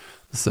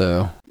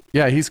 So,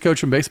 yeah, he's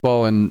coaching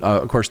baseball and,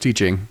 of course,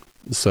 teaching.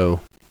 So,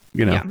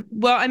 Yeah.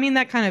 Well, I mean,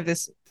 that kind of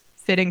is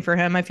fitting for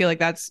him. I feel like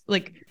that's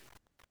like,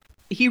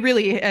 he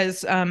really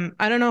has,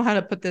 I don't know how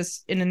to put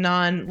this in a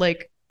non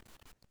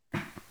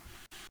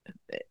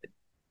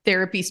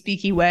therapy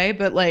speaky way,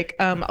 but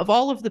of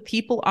all of the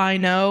people I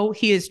know,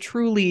 he is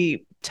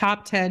truly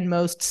top 10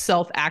 most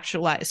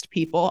self-actualized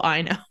people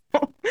I know.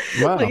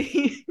 Wow.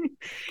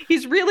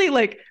 He's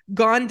really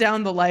gone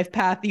down the life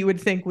path you would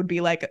think would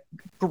be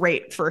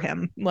great for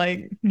him.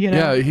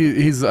 Yeah,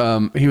 he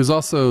was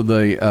also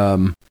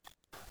the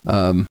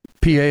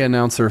PA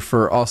announcer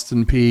for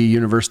Austin P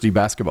University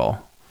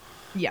basketball.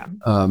 Yeah.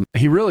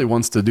 He really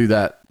wants to do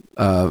that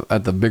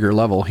at the bigger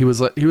level. He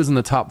was in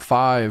the top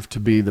 5 to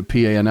be the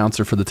PA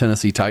announcer for the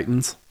Tennessee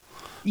Titans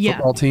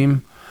football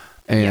team,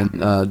 and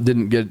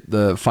didn't get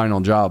the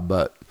final job,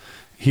 but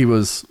he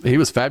was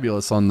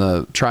fabulous on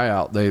the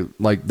tryout.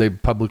 They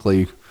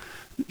publicly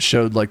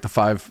showed the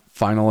 5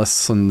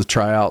 finalists and the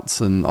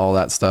tryouts and all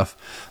that stuff.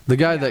 The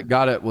guy that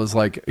got it was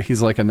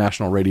he's a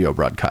national radio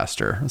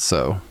broadcaster.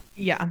 So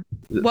yeah.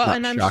 Well,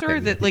 and I'm sure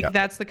that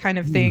that's the kind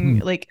of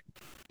thing,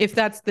 if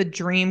that's the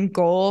dream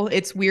goal,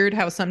 it's weird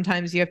how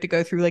sometimes you have to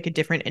go through a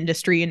different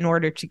industry in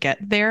order to get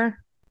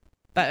there.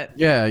 But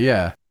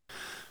yeah.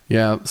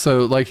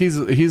 So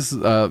he's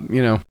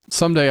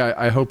someday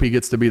I hope he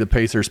gets to be the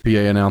Pacers PA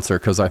announcer,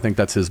 because I think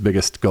that's his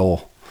biggest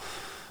goal.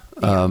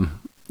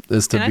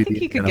 Is to and be. I think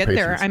he could get Pacers.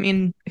 There. I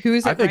mean,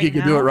 who's? I think he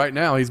could do it right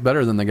now. He's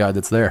better than the guy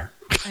that's there.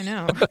 I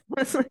know.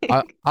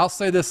 I'll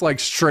say this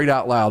straight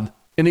out loud.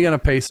 Indiana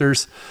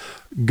Pacers,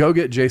 go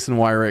get Jason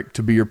Wyrick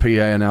to be your PA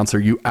announcer.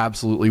 You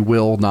absolutely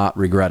will not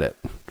regret it.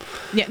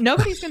 Yeah,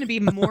 nobody's going to be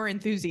more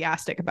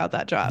enthusiastic about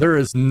that job. There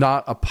is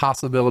not a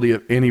possibility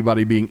of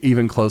anybody being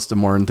even close to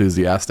more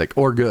enthusiastic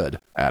or good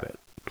at it.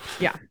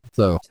 Yeah.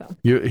 So.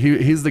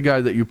 He's the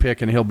guy that you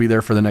pick, and he'll be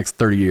there for the next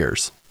 30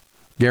 years.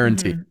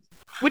 Guaranteed.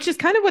 Mm-hmm. Which is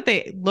kind of what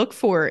they look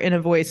for in a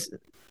voice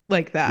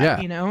like that. Yeah.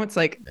 It's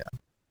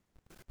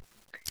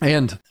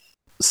and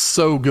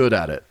so good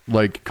at it,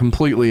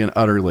 completely and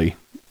utterly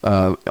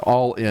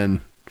all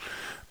in.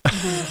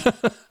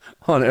 Mm-hmm.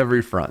 on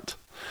every front.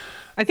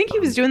 I think he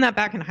was doing that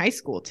back in high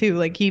school too.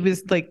 Like he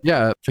was like,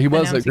 Yeah, he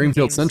was at announcing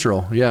Greenfield games.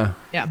 Central. Yeah.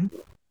 Yeah.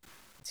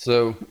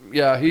 So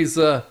yeah, he's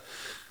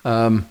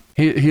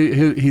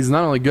he's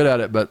not only good at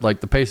it, but like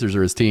the Pacers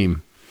are his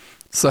team.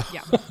 So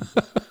Yeah.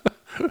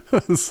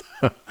 so,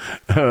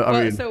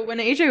 I mean, so when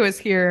AJ was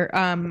here,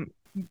 I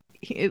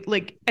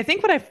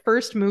think when I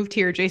first moved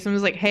here, Jason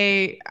was like,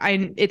 "Hey,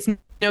 it's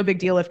no big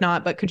deal if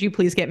not, but could you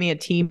please get me a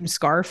team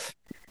scarf?"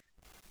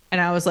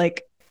 And I was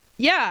like,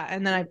 "Yeah,"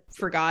 and then I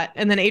forgot.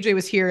 And then AJ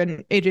was here,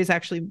 and AJ's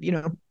actually,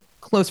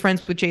 close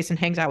friends with Jason,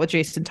 hangs out with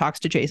Jason, talks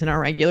to Jason on a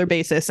regular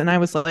basis, and I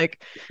was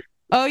like,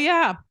 "Oh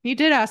yeah, you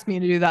did ask me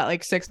to do that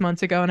like 6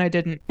 months ago, and I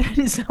didn't."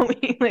 And so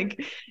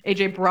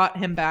AJ brought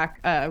him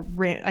back.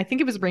 I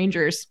think it was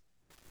Rangers.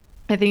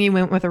 I think he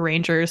went with a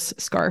Rangers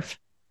scarf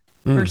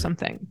or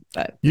something.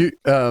 But you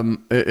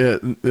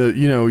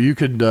you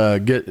could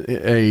get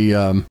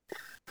a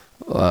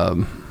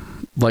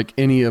like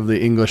any of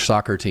the English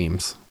soccer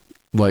teams.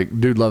 Like,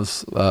 dude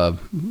loves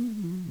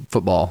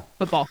football.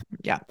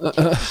 Yeah.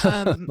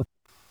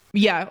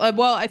 Yeah.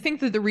 Well, I think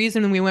that the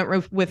reason we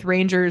went with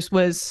Rangers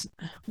was,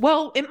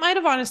 well, it might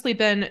have honestly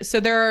been, so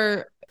there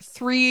are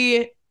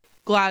 3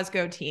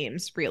 Glasgow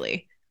teams,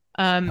 really.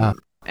 And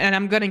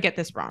I'm going to get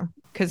this wrong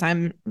because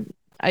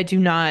I do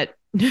not,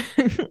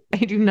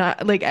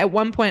 like, at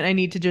one point I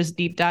need to just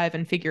deep dive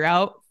and figure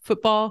out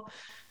football,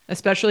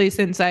 especially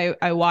since I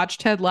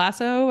watched Ted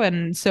Lasso.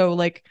 And so,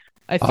 like,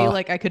 I feel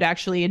like I could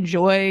actually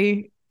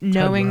enjoy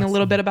knowing a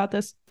little bit about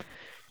this.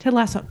 Ted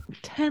Lasso.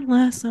 Ted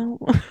Lasso.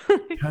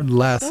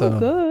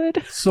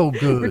 So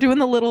good. We're doing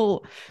the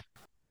little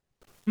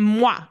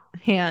moi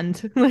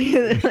hand. We're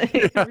doing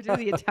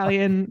the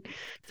Italian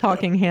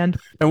talking hand.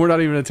 And we're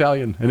not even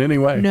Italian in any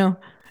way. No.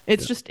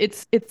 It's just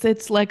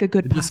it's like a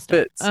good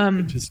pasta.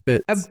 It just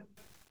fits.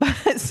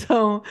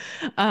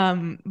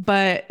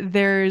 But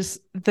there's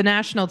the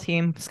national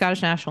team,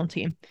 Scottish national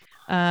team.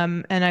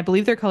 And I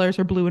believe their colors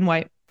are blue and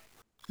white,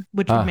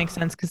 which would make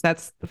sense because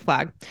that's the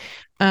flag.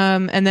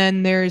 And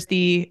then there's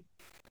the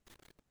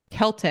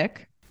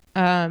Celtic,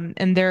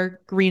 and they're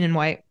green and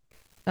white.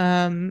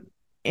 And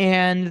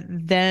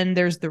then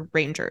there's the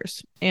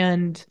Rangers,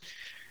 and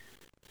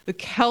the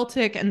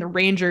Celtic and the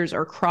Rangers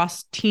are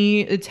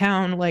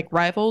town like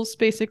rivals,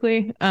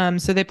 basically.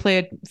 So they play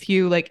a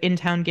few like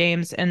in-town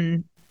games,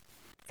 and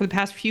for the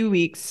past few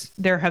weeks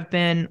there have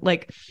been,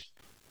 like, I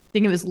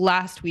think it was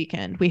last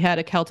weekend we had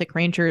a Celtic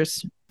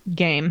Rangers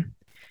game,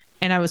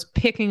 and I was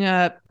picking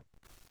up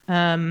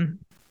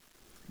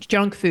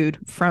junk food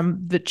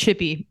from the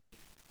chippy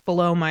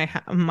below my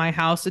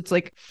house. It's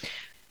like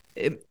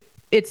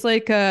it's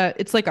like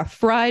a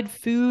fried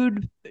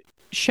food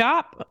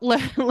shop.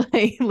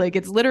 like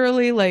it's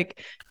literally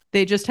like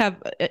they just have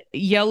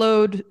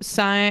yellowed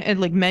sign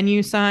and like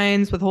menu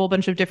signs with a whole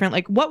bunch of different,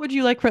 like, what would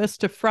you like for us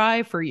to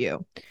fry for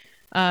you?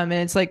 And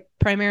it's like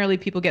primarily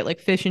people get like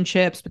fish and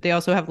chips, but they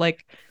also have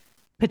like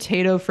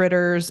potato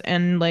fritters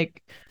and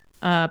like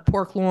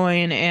pork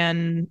loin,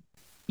 and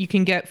you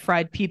can get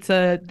fried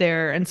pizza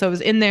there. And so I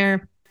was in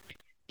there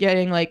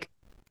getting like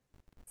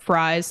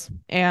fries,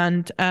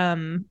 and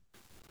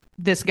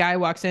this guy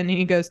walks in and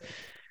he goes,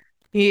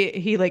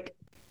 he like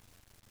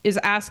is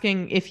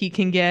asking if he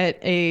can get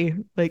a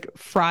like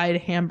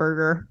fried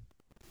hamburger.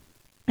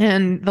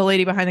 And the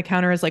lady behind the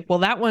counter is like, well,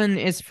 that one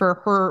is for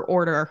her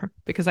order,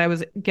 because I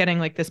was getting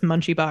like this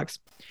munchie box.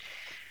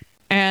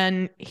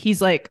 And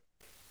he's like,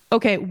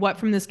 okay, what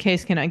from this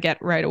case can I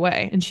get right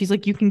away? And she's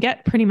like, you can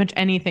get pretty much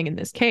anything in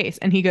this case.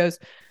 And he goes,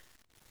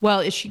 well,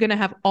 is she going to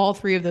have all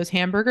 3 of those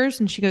hamburgers?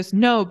 And she goes,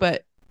 no,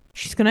 but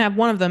she's going to have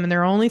one of them, and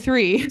there are only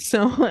 3.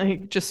 So,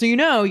 like, just so you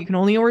know, you can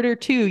only order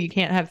 2. You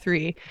can't have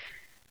 3.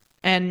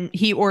 And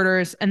he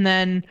orders, and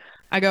then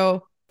I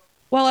go,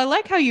 well, I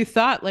like how you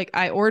thought like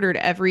I ordered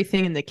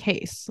everything in the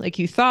case. Like,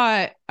 you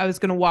thought I was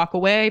going to walk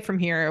away from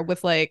here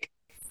with like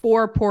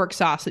 4 pork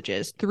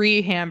sausages,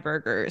 3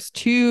 hamburgers,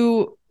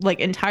 2 like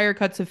entire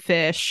cuts of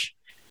fish,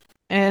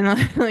 and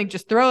like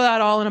just throw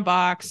that all in a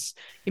box.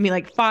 Give me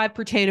like 5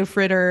 potato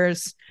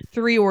fritters,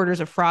 3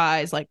 orders of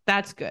fries. Like,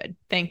 that's good.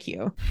 Thank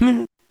you.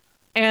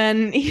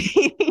 And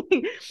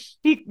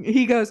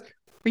he goes,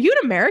 are you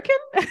an American?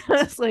 I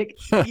was like,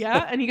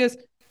 yeah. And he goes,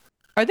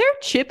 are there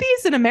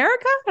Chippies in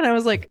America? And I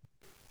was like,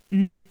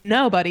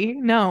 no, buddy,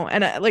 no.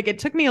 And like, it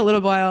took me a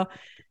little while,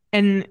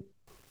 and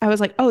I was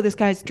like, oh, this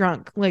guy's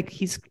drunk. Like,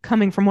 he's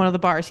coming from one of the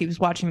bars. He was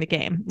watching the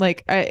game.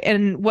 Like,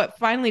 and what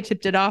finally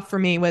tipped it off for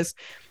me was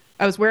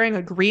I was wearing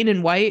a green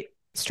and white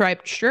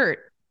striped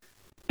shirt,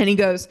 and he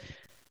goes,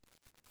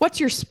 what's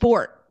your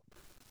sport?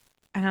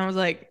 And I was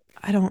like,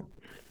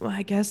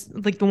 I guess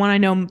like the one I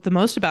know the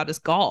most about is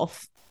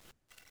golf.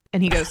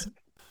 And he goes,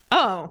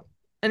 oh,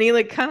 and he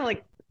like kind of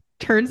like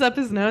turns up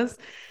his nose,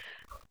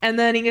 and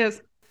then he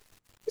goes,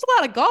 there's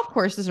a lot of golf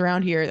courses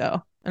around here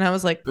though. And I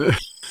was like,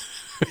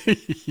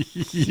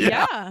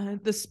 yeah,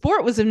 the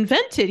sport was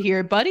invented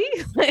here, buddy.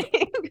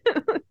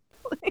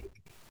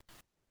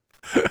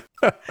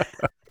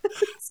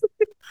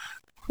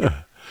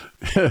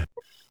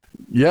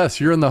 Yes,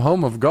 you're in the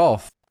home of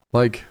golf.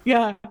 Like,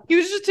 Yeah,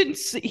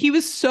 he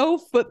was so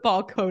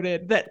football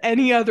coded that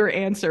any other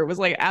answer was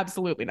like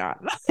absolutely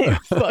not. Like,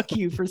 fuck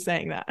you for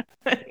saying that.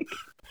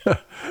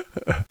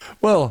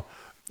 well,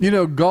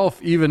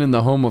 golf, even in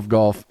the home of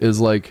golf,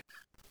 is like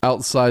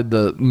outside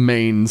the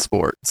main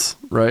sports,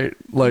 right?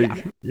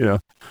 Like, Yeah.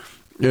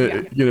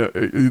 I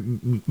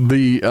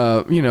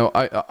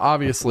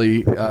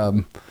obviously,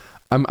 I'm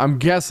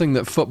guessing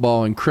that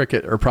football and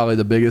cricket are probably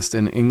the biggest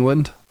in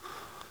England.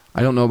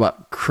 I don't know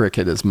about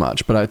cricket as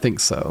much, but I think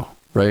so,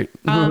 right?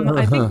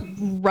 I think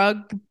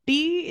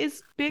rugby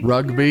is big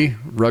here,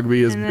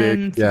 Rugby is and big.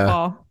 then Yeah.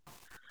 football.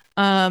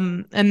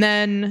 And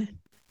then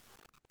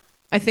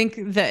I think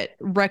that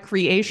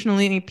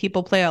recreationally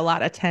people play a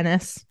lot of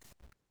tennis.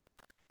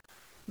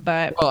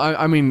 But Well,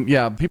 I mean,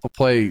 yeah, people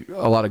play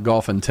a lot of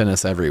golf and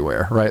tennis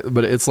everywhere, right?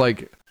 But it's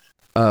like,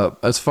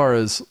 as far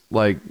as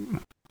like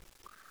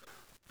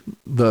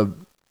the,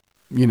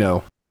 you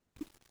know,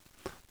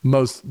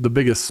 the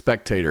biggest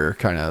spectator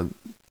kind of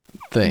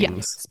things. yeah,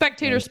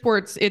 spectator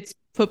sports, it's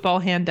football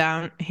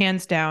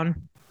hands down.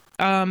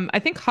 I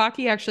think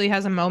hockey actually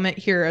has a moment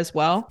here as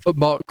well.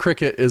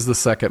 Cricket is the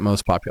second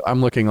most popular. I'm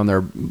looking on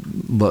their,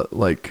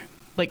 like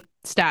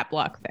stat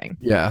block thing.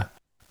 Yeah,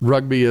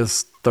 rugby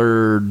is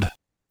third,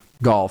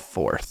 golf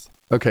fourth.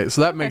 Okay,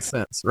 so that makes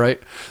sense,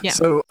 right? Yeah.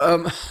 So,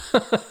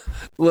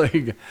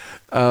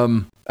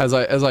 as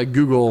I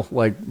Google,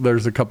 like,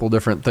 there's a couple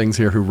different things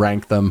here who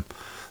rank them.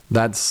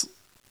 That's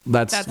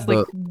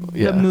the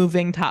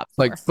moving top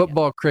four. Like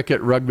football,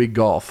 cricket, rugby,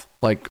 golf,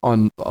 like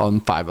on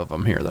 5 of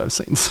them here that I've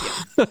seen.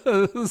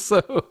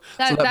 so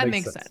that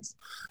makes sense.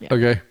 Yeah.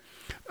 Okay.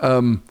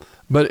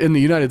 But in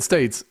the United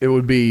States, it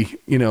would be,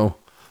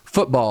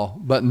 football,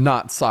 but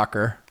not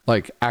soccer,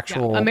 like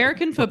actual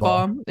American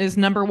football is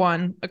number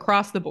 1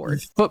 across the board.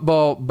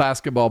 Football,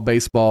 basketball,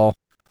 baseball,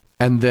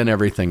 and then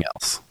everything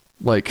else.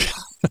 Like,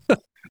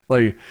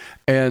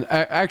 and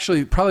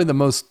actually probably the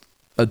most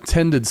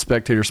attended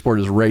spectator sport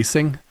is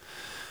racing,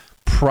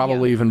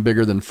 probably even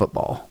bigger than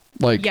football.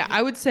 Like, yeah,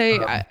 I would say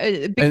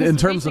because in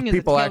terms of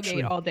people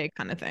actually all day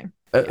kind of thing.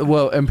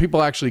 Well, and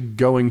people actually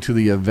going to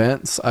the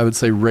events, I would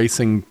say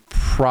racing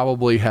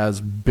probably has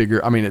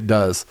bigger. I mean, it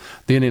does.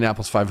 The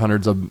Indianapolis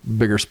 500 is a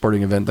bigger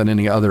sporting event than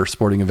any other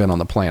sporting event on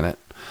the planet.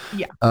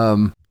 Yeah.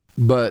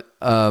 But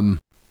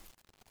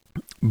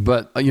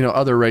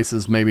other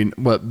races maybe,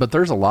 but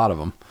there's a lot of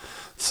them.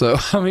 So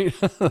I mean,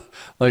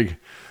 like,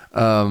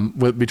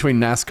 between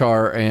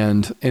NASCAR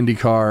and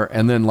IndyCar,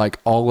 and then like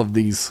all of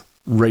these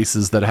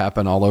races that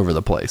happen all over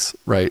the place,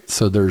 right?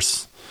 So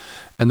those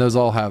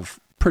all have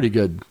pretty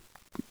good,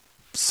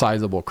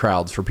 sizable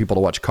crowds for people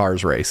to watch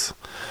cars race.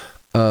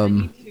 I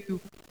need to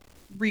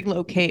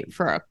relocate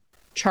for a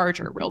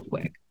charger real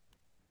quick.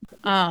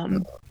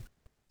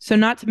 So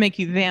not to make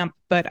you vamp,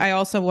 but I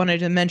also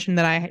wanted to mention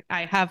that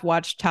I have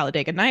watched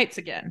Talladega Nights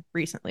again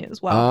recently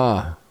as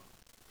well.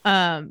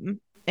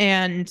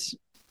 And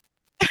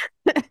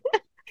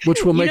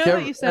which will make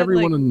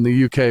everyone in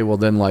the UK will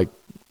then like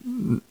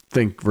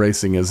think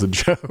racing is a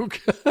joke.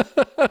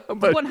 But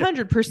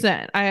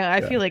 100%.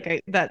 I feel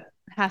like that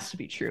has to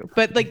be true.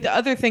 But like the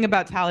other thing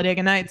about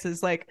Talladega Nights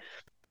is like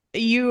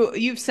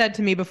you've said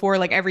to me before,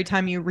 like every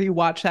time you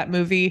rewatch that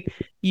movie,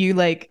 you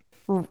like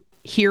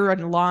hear a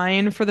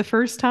line for the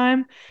first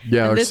time.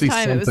 Yeah, and this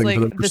time it was like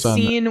the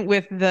scene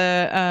with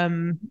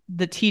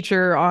the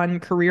teacher on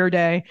career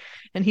day,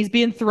 and he's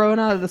being thrown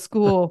out of the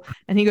school,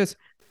 and he goes,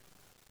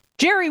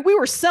 "Jerry, we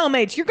were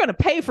cellmates. You're going to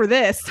pay for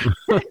this."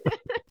 Like,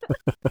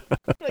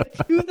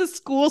 to the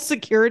school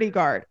security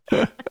guard.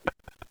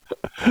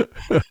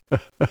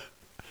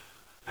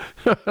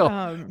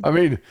 Well, I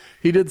mean,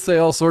 he did say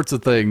all sorts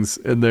of things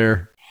in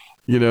there,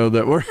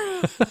 that were.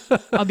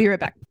 I'll be right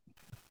back.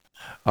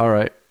 All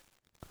right.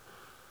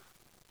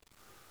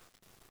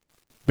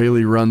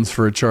 Bailey runs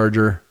for a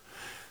charger.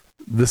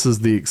 This is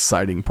the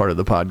exciting part of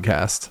the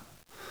podcast,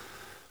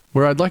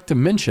 where I'd like to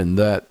mention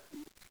that,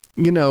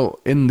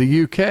 in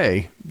the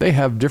UK, they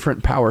have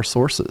different power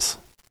sources,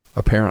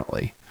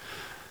 apparently.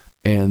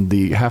 And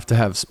they have to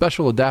have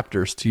special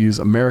adapters to use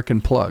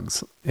American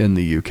plugs in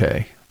the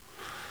UK.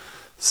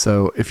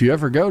 So if you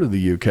ever go to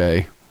the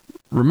UK,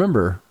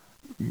 remember,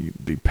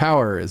 the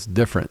power is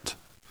different.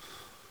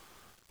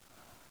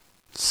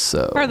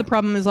 So part of the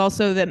problem is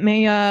also that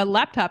my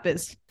laptop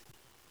is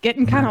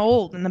getting kind of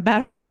old and the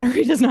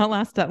battery does not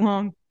last that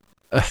long.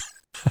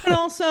 And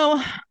also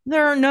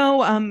there are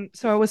no,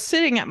 so I was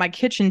sitting at my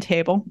kitchen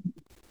table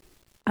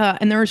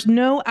and there's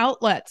no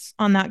outlets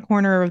on that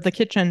corner of the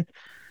kitchen.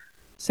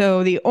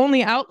 So the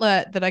only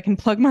outlet that I can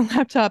plug my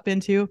laptop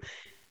into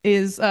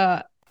is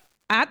at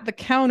the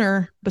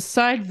counter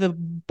beside the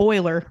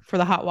boiler for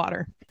the hot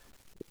water.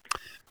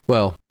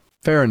 Well,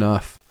 fair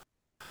enough.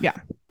 Yeah.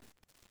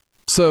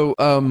 So,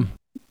 I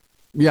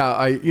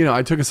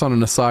took us on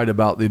an aside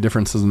about the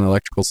differences in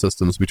electrical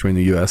systems between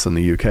the US and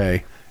the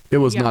UK. It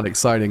was not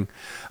exciting.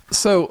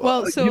 So,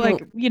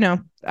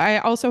 I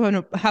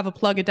also have a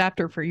plug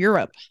adapter for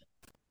Europe.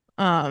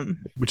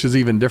 Which is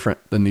even different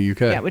than the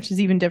UK. Yeah, which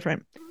is even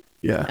different.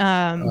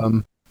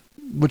 Yeah.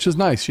 Which is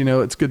nice.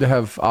 It's good to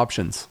have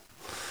options.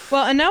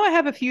 Well, and now I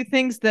have a few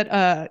things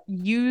that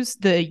use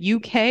the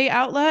UK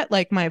outlet,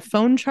 like my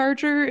phone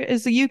charger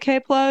is a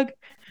UK plug.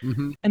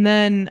 Mm-hmm. And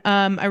then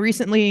I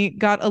recently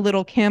got a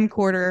little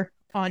camcorder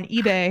on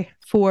eBay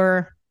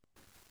for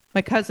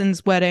my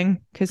cousin's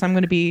wedding because I'm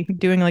going to be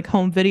doing like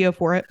home video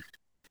for it.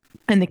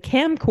 And the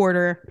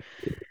camcorder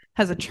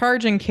has a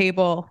charging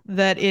cable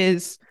that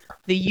is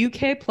the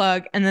UK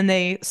plug, and then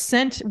they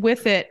sent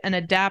with it an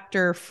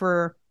adapter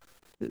for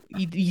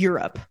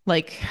Europe.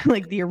 Like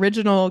the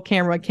original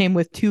camera came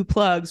with two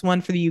plugs,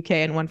 one for the UK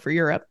and one for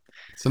Europe.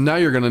 So now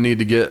you're going to need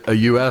to get a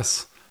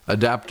US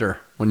adapter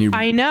when you.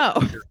 I know.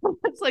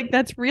 It's like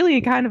that's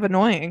really kind of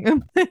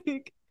annoying.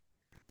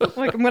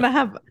 Like I'm going to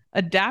have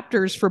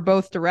adapters for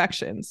both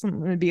directions. I'm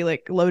going to be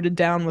like loaded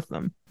down with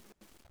them.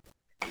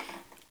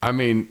 I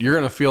mean, you're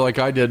going to feel like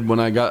I did when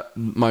I got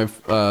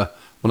the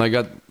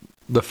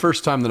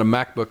first time that a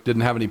MacBook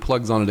didn't have any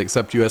plugs on it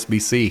except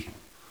USB-C.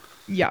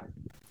 Yeah.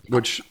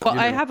 Which, well,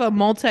 I have a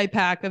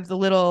multi-pack of the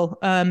little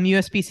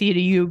USB-C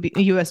to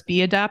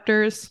USB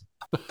adapters.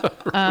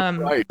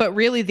 Right. But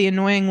really the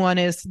annoying one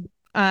is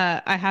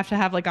I have to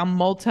have like a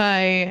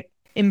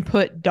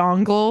multi-input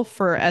dongle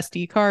for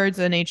SD cards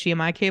and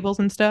HDMI cables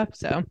and stuff.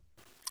 So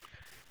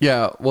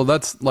yeah, well,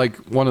 that's like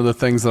one of the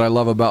things that I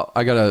love about.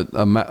 I got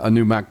a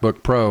new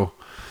MacBook Pro,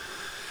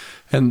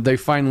 and they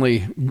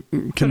finally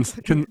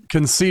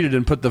conceded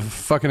and put the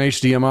fucking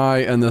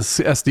HDMI and the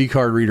SD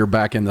card reader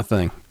back in the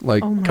thing.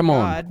 Like, oh my come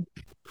God.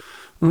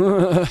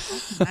 on.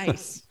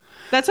 Nice.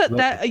 That's what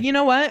that. You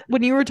know what?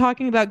 When you were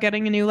talking about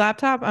getting a new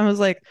laptop, I was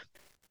like,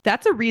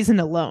 that's a reason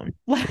alone.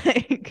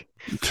 Like,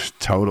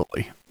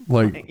 totally.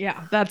 Like,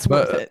 yeah, that's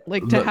worth it.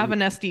 Like to have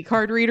an SD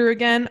card reader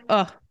again.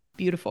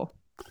 Beautiful.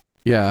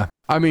 Yeah.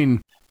 I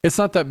mean, it's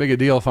not that big a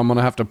deal if I'm going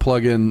to have to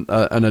plug in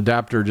an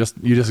adapter.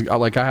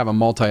 I have a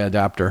multi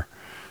adapter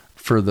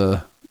for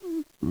the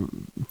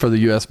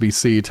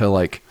USB-C to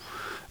like,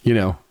 you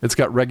know, it's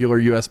got regular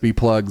USB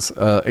plugs,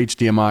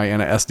 HDMI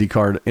and an SD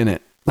card in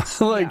it.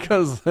 Like,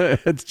 cause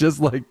it's just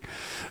like,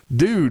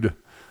 dude,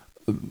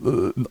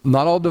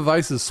 not all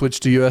devices switch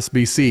to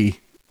USB-C.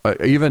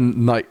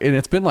 Even like, and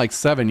it's been like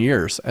 7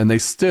 years, and they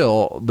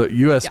still the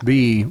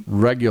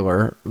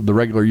regular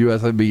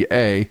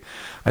USB-A.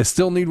 I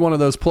still need one of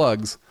those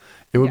plugs.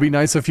 It would be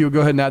nice if you would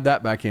go ahead and add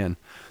that back in.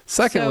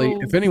 Secondly,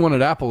 if anyone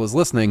at Apple is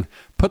listening,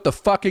 put the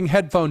fucking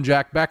headphone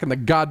jack back in the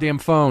goddamn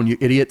phone, you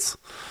idiots.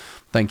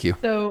 Thank you.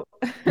 So,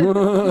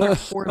 our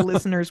 4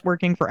 listeners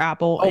working for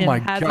Apple. Oh my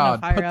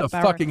God! Put the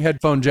fucking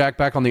headphone jack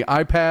back on the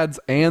iPads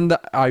and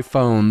the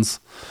iPhones.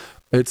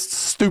 It's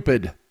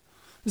stupid.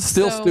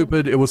 Still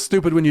stupid. It was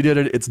stupid when you did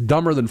it. It's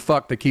dumber than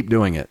fuck to keep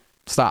doing it.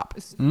 Stop.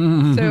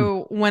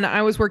 So when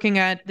I was working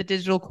at the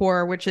Digital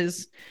Core, which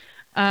is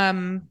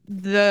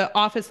the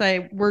office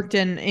I worked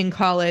in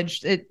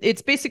college,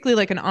 it's basically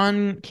like an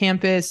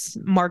on-campus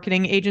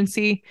marketing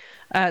agency.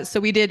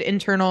 So we did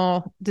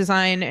internal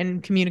design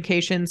and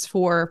communications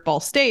for Ball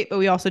State, but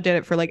we also did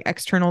it for like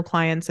external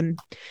clients. And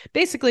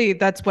basically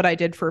that's what I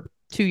did for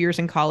 2 years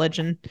in college.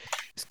 And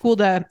it's cool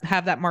to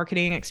have that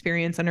marketing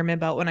experience under my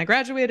belt when I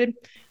graduated.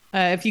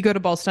 If you go to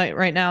Ball State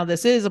right now,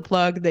 this is a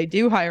plug. They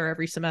do hire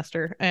every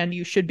semester, and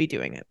you should be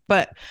doing it.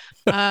 But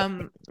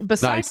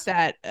besides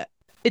that,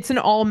 it's an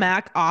all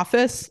Mac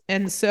office,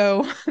 and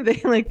so they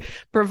like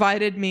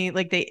provided me,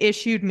 like they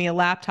issued me a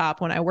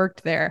laptop when I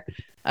worked there,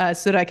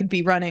 so that I could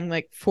be running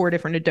like 4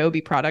 different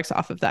Adobe products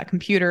off of that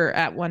computer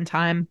at one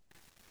time.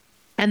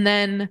 And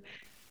then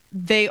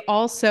they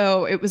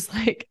also, it was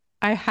like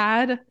I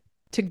had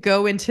to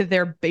go into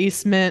their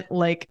basement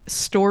like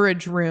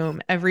storage room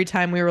every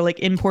time we were like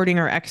importing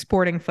or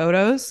exporting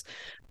photos,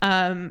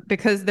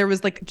 because there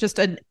was like just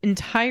an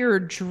entire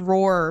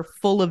drawer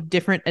full of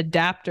different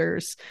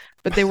adapters,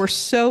 but they were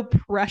so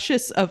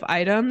precious of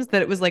items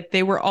that it was like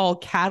they were all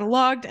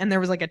cataloged, and there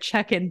was like a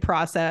check-in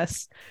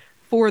process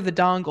for the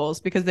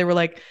dongles, because they were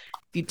like, if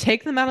you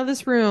take them out of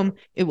this room,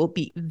 it will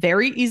be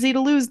very easy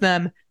to lose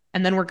them.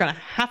 And then we're going to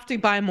have to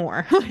buy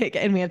more.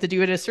 And we have to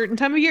do it at a certain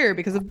time of year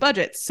because of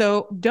budget.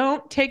 So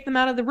don't take them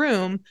out of the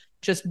room.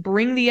 Just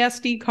bring the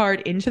SD card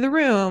into the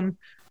room,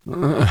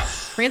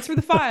 transfer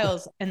the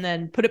files, and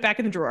then put it back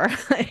in the drawer.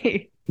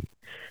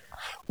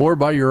 Or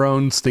buy your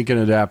own stinking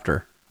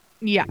adapter.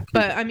 Yeah.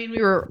 But I mean,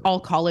 we were all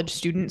college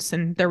students,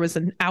 and there was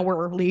an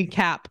hourly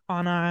cap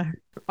on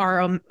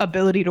our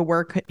ability to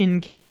work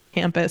in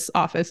campus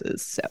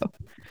offices. So,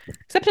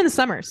 except in the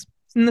summers.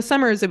 In the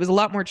summers, it was a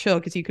lot more chill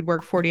because you could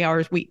work 40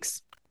 hours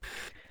weeks.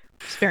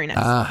 It's very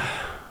nice.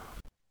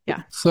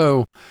 Yeah.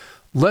 So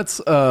let's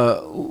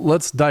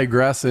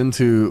digress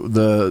into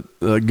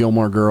the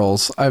Gilmore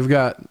Girls. I've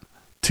got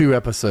 2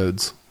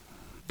 episodes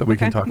that we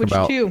can talk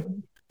about. Which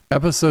 2?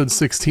 Episode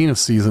 16 of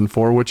season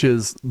 4, which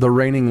is The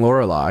Reigning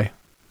Lorelai.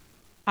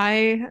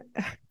 I'm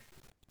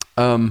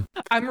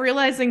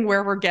realizing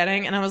where we're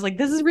getting, and I was like,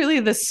 this is really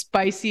the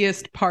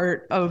spiciest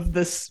part of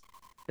this,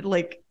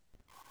 like,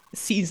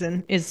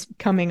 season is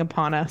coming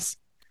upon us.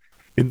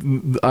 These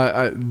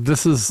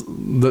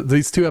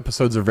 2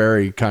 episodes are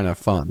very kind of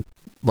fun,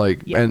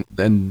 like,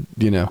 and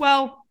you know,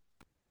 well,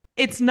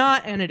 it's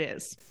not, and it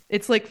is.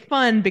 It's like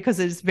fun because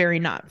it's very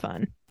not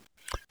fun.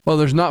 Well,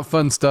 there's not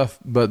fun stuff,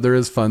 but there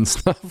is fun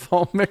stuff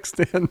all mixed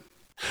in.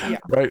 Yeah.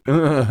 Right.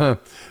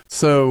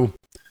 So,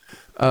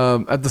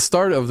 at the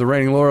start of The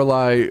Reigning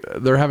Lorelei,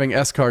 they're having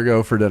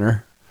escargot for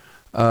dinner.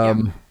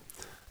 And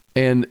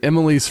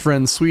Emily's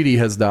friend Sweetie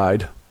has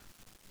died.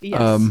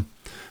 Yes.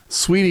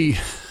 Sweetie.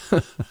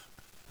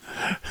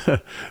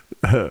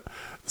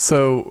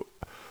 So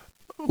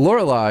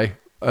Lorelei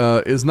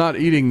is not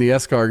eating the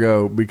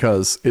escargot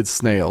because it's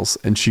snails,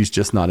 and she's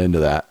just not into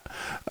that.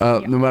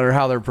 No matter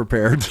how they're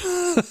prepared.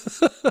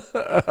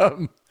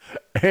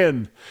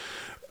 And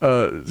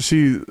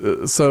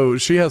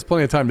she has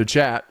plenty of time to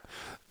chat.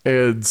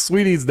 And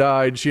Sweetie's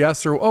died. She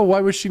asked her, "Oh,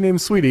 why was she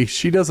named Sweetie?"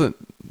 She doesn't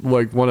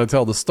like want to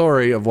tell the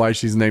story of why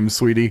she's named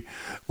Sweetie.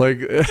 Like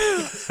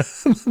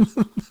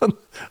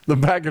the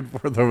back and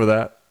forth over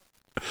that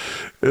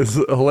is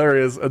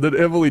hilarious. And then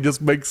Emily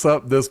just makes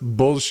up this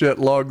bullshit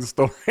long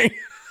story.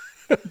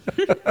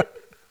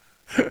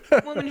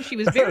 Woman, she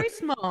was very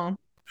small.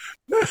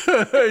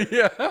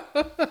 Yeah.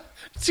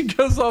 She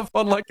goes off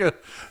on like a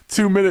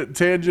 2-minute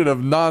tangent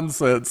of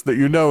nonsense that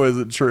you know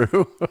isn't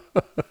true.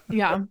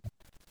 Yeah.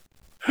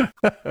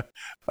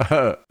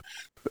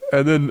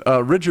 And then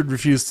Richard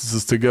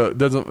refuses to go.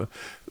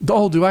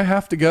 Do I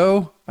have to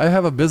go? I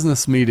have a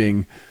business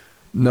meeting.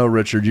 No,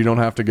 Richard, you don't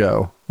have to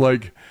go.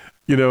 Like,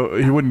 he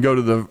wouldn't go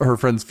to her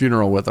friend's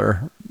funeral with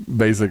her,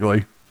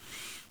 basically.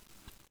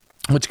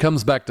 Which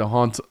comes back to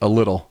haunt a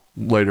little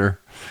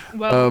later.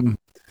 Well,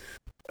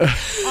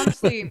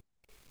 honestly,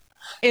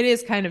 it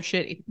is kind of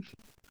shitty.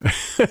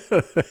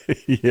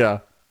 Yeah.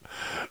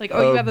 Like,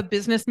 you have a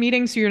business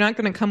meeting, so you're not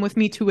going to come with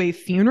me to a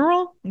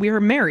funeral? We are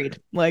married.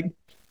 Like,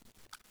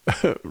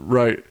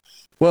 right.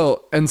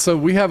 Well, and so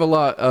we have a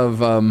lot of,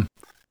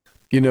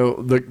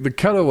 the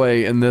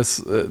cutaway in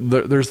this.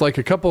 There's like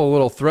a couple of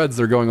little threads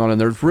that are going on, and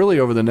there's really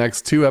over the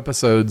next 2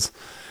 episodes,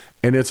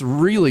 and it's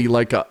really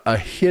like a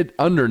hid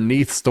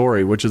underneath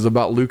story, which is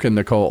about Luke and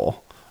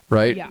Nicole,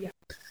 right? Yeah.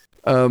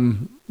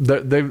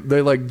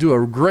 They like do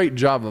a great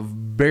job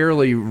of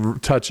barely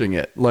touching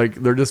it. Like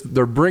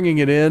they're bringing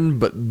it in,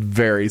 but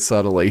very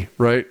subtly,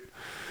 right?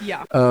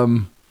 Yeah.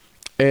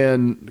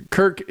 And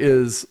Kirk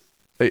is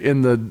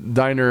in the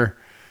diner,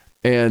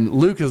 and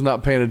Luke is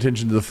not paying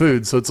attention to the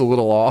food, so it's a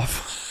little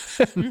off.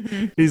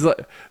 Mm-hmm. He's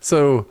like,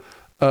 so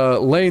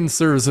Lane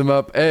serves him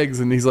up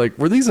eggs, and he's like,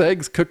 "Were these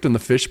eggs cooked in the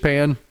fish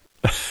pan?"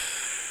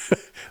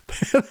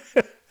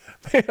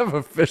 They have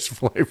a fish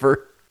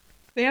flavor.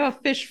 They have a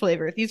fish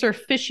flavor. These are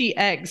fishy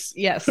eggs.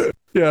 Yes.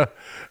 Yeah.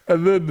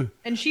 And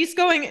she's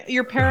going,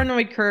 "You're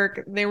paranoid,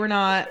 Kirk. They were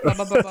not. Blah,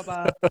 blah, blah,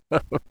 blah, blah."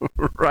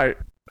 Right.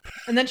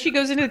 And then she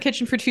goes into the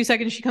kitchen for 2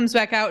 seconds. She comes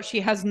back out.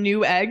 She has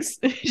new eggs.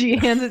 She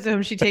hands it to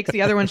him. She takes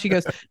the other one. She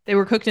goes, "They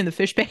were cooked in the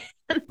fish pan."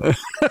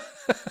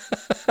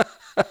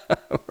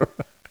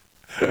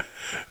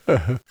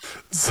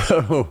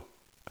 So,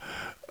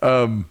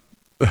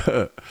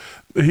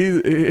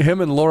 him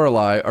and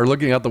Lorelei are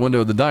looking out the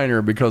window of the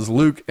diner because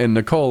Luke and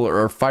Nicole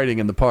are fighting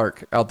in the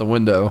park out the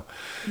window.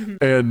 Mm-hmm.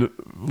 And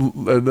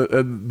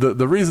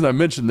the reason I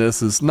mention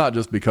this is not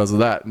just because of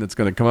that, and it's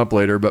going to come up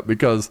later, but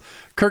because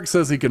Kirk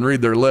says he can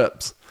read their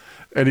lips,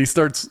 and he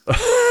starts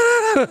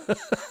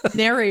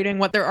narrating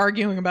what they're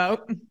arguing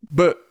about.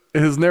 But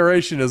his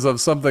narration is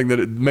of something that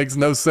it makes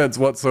no sense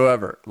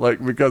whatsoever.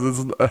 Like,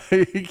 because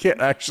he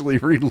can't actually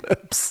read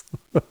lips.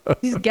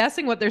 He's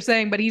guessing what they're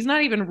saying, but he's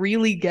not even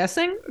really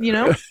guessing,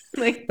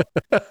 Like,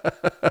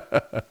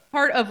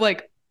 part of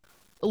like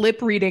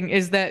lip reading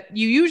is that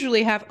you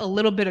usually have a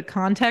little bit of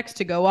context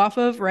to go off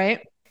of,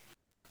 right?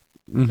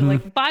 Mm-hmm. So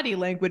like body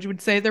language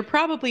would say they're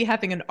probably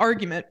having an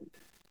argument.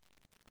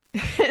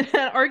 And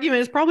that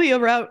argument is probably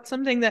about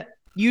something that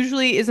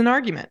usually is an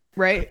argument,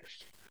 right?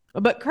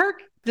 But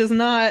Kirk does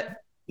not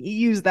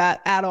use that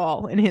at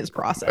all in his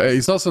process.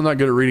 He's also not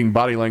good at reading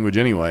body language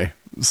anyway.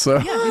 So,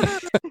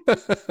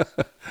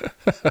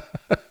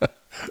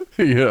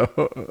 yeah.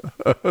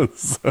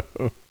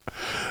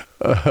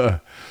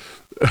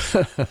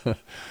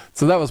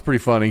 So that was pretty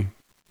funny.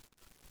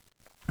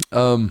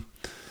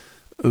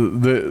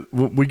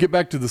 We get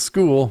back to the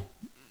school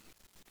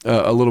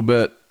a little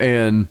bit,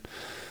 and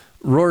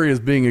Rory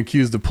is being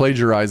accused of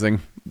plagiarizing.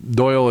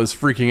 Doyle is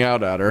freaking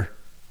out at her.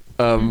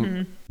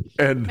 Mm-hmm.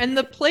 And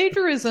the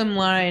plagiarism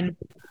line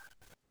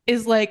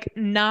is like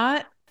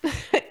not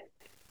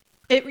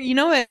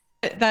what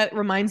that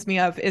reminds me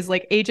of is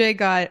like AJ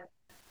got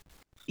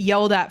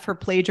yelled at for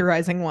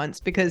plagiarizing once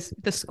because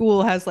the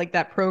school has like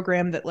that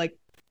program that like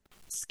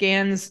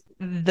scans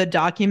the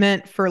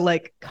document for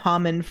like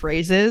common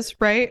phrases,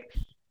 right?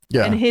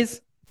 Yeah. And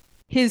his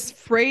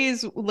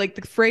phrase, like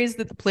the phrase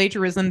that the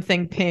plagiarism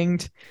thing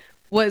pinged,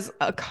 was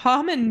a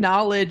common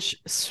knowledge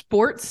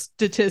sports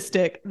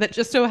statistic that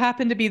just so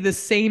happened to be the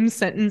same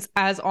sentence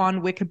as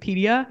on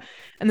Wikipedia.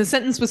 And the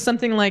sentence was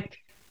something like,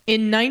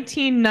 in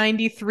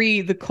 1993,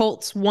 the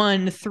Colts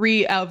won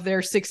 3 of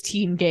their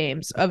 16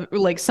 games, of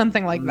like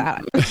something like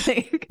that. And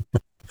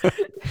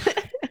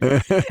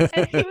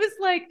he was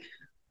like,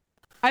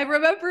 I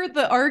remember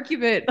the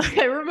argument.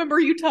 I remember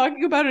you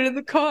talking about it in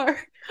the car.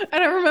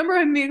 And I remember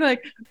him being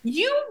like,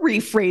 you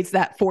rephrase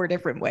that 4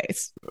 different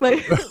ways.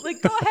 Like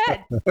go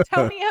ahead.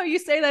 Tell me how you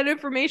say that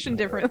information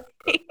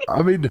differently.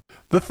 I mean,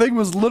 the thing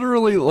was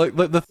literally like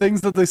the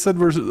things that they said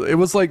were, it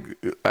was like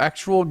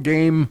actual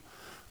game,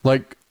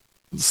 like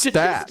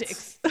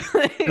stats.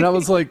 And I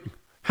was like,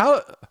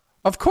 how?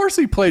 Of course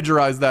he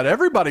plagiarized that.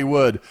 Everybody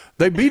would.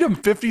 They beat him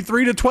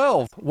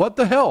 53-12. What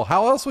the hell?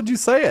 How else would you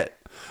say it?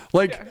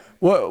 Like, yeah.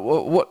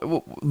 What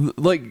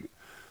like,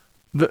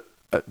 that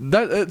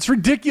it's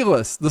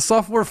ridiculous. The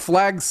software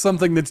flags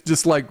something that's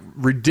just like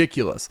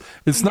ridiculous.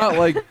 It's not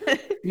like,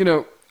 you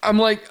know, I'm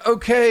like,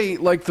 okay,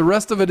 like the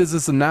rest of it is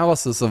this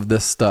analysis of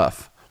this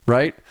stuff,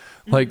 right?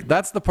 Like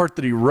that's the part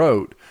that he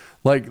wrote.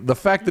 Like the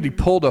fact that he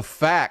pulled a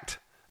fact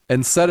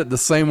and said it the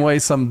same way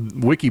some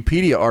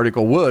Wikipedia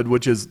article would,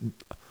 which is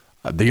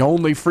the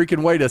only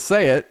freaking way to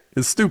say it,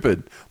 is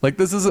stupid. Like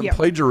this isn't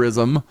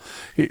plagiarism.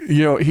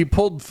 He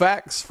pulled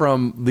facts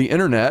from the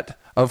internet,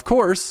 of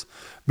course,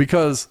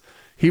 because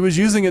he was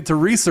using it to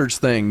research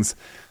things.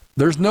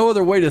 There's no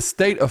other way to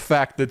state a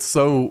fact that's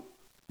so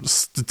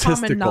statistical.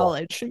 Common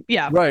knowledge.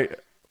 Yeah. Right.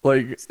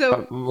 Like,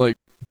 so,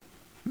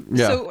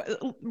 yeah.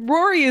 So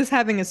Rory is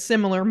having a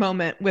similar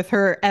moment with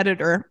her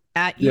editor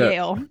at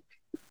Yale.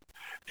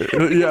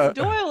 Yeah.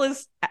 Doyle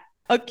is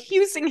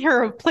accusing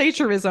her of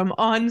plagiarism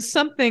on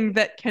something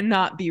that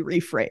cannot be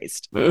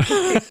rephrased.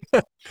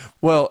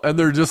 Well, and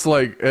they're just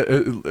like, at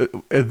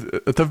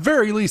the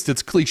very least,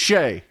 it's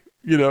cliche,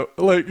 you know,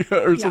 like,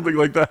 or something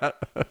like that.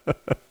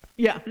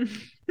 Yeah.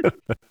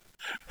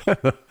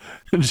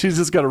 And she's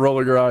just got to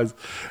rolling her eyes.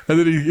 And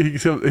then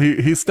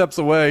he steps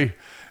away,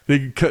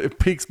 and he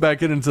peeks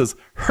back in and says,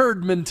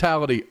 herd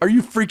mentality. Are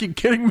you freaking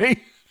kidding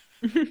me?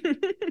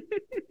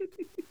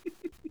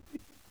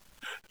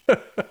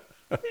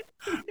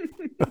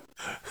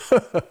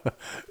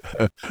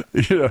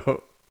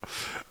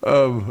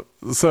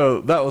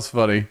 So that was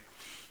funny.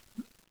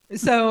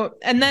 So,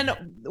 and then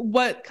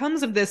what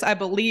comes of this, I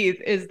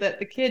believe, is that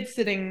the kid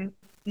sitting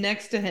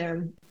next to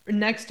him,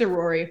 next to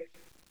Rory,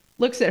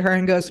 looks at her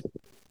and goes,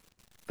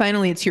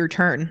 finally, it's your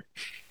turn.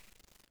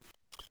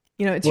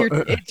 You know, it's your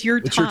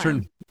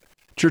time.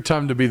 It's your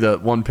time to be the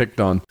one picked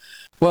on.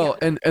 Well,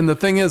 and the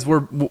thing is,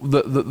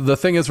 the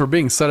thing is, we're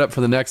being set up for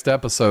the next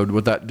episode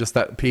with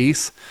that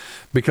piece,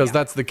 because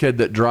that's the kid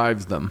that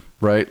drives them,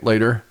 right?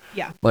 Later.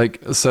 Yeah.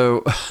 Like,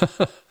 so,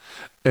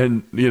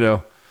 and you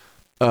know,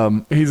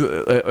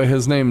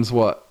 his name's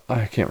what?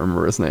 I can't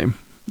remember his name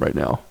right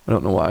now. I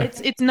don't know why.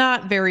 It's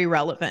not very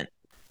relevant.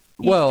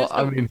 He's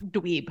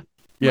dweeb.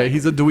 Yeah,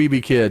 he's a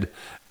dweeby kid,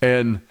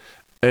 and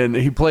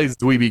he plays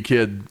dweeby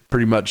kid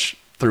pretty much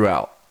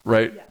throughout,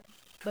 right? Yeah.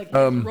 Like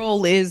his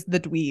role is the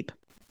dweeb.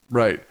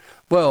 Right.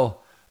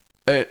 Well,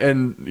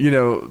 and you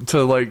know,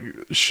 to like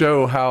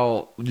show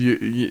how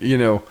you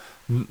know,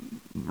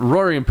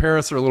 Rory and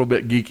Paris are a little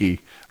bit geeky,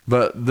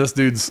 but this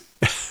dude's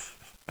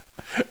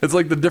it's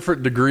like the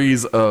different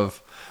degrees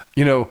of,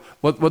 you know,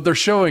 what they're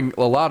showing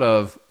a lot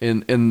of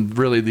with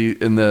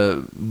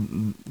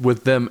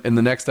them in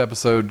the next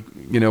episode,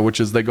 you know, which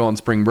is they go on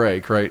spring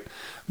break, right?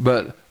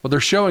 But what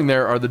they're showing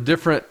there are the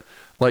different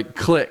like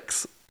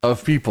cliques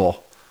of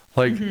people.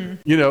 Like,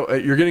 you know,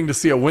 you're getting to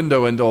see a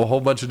window into a whole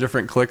bunch of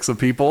different cliques of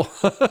people.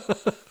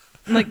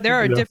 Like there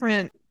are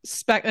different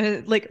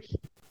like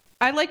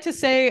I like to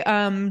say,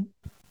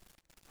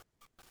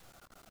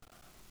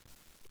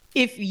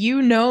 if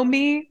you know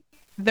me,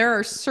 there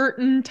are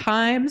certain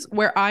times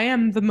where I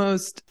am the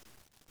most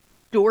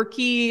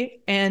dorky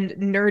and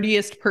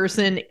nerdiest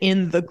person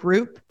in the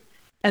group.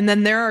 And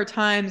then there are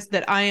times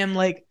that I am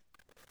like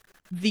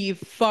the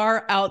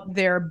far out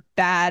there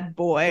bad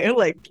boy,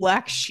 like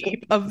black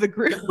sheep of the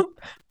group.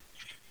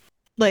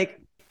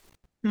 Like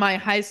my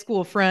high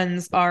school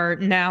friends are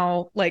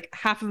now like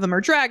half of them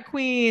are drag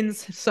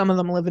queens. Some of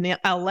them live in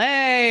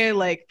LA.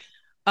 Like,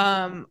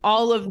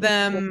 all of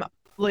them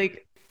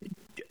like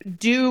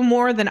do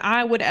more than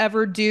I would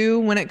ever do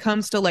when it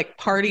comes to like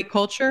party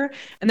culture.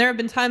 And there have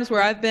been times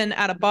where I've been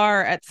at a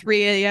bar at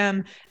 3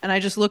 a.m. and I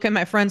just look at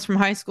my friends from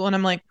high school and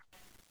I'm like,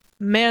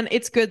 man,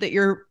 it's good that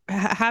you're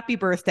happy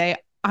birthday.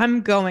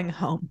 I'm going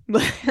home.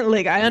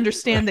 Like, I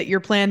understand that your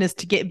plan is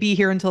to be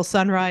here until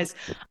sunrise.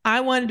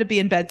 I wanted to be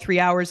in bed 3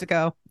 hours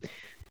ago.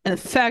 And the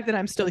fact that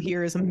I'm still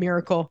here is a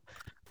miracle,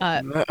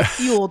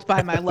 fueled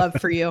by my love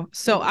for you.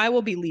 So I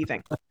will be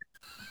leaving.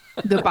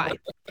 Goodbye.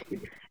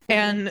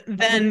 And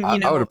then, you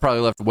know, I would have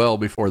probably left well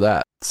before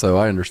that. So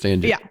I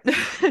understand you.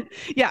 Yeah.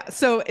 Yeah.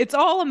 So it's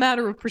all a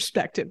matter of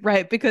perspective,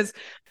 right? Because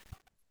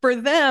for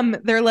them,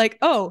 they're like,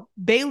 oh,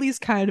 Bailey's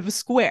kind of a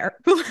square.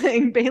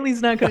 Like,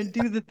 Bailey's not going to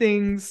do the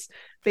things.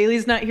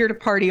 Bailey's not here to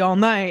party all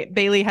night.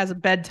 Bailey has a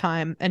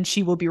bedtime and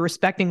she will be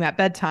respecting that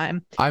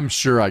bedtime. I'm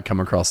sure I come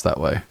across that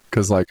way.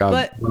 Because like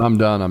when I'm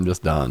done, I'm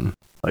just done.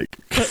 But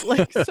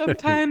like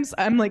sometimes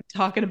I'm like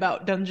talking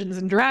about Dungeons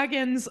and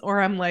Dragons,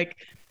 or I'm like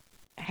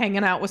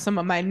hanging out with some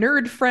of my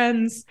nerd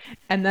friends,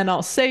 and then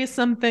I'll say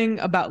something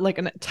about like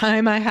a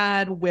time I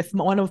had with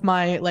one of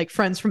my like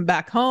friends from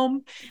back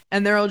home,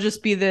 and there'll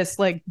just be this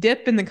like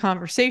dip in the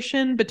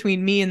conversation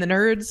between me and the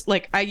nerds.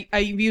 Like I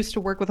used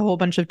to work with a whole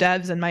bunch of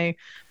devs, and my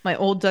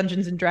old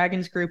Dungeons and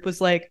Dragons group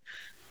was like,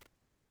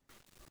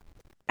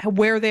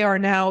 where they are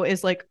now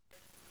is like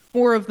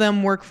 4 of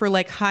them work for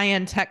like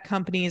high-end tech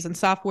companies and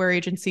software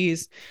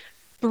agencies.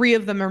 3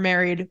 of them are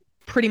married.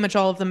 Pretty much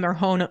all of them are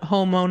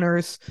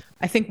homeowners.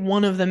 I think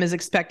one of them is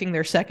expecting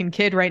their second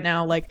kid right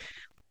now. Like,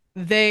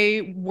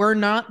 they were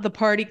not the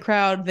party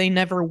crowd. They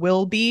never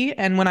will be.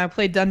 And when I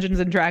played Dungeons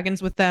and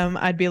Dragons with them,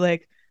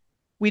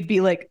 we'd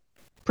be like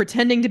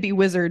pretending to be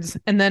wizards.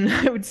 And then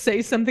I would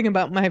say something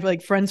about my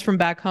like friends from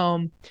back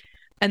home.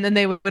 And then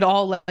they would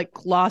all like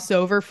gloss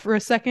over for a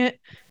second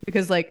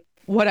because like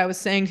what I was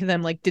saying to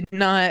them like did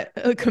not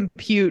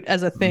compute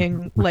as a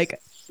thing. Like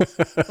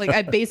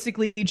I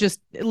basically just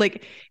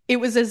like, it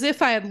was as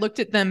if I had looked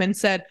at them and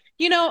said,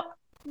 you know,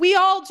 we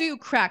all do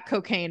crack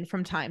cocaine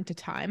from time to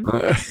time.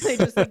 They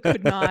just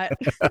could not.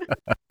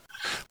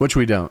 Which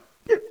we don't.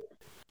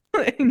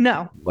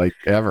 No. Like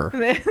ever.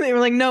 They were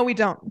like, no, we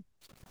don't.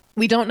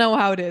 We don't know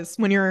how it is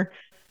when you're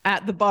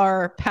at the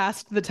bar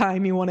past the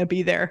time you want to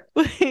be there.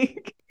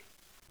 Like,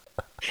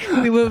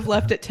 we would have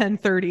left at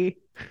 10:30.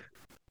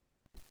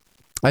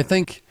 I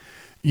think,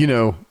 you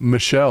know,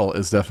 Michelle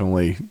is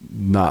definitely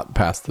not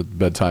past the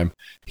bedtime.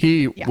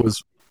 He's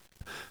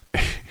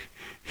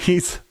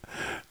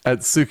at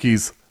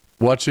Suki's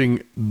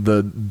watching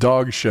the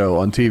dog show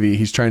on TV.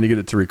 He's trying to get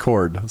it to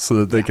record so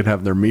that they can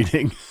have their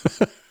meeting.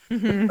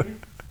 Mm-hmm.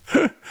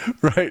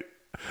 Right.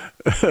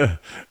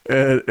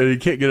 and he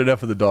can't get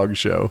enough of the dog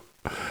show.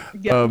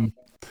 Yep.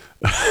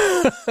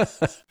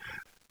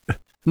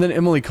 And then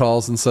Emily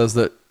calls and says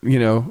that, you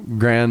know,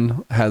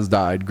 Gran has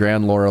died.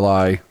 Gran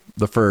Lorelai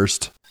the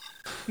first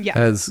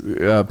has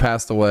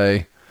passed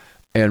away,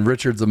 and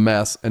Richard's a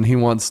mess, and he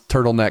wants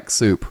turtleneck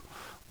soup,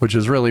 which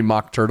is really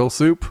mock turtle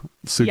soup.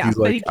 Suki's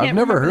like, he can't I've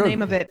never heard the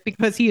name of it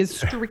because he is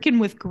stricken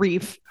with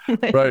grief.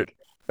 Like, right.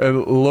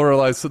 And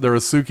Lorelai said there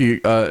was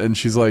Suki, and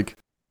she's like,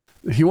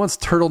 he wants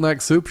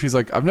turtleneck soup. She's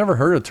like, I've never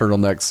heard of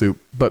turtleneck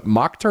soup, but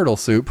mock turtle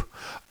soup.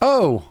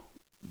 Oh,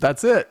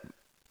 that's it.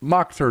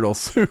 Mock turtle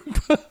soup.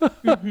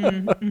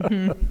 Mm-hmm,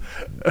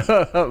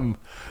 mm-hmm.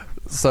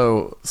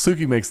 So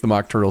Suki makes the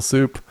mock turtle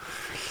soup.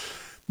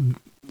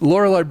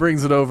 Lorelai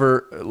brings it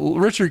over.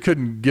 Richard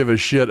couldn't give a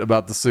shit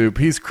about the soup.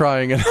 He's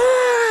crying.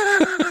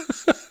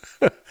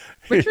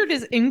 Richard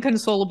is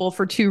inconsolable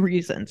for 2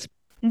 reasons.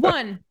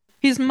 1,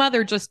 his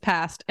mother just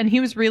passed, and he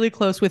was really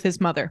close with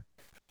his mother.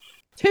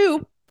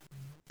 2,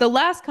 the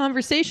last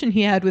conversation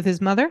he had with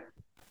his mother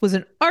was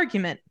an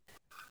argument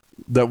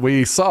that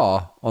we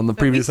saw on the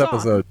previous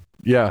episode.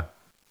 Yeah.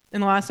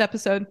 In the last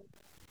episode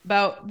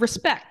about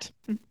respect.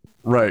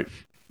 Right.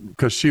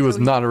 Because she was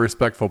not a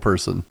respectful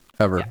person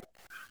ever. Yeah.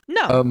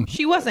 No,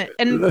 she wasn't.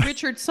 And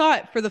Richard saw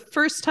it for the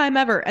first time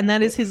ever. And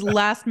that is his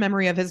last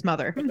memory of his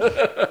mother.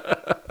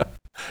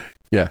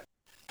 Yeah.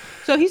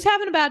 So he's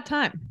having a bad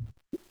time.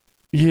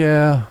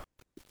 Yeah.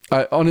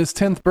 On his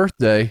 10th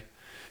birthday,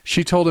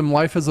 she told him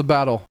life is a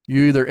battle.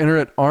 You either enter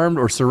it armed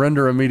or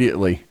surrender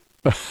immediately.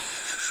 I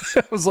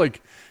was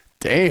like,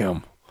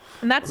 damn.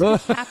 And that's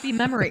his happy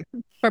memory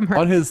from her.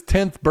 On his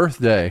 10th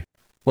birthday.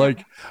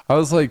 Like, I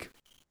was like,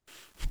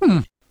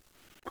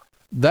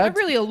 That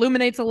really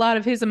illuminates a lot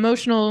of his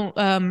emotional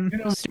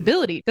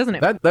stability, doesn't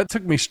it? That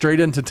took me straight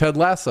into Ted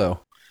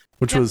Lasso,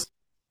 which was,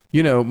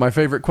 you know, my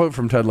favorite quote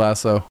from Ted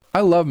Lasso.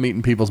 I love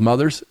meeting people's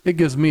mothers. It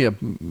gives me a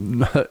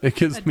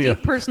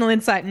deep personal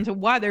insight into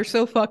why they're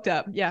so fucked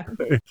up. Yeah.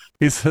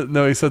 He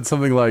said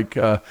something like,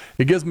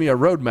 it gives me a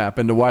roadmap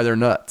into why they're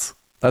nuts.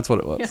 That's what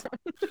it was.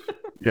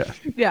 Yeah.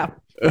 Yeah.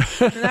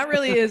 And that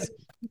really is,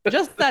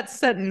 just that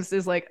sentence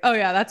is like, oh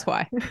yeah, that's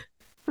why.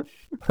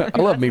 I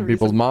love meeting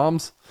people's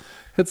moms.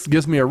 It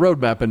gives me a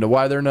roadmap into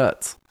why they're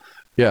nuts.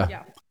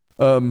 Yeah.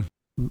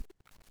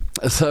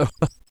 So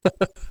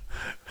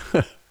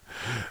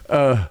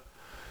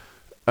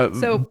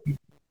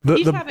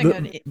he's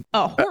having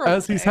a horrible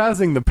as he's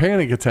having the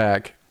panic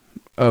attack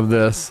of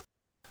this,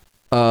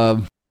 Lorelai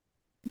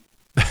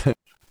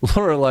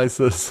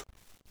says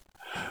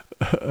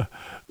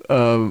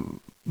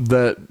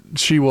that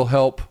she will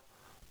help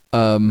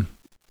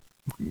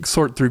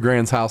sort through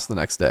Gran's house the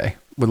next day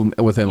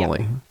with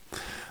Emily.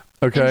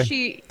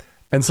 Okay.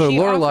 And so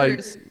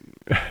Lorelai,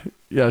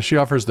 she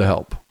offers to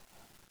help.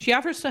 She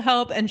offers to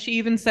help, and she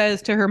even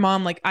says to her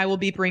mom, like, I will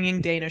be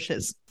bringing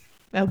Danishes.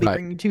 I'll be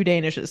bringing 2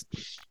 Danishes.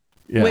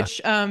 Yeah.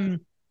 Which,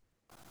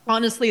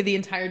 honestly, the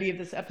entirety of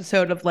this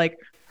episode of, like,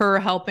 her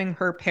helping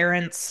her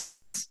parents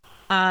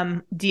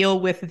deal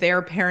with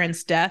their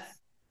parents' death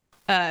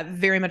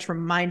very much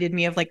reminded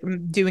me of, like,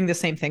 doing the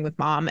same thing with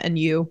Mom and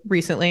You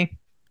recently.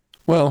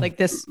 Well, like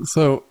this.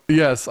 So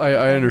yes,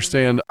 I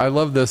understand. I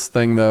love this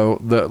thing though,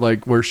 that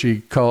like where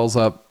she calls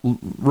up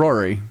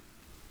Rory.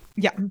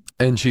 Yeah.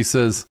 And she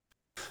says,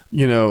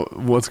 you know,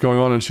 what's going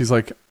on? And she's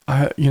like,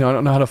 I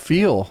don't know how to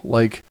feel.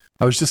 Like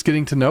I was just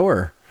getting to know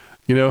her,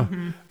 you know?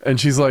 Mm-hmm.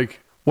 And she's like,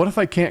 what if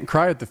I can't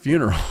cry at the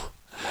funeral?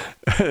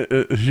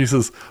 She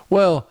says,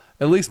 well,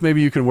 at least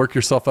maybe you can work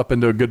yourself up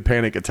into a good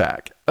panic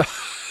attack.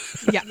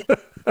 Yeah.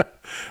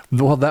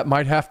 Well, that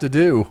might have to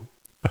do.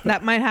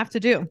 That might have to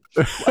do.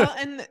 Well,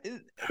 and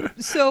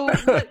so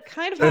what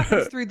kind of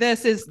happens through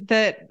this is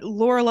that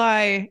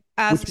Lorelai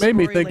asks, which made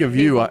me Rory, think like, of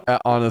hey, you,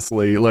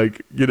 honestly,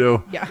 like,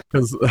 yeah,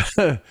 because,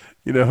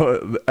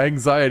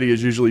 anxiety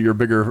is usually your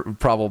bigger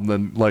problem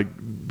than like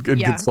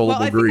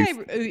inconsolable grief.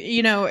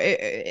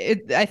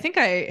 I think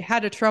I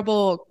had a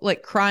trouble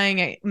like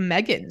crying at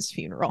Megan's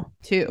funeral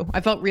too.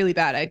 I felt really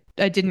bad.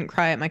 I didn't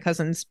cry at my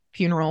cousin's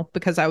funeral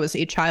because I was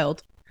a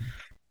child.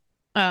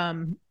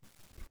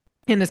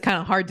 And it's kind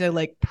of hard to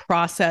like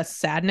process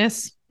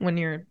sadness when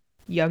you're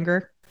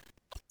younger.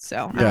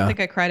 So I don't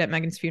think I cried at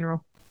Megan's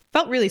funeral.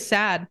 Felt really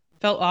sad.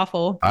 Felt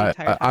awful.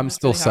 I'm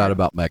still sad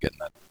about Megan.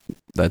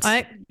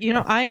 I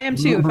am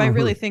too. If I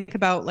really think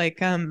about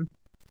like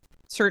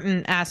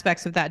certain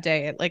aspects of that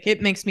day,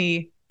 it makes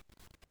me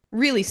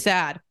really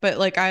sad. But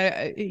like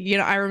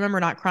I remember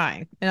not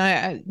crying,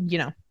 and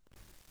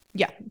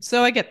yeah.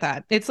 So I get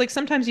that. It's like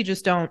sometimes you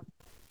just don't.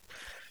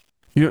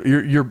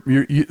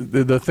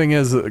 The thing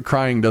is,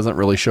 crying doesn't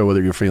really show whether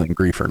you're feeling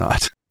grief or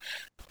not.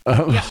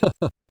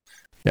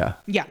 Yeah.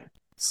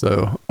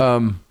 So,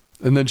 and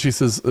then she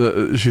says,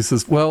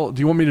 well, do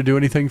you want me to do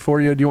anything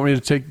for you? Do you want me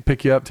to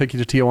pick you up, take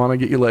you to Tijuana,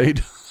 get you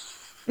laid?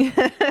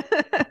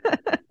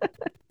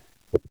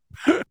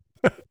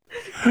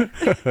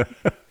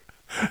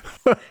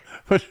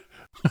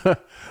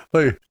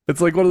 Like, it's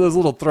like one of those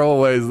little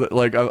throwaways that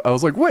like, I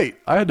was like, wait,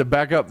 I had to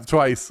back up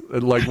twice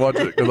and like watch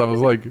it because I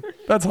was like,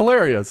 that's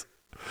hilarious.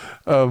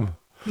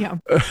 Yeah.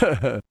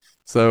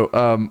 So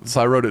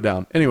I wrote it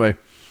down. Anyway,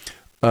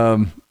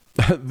 then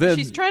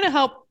she's trying to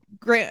help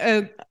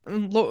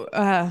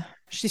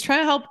she's trying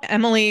to help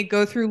Emily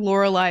go through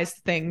Lorelai's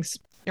things,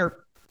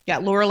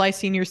 Lorelai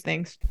Senior's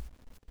things.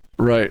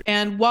 Right.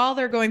 And while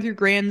they're going through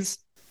Gran's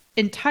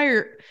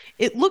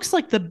it looks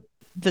like the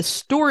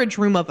storage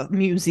room of a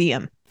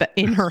museum, but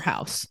in her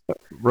house.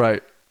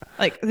 Right.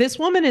 Like this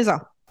woman is a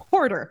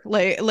hoarder.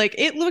 Like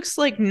it looks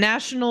like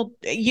national.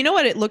 You know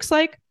what it looks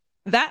like?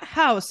 That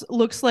house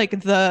looks like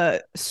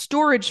the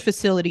storage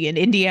facility in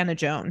Indiana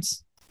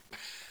Jones.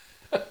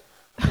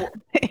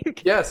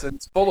 Yes,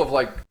 it's full of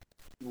like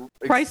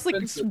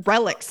priceless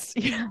relics.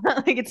 Yeah,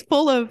 like it's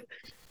full of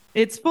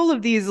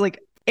these like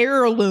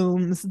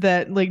heirlooms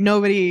that like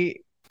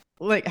nobody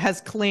like has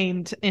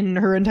claimed in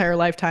her entire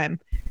lifetime.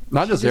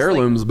 Not just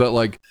heirlooms, but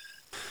like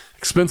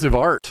expensive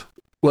art.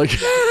 Like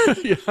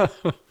yeah.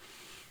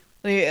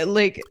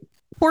 Like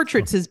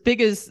portraits as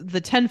big as the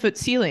 10-foot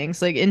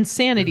ceilings, like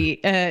insanity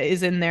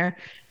is in there.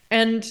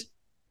 And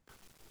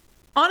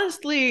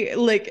honestly,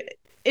 like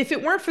if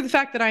it weren't for the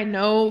fact that I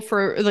know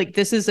for like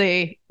this is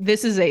a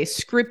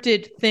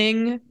scripted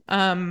thing,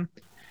 I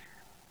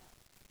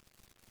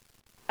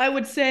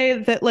would say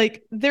that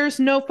like there's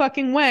no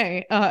fucking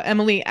way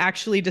Emily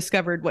actually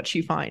discovered what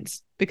she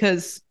finds,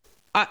 because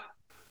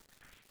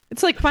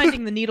it's like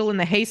finding the needle in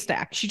the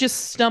haystack. She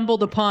just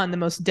stumbled upon the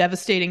most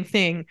devastating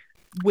thing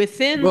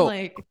within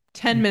like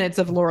 10 minutes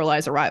of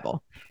Lorelai's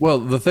arrival. Well,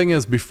 the thing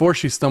is, before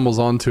she stumbles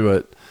onto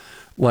it,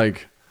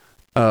 like,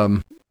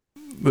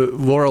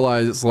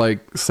 Lorelai is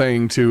like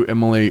saying to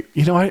Emily,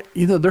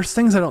 there's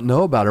things I don't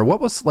know about her.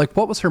 What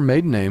was her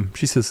maiden name?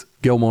 She says,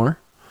 Gilmore.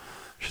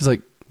 She's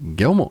like,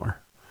 Gilmore.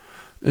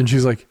 And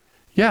she's like,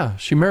 yeah,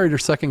 she married her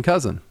second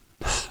cousin.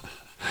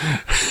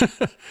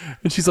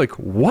 And she's like,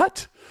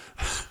 what?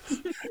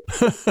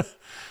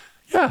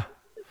 Yeah.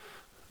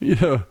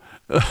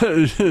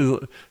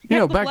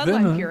 Back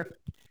then,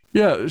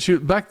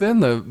 back then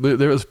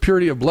there was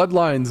purity of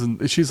bloodlines,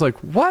 and she's like,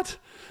 what?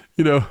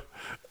 And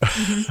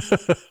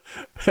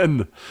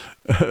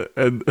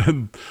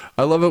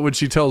I love it when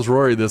she tells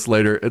Rory this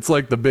later. It's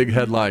like the big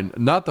headline,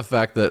 not the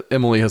fact that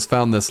Emily has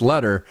found this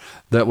letter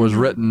that was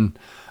written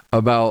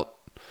about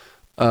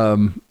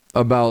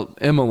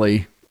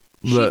Emily.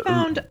 She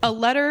found a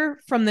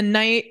letter from the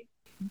night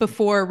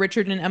before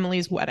Richard and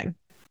Emily's wedding,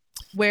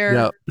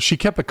 where she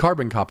kept a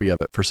carbon copy of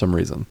it for some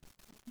reason.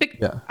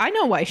 Yeah, I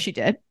know why she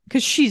did,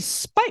 because she's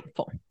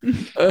spiteful.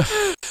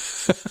 That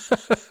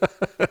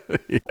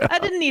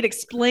didn't need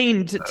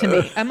explained to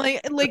me. I'm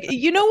like,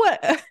 you know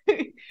what?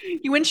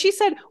 When she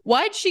said,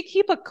 why'd she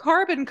keep a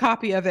carbon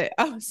copy of it?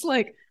 I was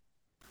like,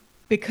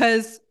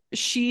 because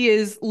she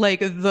is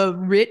like the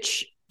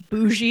rich,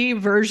 bougie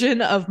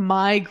version of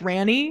my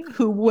granny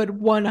who would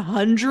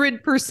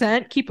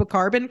 100% keep a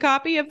carbon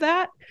copy of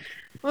that.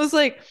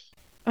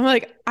 I'm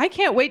like, I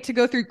can't wait to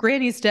go through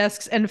Granny's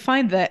desks and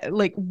find that,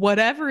 like,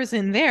 whatever is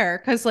in there.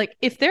 Because, like,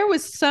 if there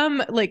was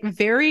some, like,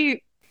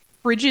 very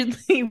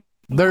frigidly...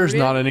 There's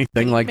not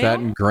anything like that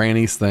in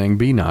Granny's thing.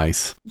 Be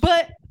nice.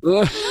 But,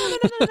 no.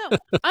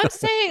 I'm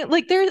saying,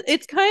 like,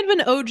 it's kind of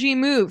an OG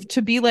move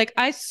to be like,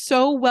 I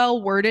so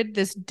well worded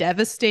this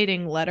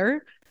devastating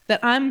letter that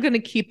I'm going to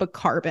keep a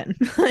carbon,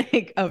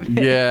 like, of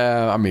it.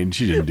 Yeah, I mean,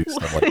 she didn't do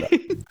stuff like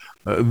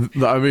that.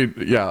 I mean,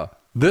 yeah,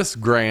 this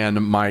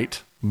Gran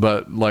might...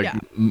 but like, Yeah.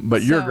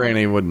 but your So-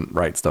 granny wouldn't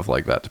write stuff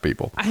like that to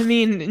people. I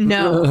mean,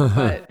 no,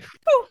 but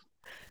whew,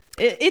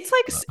 it's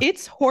like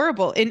it's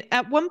horrible. And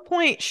at one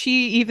point,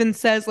 she even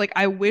says, like,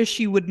 "I wish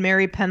you would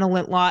marry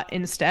Penelope Lot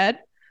instead.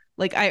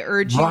 Like, I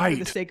urge you for the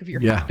Right. sake of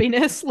your Yeah.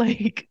 happiness."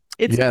 Like,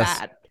 it's Yes.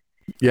 bad.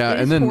 Yeah, It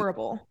is and then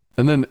horrible.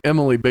 and then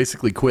Emily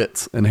basically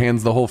quits and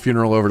hands the whole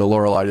funeral over to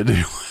Lorelai to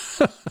do.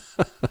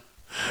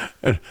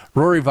 And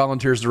Rory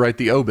volunteers to write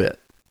the obit,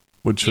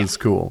 which is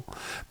cool,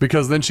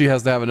 because then she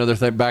has to have another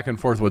thing back and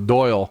forth with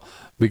Doyle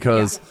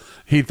because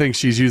he thinks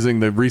she's using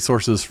the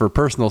resources for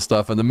personal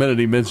stuff, and the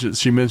minute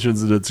she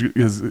mentions that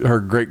it's her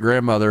great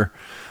grandmother,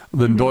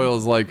 then Doyle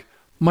is like,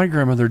 "My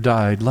grandmother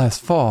died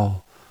last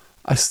fall.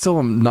 I still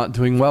am not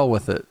doing well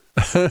with it."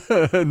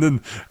 and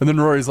then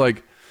Rory's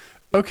like,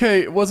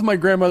 "Okay, it wasn't my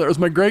grandmother, it was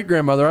my great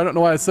grandmother. I don't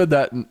know why I said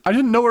that, and I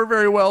didn't know her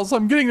very well, so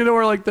I'm getting to know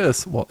her like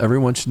this." Well,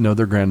 everyone should know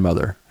their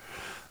grandmother,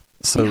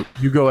 so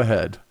you go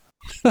ahead.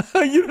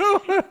 You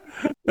know.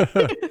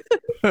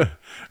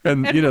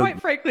 and you know,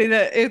 quite frankly,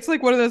 that it's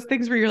like one of those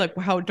things where you're like,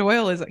 "Wow,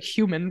 Doyle is a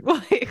human."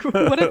 Like,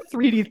 what a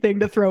 3D thing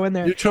to throw in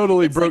there. you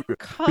totally It's broke.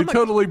 like You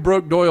totally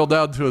broke Doyle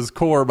down to his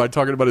core by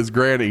talking about his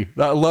granny.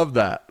 I love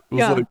that. It was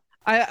Yeah. like,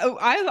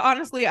 I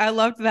honestly, I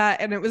loved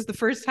that, and it was the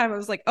first time I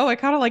was like, "Oh, I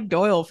kind of like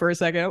Doyle for a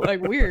second."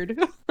 Like, weird.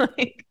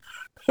 Like,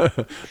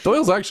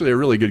 Doyle's actually a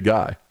really good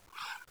guy.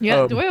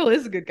 yeah, Doyle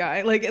is a good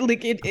guy. Like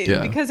it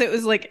Yeah. because it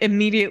was like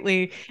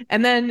immediately,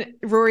 and then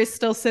Rory's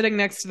still sitting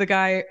next to the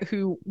guy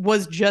who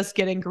was just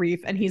getting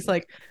grief, and he's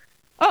like,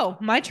 "Oh,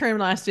 my term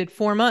lasted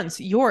 4 months.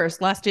 Yours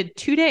lasted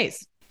 2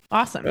 days.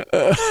 Awesome."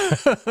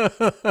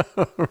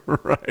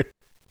 Right.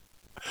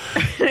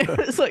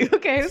 It's like,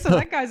 okay, so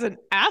that guy's an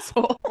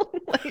asshole.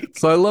 Like,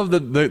 So I love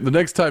that the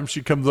next time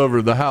she comes over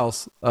to the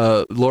house,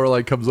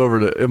 Lorelai comes over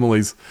to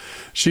Emily's.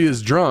 She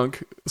is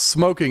drunk,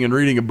 smoking, and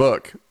reading a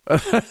book.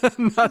 Not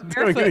doing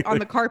barefoot on anything.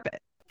 the carpet.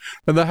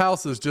 And the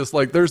house is just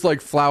like there's like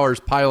flowers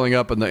piling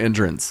up in the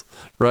entrance,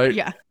 right?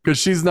 Yeah. Because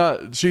she hasn't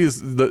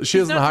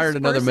Not hired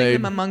another dispersing maid.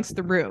 them amongst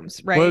the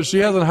rooms, right? Well, she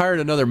hasn't hired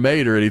another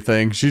maid or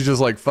anything. She's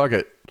just like, fuck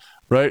it,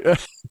 right?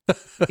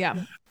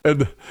 Yeah.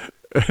 and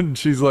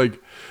she's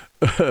like,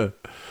 but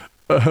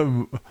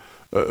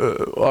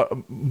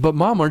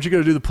Mom, aren't you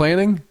going to do the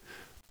planning?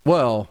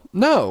 Well,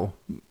 no.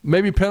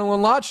 Maybe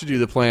Penelope Lot should do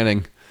the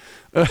planning.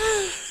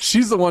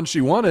 She's the one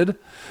she wanted.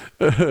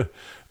 And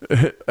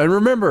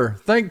remember,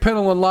 thank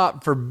Penelope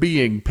Lot for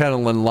being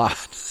Penelope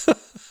Lot.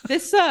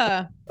 This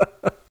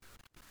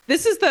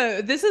is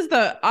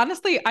the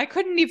honestly, I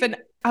couldn't even.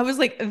 I was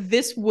like,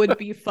 this would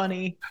be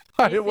funny.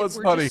 if It was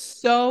were funny. just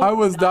So I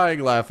was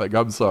dying laughing.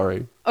 I'm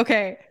sorry.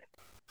 okay.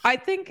 I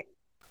think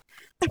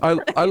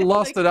I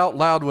lost it out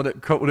loud when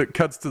it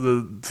cuts to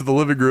the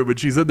living room and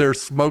she's in there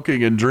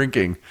smoking and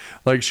drinking.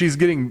 Like she's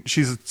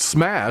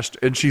smashed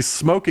and she's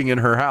smoking in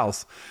her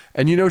house.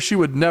 And you know she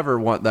would never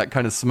want that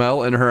kind of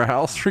smell in her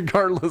house,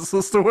 regardless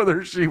as to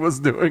whether she was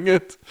doing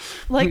it.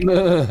 like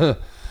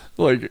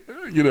Like,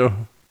 you know.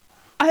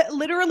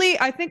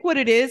 I think what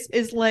it is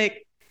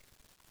like,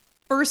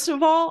 first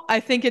of all, I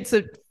think it's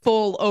a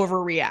full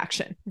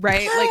overreaction,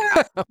 right?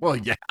 Like, Well,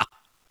 yeah.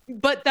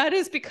 but that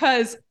is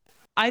because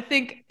I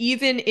think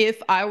even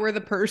if I were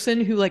the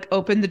person who like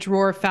opened the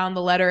drawer, found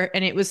the letter,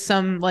 and it was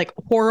some like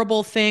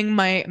horrible thing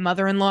my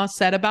mother-in-law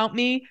said about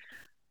me,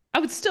 I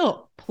would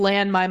still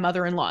plan my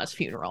mother-in-law's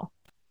funeral.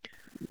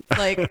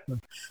 Like,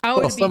 I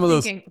would be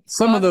thinking,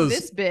 fuck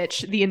this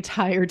bitch the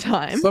entire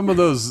time. Some of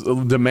those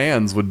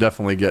demands would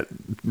definitely get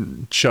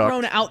chucked.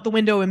 Thrown out the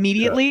window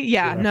immediately.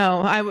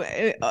 No,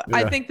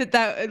 I think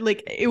that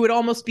like it would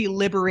almost be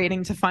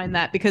liberating to find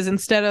that, because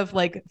instead of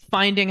like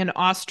finding an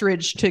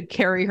ostrich to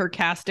carry her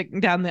casket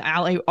down the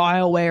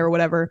aisleway or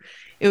whatever,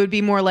 it would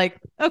be more like,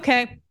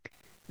 okay,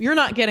 you're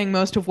not getting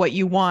most of what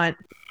you want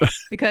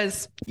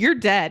because you're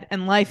dead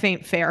and life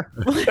ain't fair.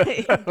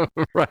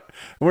 Right.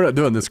 We're not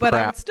doing this But I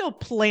crap. would still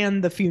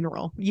plan the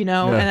funeral, you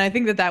know? And I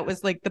think that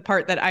was like the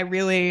part that I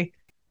really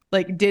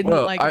like didn't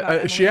like.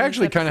 About she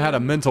actually kind of had a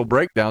mental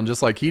breakdown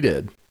just like he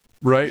did.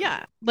 Right.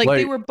 Yeah. Like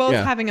they were both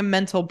having a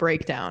mental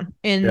breakdown.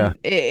 And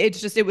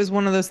it was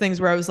one of those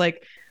things where I was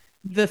like,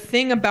 the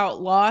thing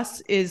about loss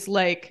is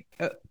like,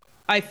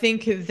 I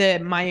think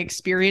that my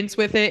experience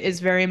with it is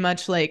very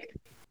much like,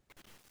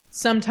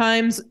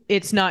 sometimes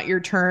it's not your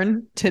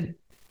turn to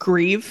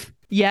grieve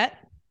yet,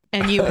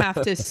 and you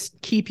have to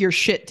keep your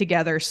shit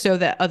together so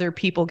that other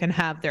people can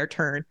have their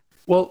turn.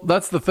 Well,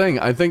 that's the thing.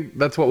 I think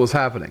that's what was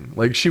happening.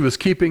 Like she was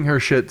keeping her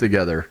shit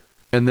together,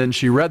 and then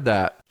she read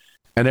that,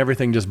 and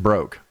everything just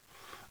broke.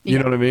 You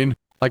know what I mean?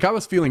 Like I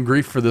was feeling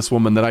grief for this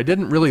woman that I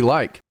didn't really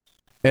like,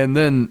 and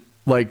then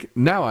like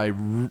now I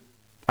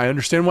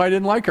understand why I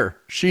didn't like her.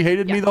 She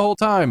hated me the whole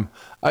time.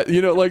 Like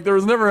there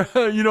was never,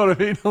 you know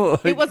what I mean?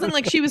 Like, it wasn't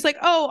like she was like,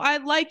 oh, I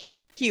like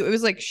you. It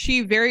was like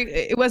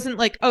it wasn't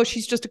like, oh,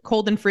 she's just a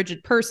cold and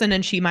frigid person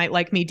and she might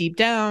like me deep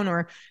down,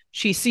 or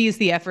she sees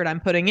the effort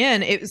I'm putting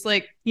in. It was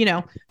like,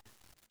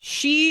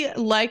 she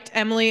liked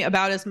Emily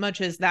about as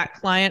much as that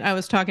client I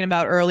was talking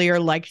about earlier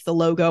liked the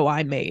logo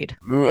I made.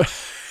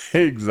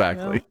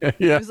 Exactly. You know?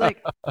 Yeah. It was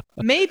like,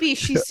 maybe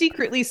she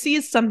secretly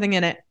sees something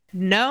in it.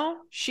 No,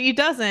 she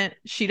doesn't.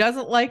 She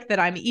doesn't like that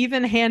I'm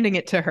even handing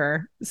it to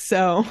her.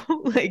 So,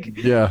 like,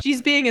 Yeah.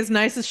 she's being as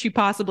nice as she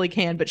possibly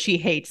can, but she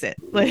hates it.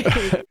 Like,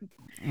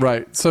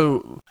 Right.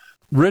 So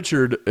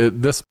Richard,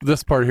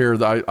 this part here,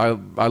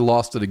 I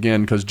lost it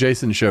again because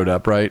Jason showed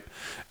up, right?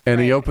 And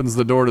he opens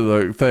the door to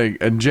the thing,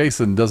 and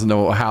Jason doesn't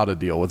know how to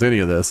deal with any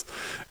of this.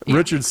 Yeah.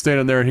 Richard's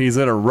standing there, and he's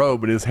in a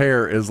robe, and his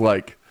hair is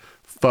like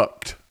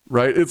fucked,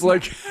 right? It's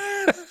like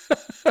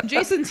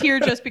Jason's here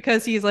just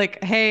because he's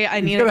like, hey,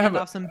 I need to hand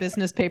off some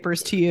business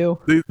papers to you.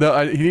 He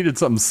needed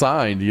something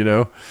signed, you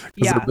know,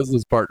 because they're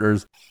business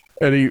partners.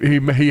 And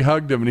he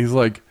hugged him, and he's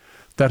like,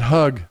 that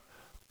hug,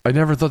 I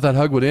never thought that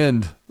hug would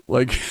end.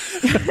 Like,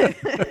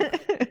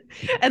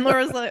 and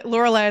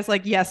Lorelai is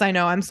like, yes, I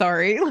know, I'm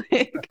sorry.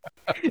 Like,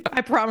 I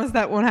promise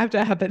that won't have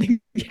to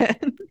happen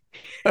again.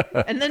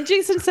 And then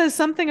Jason says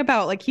something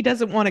about like he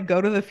doesn't want to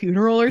go to the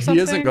funeral or something.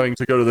 He isn't going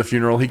to go to the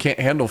funeral. He can't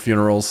handle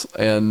funerals,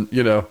 and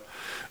you know.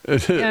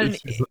 And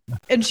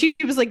she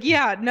was like,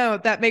 yeah, no,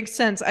 that makes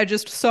sense. I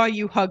just saw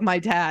you hug my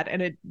dad,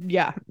 and it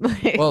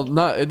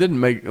didn't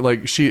make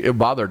like it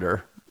bothered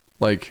her,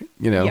 like,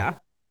 you know.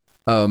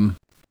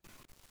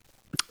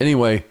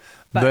 Anyway,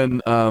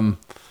 then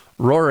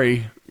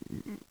Rory,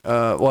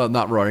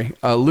 not Rory,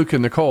 Luke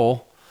and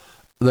Nicole,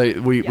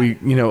 we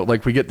you know,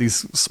 like, we get these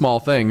small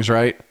things,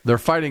 right? They're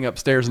fighting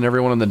upstairs, and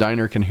everyone in the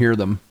diner can hear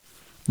them,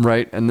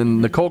 right? And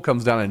then Nicole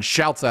comes down and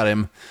shouts at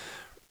him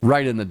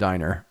right in the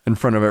diner in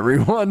front of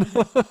everyone,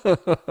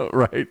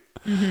 right?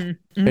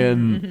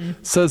 And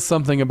says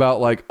something about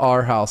like,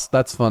 our house,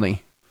 that's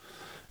funny.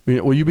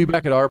 Will you be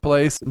back at our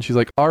place? And she's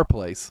like, our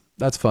place,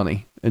 that's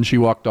funny. And she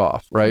walked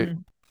off, right?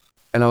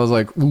 And I was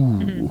like,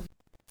 ooh,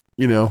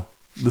 you know,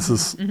 this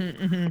is,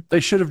 they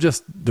should have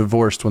just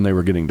divorced when they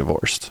were getting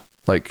divorced.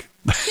 Like,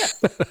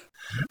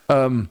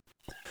 Lorelai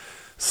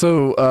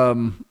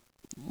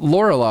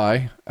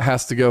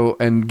has to go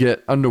and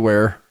get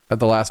underwear at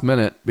the last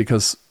minute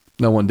because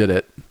no one did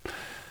it.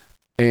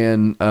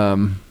 And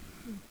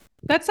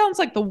that sounds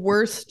like the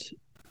worst.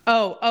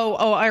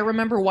 Oh, I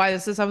remember why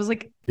this is. I was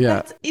like,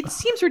 it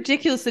seems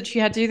ridiculous that she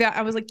had to do that.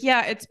 I was like,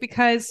 yeah, it's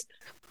because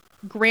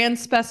Gran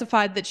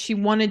specified that she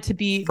wanted to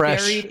be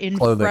buried in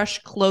fresh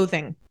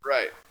clothing.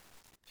 Right.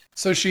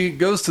 So she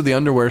goes to the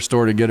underwear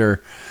store to get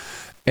her,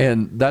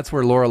 and that's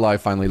where Lorelai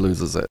finally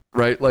loses it,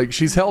 right? Like,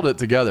 she's held it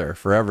together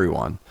for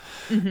everyone,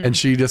 and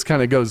she just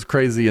kind of goes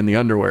crazy in the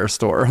underwear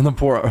store, and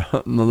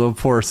the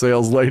poor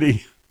sales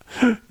lady,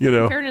 you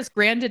know. In fairness,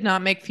 Gran did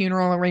not make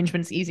funeral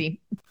arrangements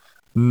easy.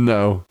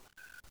 No.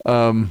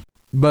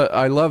 But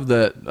I love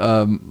that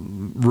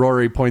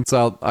Rory points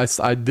out,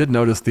 I did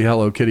notice the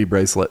Hello Kitty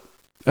bracelet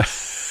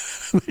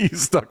that you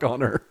stuck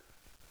on her.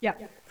 Yeah.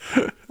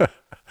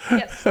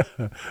 Yes.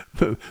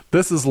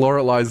 This is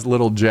Lorelai's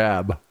little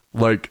jab.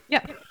 Like,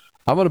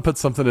 I'm going to put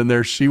something in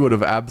there she would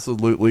have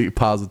absolutely,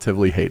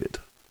 positively hated.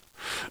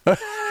 Like,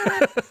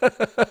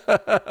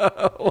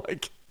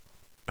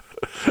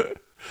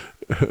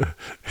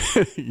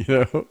 you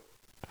know.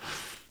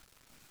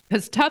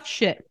 It's tough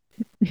shit.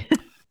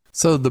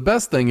 So the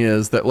best thing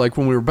is that, like,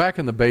 when we were back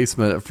in the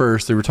basement at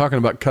first, they were talking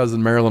about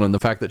Cousin Marilyn and the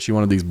fact that she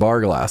wanted these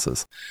bar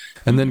glasses.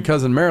 And then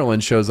Cousin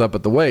Marilyn shows up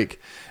at the wake,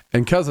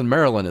 and Cousin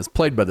Marilyn is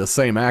played by the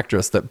same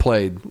actress that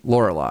played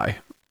Lorelai,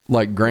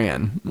 like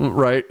Gran,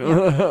 right?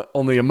 Yeah.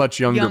 Only a much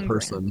younger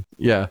person.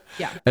 Yeah.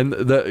 And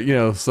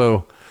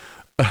so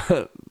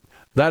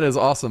that is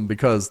awesome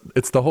because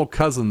it's the whole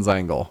cousins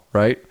angle,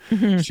 right?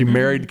 She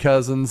married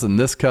cousins, and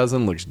this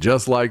cousin looks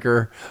just like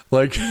her.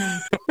 Like,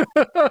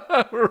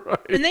 right.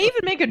 And they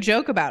even make a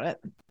joke about it.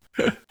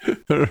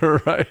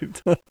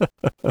 Right.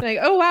 Like,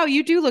 oh wow,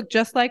 you do look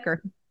just like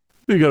her.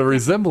 You got to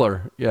resemble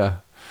her. Yeah.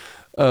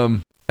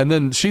 And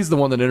then she's the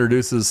one that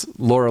introduces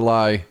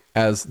Lorelai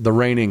as the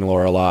reigning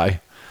Lorelai.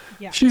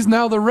 Yeah. She's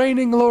now the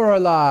reigning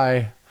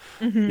Lorelai.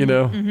 You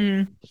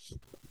know.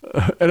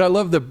 And I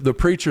love the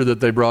preacher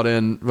that they brought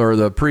in, or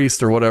the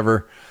priest or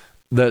whatever,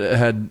 that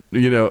had,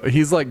 you know,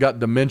 he's like got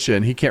dementia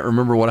and he can't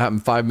remember what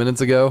happened 5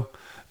 minutes ago,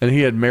 and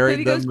he had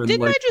married them. Goes,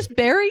 didn't I just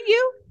bury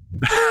you?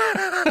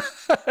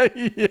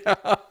 Yeah,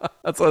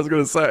 that's what I was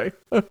gonna say.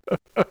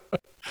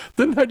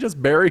 Didn't I just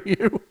bury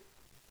you?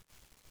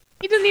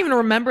 He doesn't even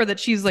remember that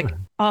she's like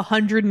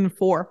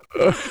 104.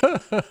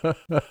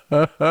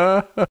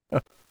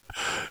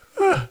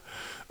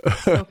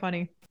 So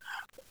funny.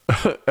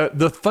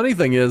 The funny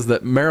thing is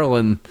that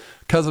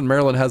Cousin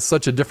Marilyn has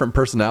such a different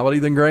personality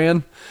than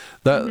Gran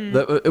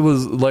that it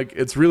was like,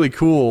 it's really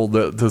cool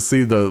to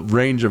see the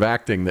range of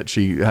acting that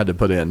she had to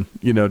put in,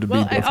 you know, to be.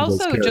 I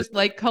also just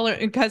like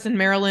Cousin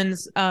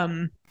Marilyn's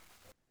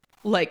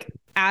like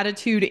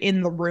attitude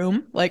in the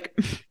room. Like,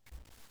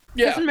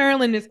 Cousin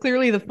Marilyn is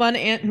clearly the fun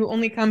aunt who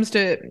only comes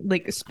to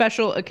like a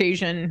special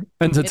occasion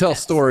and to tell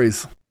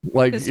stories.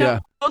 Like, tell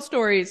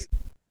stories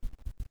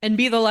and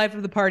be the life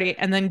of the party,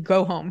 and then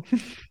go home.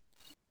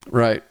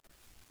 Right.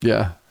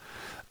 Yeah.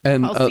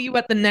 And I'll see you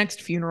at the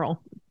next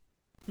funeral.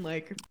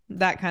 Like,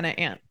 that kind of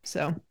aunt.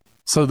 So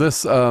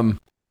this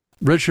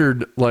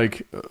Richard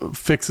like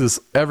fixes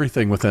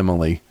everything with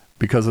Emily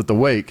because at the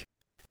wake,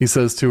 he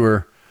says to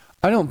her,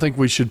 I don't think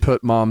we should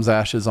put Mom's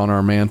ashes on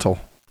our mantle.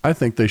 I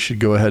think they should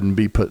go ahead and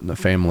be put in the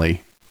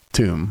family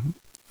tomb,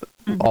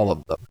 all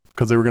of them,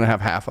 because they were going to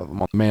have half of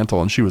them on the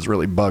mantle, and she was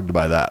really bugged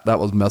by that. That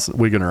was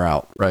wigging her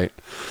out, right?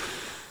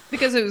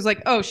 Because it was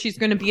like, oh, she's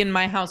going to be in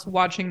my house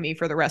watching me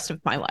for the rest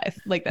of my life.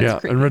 Like,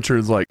 that's creepy. And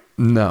Richard's like,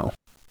 no.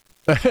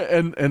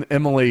 and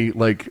Emily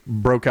like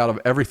broke out of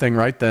everything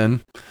right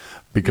then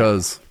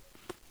because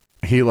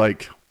he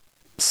like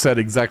said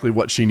exactly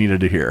what she needed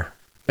to hear.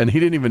 And he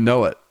didn't even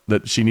know it,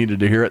 that she needed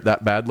to hear it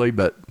that badly,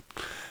 but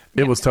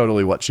it was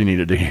totally what she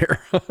needed to hear.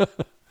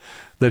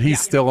 That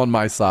he's still on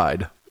my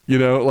side, you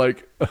know,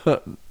 like,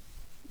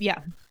 yeah.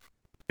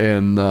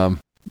 And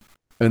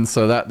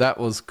so that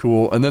was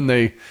cool. And then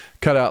they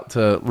cut out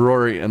to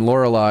Rory and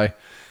Lorelai,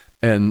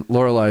 and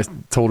Lorelai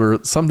told her,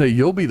 someday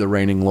you'll be the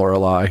reigning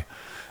Lorelai.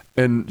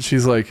 And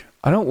she's like,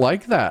 I don't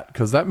like that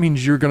because that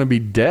means you're going to be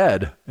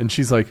dead. And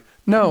she's like,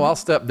 no, I'll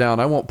step down.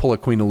 I won't pull a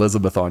Queen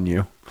Elizabeth on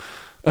you.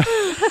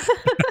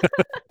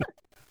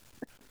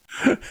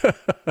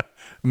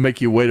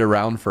 Make you wait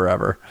around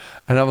forever.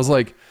 And I was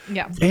like,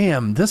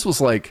 damn, this was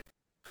like,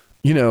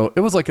 you know, it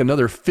was like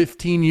another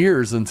 15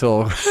 years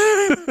until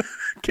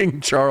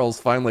King Charles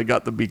finally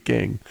got to be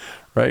king,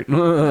 right?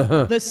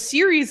 The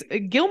series,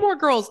 Gilmore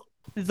Girls,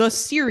 the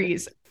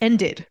series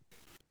ended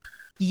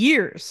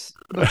years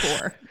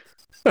before.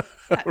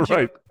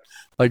 Right.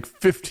 Like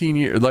 15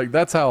 years. Like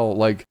that's how,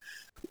 like,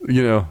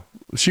 you know,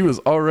 she was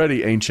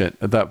already ancient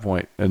at that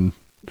point. And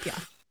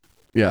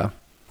yeah.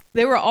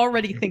 They were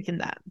already thinking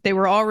that. They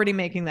were already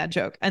making that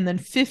joke. And then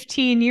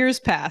 15 years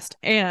passed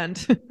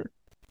and...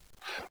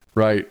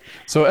 Right.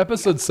 So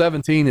episode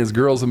 17 is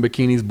Girls in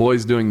Bikinis,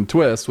 Boys Doing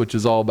Twists, which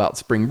is all about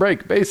spring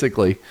break,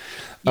 basically.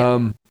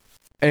 Yeah.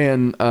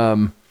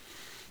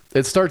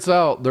 It starts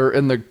out, they're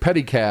in the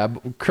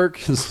pedicab.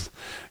 Kirk is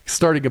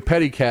starting a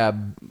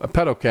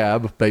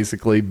pedicab,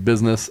 basically,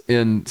 business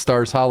in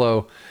Stars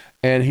Hollow.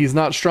 And he's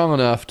not strong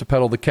enough to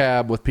pedal the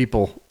cab with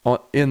people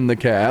in the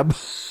cab.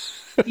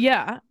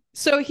 Yeah.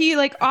 So he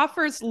like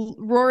offers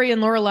Rory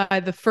and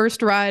Lorelai the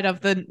first ride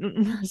of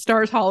the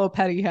Stars Hollow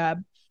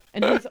pedicab,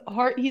 and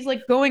he's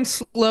like going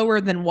slower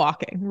than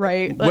walking,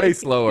 right? Like, way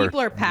slower. People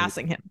are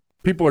passing him.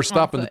 People are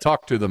stopping to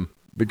talk to them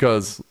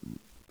because,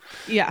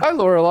 hi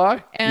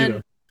Lorelai, and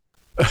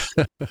you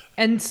know.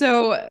 And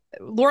so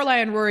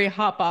Lorelai and Rory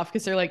hop off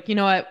because they're like, you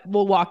know what?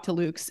 We'll walk to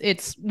Luke's.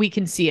 We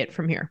can see it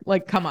from here.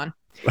 Like, come on.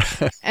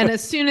 And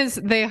as soon as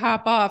they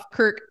hop off,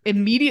 Kirk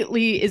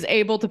immediately is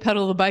able to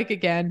pedal the bike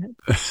again.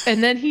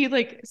 And then he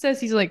like says,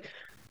 he's like,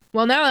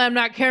 well, now that I'm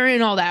not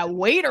carrying all that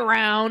weight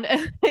around.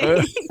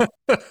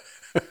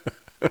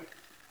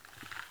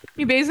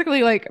 He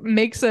basically like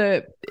makes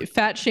a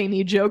fat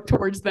shamey joke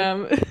towards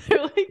them.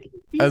 They're like,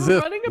 as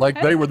if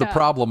like they were the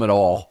problem at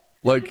all.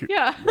 Like,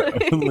 yeah.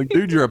 Like,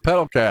 dude, you're a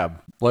pedal cab.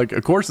 Like,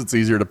 of course it's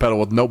easier to pedal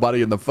with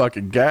nobody in the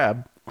fucking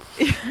cab.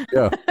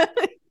 Yeah.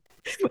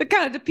 It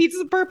kind of defeats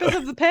the purpose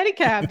of the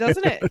pedicab,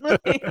 doesn't it?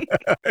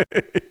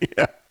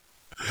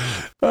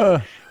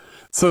 Yeah.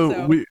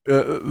 So we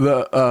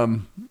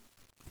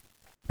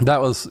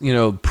that was, you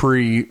know,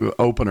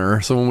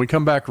 pre-opener. So when we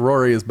come back,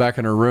 Rory is back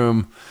in her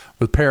room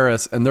with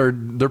Paris, and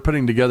they're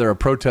putting together a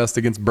protest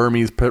against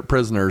Burmese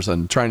prisoners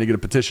and trying to get a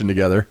petition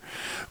together,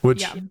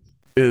 which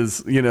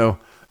is, you know,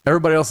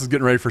 everybody else is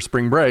getting ready for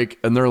spring break,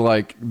 and they're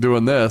like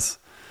doing this,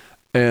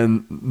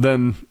 and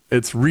then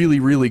it's really,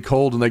 really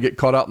cold, and they get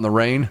caught out in the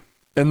rain.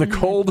 In the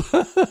cold,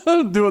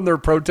 doing their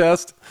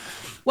protest.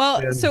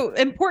 Well, so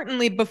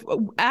importantly,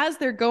 as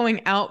they're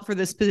going out for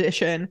this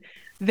position,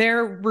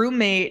 their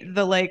roommate,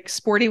 the like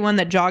sporty one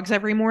that jogs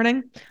every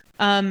morning,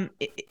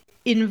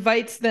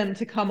 invites them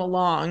to come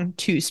along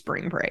to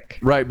spring break.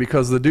 Right,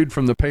 because the dude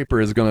from the paper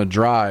is going to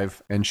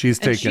drive, and she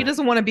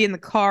doesn't want to be in the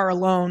car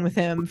alone with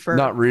him for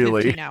not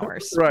really 15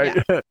 hours.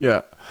 Right.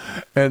 Yeah.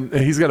 And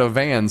he's got a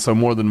van, so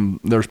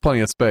there's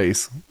plenty of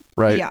space.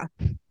 Right. Yeah.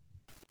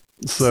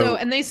 So,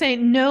 and they say,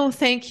 no,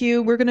 thank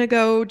you. We're going to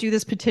go do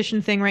this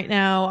petition thing right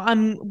now.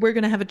 We're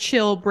going to have a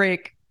chill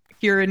break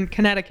here in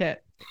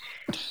Connecticut.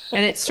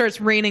 And it starts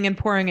raining and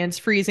pouring, and it's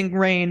freezing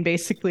rain,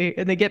 basically.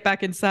 And they get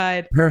back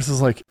inside. Paris is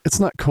like,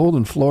 it's not cold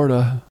in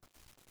Florida.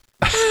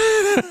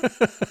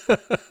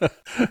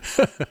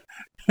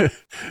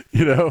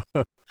 You know?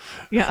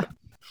 Yeah.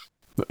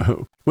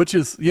 Which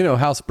is, you know,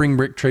 how spring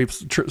break trips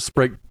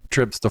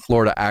to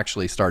Florida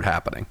actually start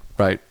happening,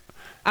 right?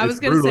 I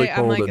was going to say,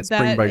 I'm like,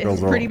 that has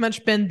pretty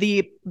much been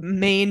the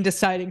main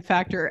deciding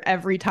factor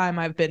every time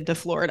I've been to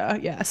Florida.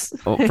 Yes.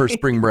 For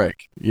spring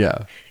break.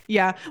 Yeah.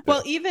 Yeah.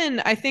 Well, even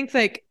I think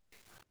like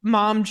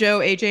Mom,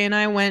 Joe, AJ, and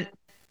I went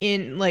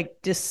in like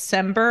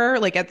December,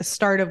 like at the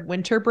start of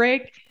winter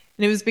break.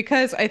 And it was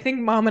because I think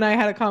Mom and I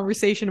had a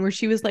conversation where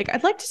she was like,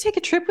 I'd like to take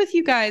a trip with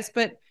you guys,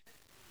 but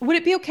would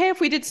it be okay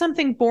if we did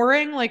something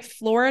boring like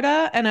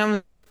Florida? And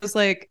I was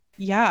like,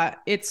 yeah,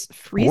 it's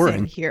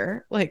freezing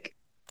here. Like,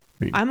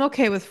 I'm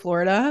okay with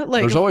Florida.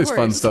 Like, There's of always fun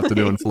course. stuff to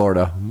do in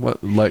Florida.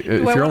 What, like, Do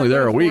if I you're want only to go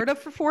there to a week, Florida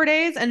for 4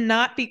 days and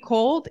not be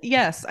cold?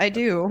 Yes, I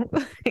do.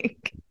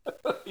 Like,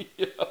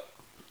 yeah,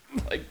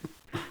 like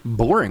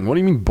boring. What do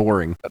you mean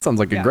boring? That sounds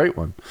like a yeah. great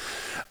one.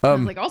 I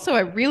was like, also,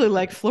 I really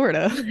like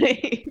Florida.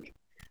 Like,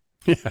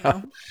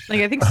 Yeah,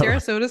 like I think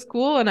Sarasota's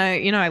cool, and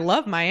I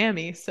love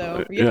Miami.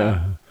 So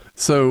yeah.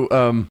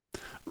 So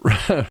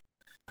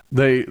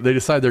they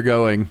decide they're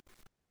going,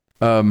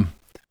 and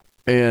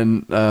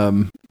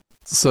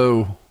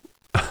so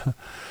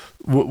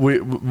we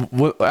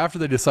after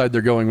they decide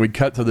they're going, we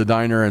cut to the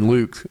diner and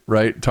Luke,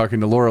 right, talking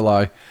to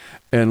Lorelai,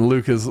 and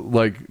Luke is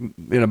like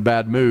in a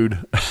bad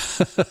mood.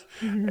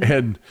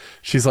 And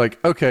she's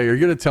like, okay, are you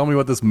going to tell me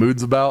what this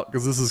mood's about?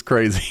 Because this is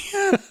crazy.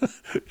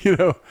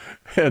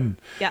 And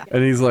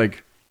he's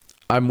like,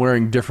 I'm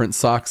wearing different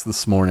socks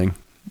this morning.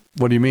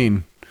 What do you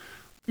mean?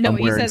 No,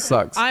 he says,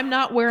 socks. I'm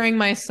not wearing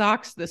my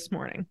socks this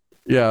morning.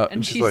 Yeah.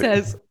 And she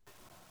says,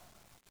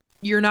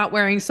 you're not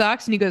wearing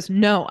socks? And he goes,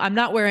 no, I'm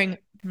not wearing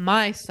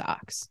my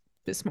socks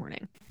this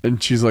morning.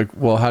 And she's like,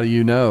 well, how do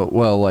you know?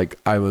 Well, like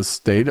I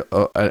stayed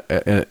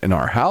in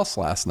our house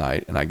last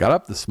night, and I got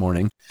up this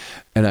morning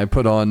and I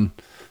put on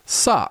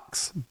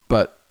socks,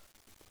 but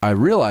I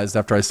realized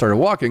after I started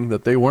walking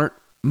that they weren't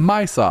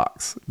my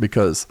socks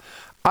because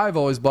I've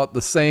always bought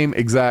the same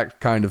exact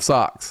kind of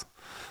socks.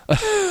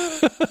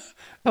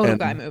 Total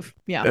guy move.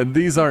 Yeah. And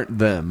these aren't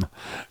them,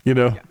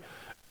 Yeah.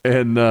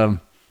 And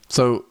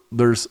so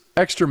there's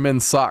extra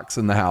men's socks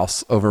in the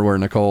house over where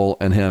Nicole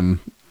and him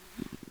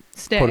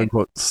quote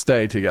unquote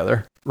stay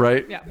together,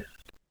 right? Yeah.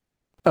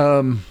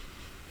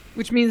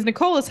 Which means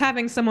Nicole is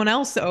having someone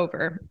else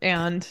over,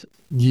 and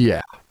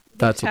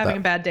that's having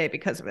a bad day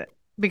because of it,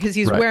 because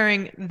he's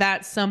wearing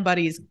that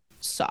somebody's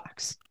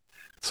socks.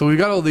 So we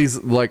got all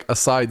these like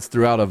asides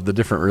throughout of the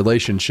different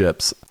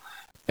relationships,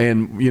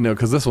 and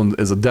because this one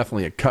is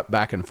definitely a cut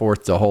back and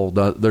forth to whole.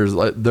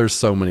 There's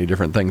so many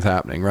different things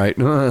happening, right?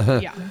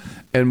 Yeah.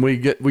 And we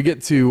get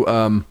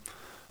to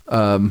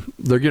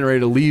they're getting ready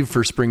to leave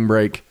for spring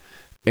break.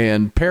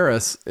 And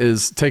Paris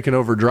is taking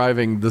over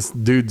driving this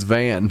dude's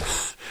van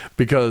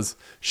because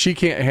she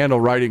can't handle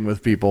riding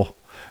with people.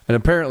 And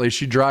apparently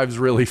she drives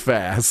really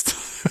fast.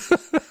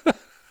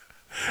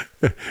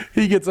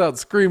 He gets out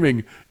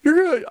screaming,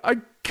 I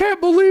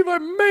can't believe I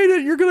made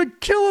it. You're going to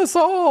kill us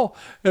all.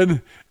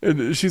 And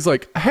she's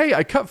like, hey,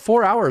 I cut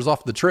 4 hours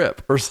off the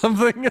trip or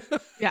something.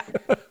 Yeah.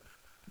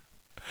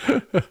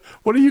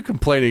 What are you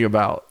complaining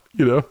about?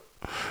 Yeah.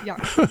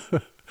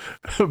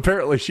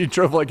 Apparently she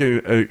drove like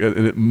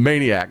a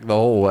maniac the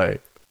whole way.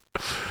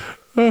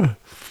 And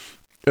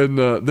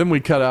then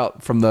we cut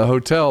out from the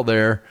hotel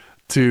there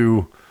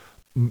to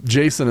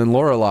Jason and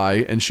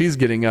Lorelai, and she's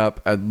getting up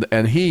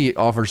and he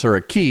offers her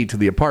a key to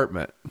the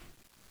apartment.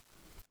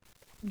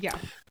 Yeah.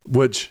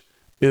 Which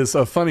is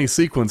a funny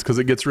sequence because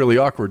it gets really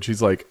awkward.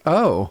 She's like,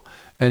 oh.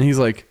 And he's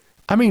like,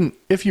 I mean,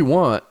 if you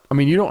want,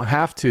 you don't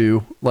have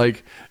to,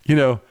 and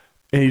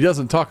he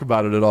doesn't talk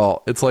about it at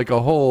all. It's like a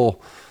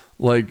whole,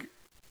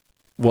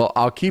 well,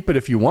 I'll keep it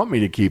if you want me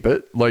to keep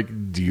it.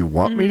 Like, do you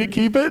want me to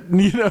keep it?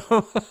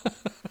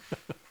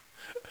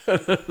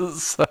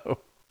 So.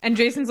 And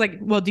Jason's like,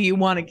 well, do you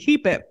want to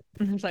keep it?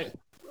 And he's like,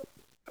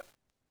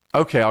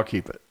 okay, I'll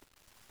keep it.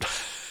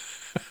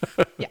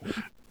 Yeah.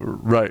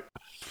 Right.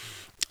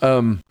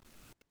 And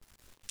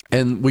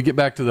we get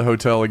back to the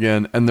hotel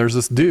again, and there's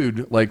this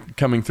dude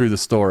coming through the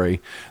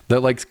story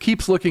that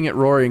keeps looking at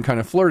Rory and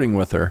kind of flirting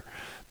with her,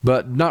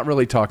 but not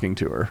really talking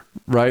to her,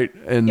 right?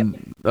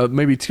 And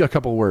maybe a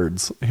couple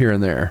words here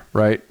and there,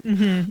 right?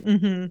 Mm-hmm,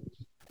 mm-hmm.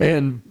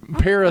 And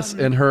Paris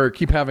and her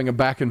keep having a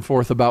back and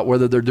forth about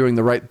whether they're doing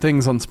the right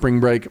things on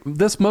spring break.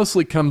 This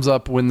mostly comes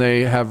up when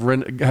they have a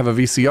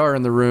VCR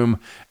in the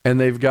room, and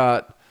they've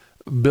got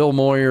Bill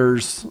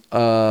Moyer's,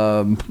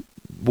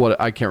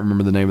 what I can't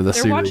remember the name of the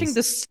series. They're watching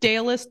the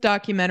stalest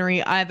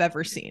documentary I've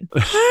ever seen.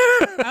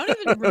 I don't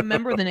even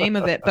remember the name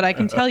of it, but I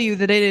can tell you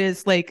that it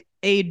is like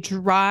a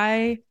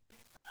dry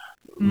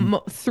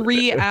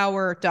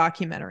 3-hour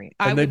documentary.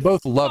 And they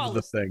both love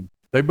the thing.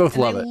 They both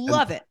love it.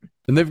 Love it.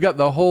 And they've got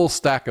the whole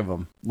stack of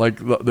them.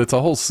 It's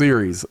a whole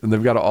series, and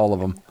they've got all of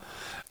them.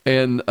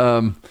 And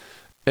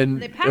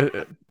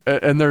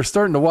they're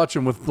starting to watch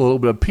them with a little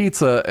bit of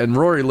pizza. And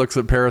Rory looks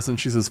at Paris and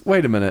she says,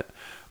 "Wait a minute,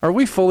 are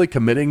we fully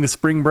committing to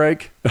spring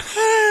break?"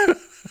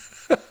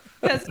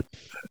 Because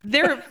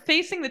they're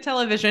facing the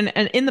television,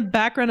 and in the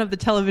background of the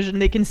television,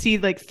 they can see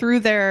through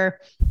their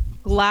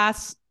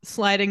glass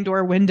sliding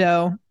door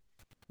window,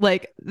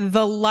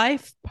 the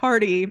life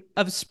party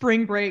of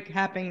spring break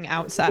happening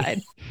outside.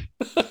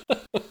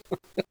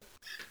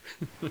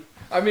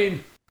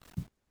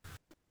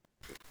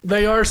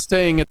 They are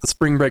staying at the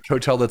spring break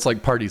hotel that's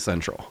like Party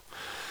Central.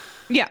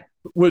 Yeah.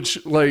 Which,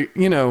 that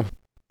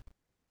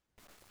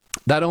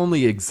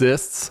only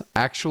exists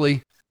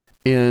actually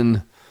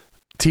in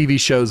TV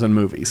shows and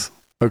movies.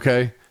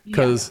 Okay?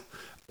 Because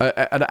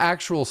an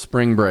actual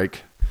spring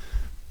break,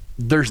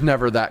 there's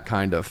never that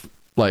kind of,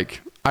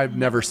 I've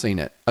never seen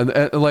it.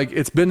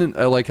 It's been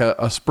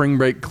a spring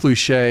break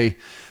cliche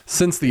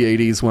since the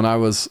 80s when I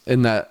was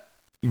in that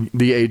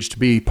the age to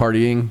be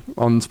partying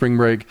on spring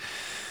break.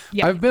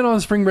 Yeah. I've been on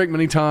spring break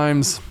many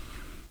times.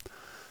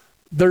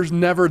 There's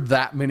never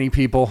that many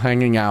people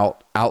hanging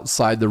out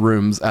outside the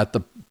rooms at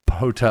the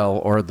hotel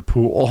or at the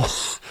pool,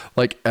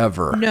 like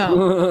ever.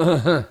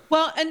 No.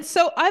 Well, and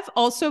so I've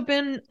also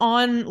been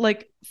on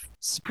like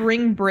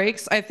spring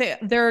breaks. I think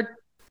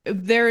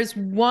there's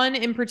one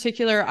in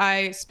particular.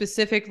 I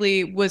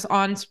specifically was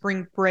on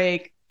spring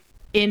break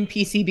in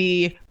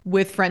PCB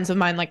with friends of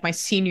mine, like my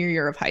senior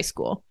year of high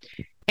school.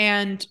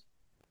 And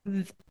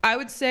I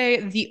would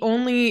say the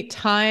only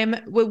time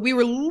we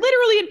were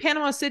literally in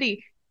Panama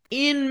City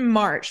in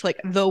March, like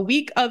the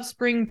week of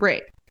spring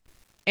break.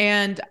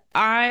 And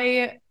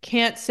I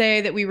can't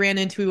say that we ran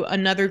into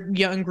another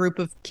young group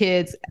of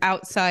kids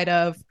outside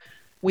of,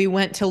 we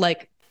went to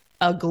like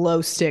a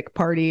glow stick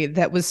party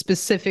that was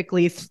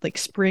specifically like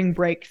spring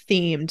break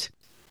themed.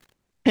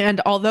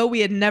 And although we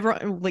had never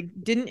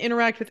didn't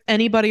interact with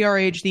anybody our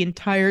age the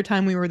entire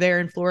time we were there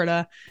in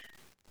Florida,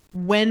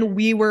 when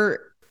we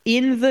were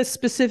in the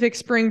specific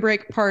spring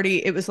break party,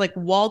 it was like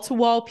wall to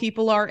wall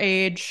people our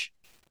age.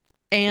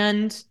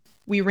 And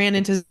we ran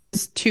into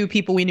 2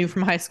 people we knew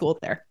from high school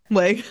there,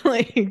 like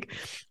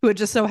who had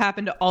just so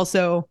happened to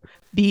also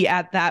be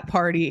at that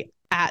party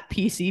at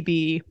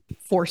PCB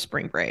for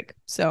spring break.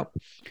 So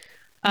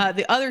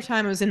the other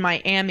time I was in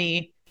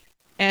Miami,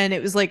 and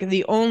it was like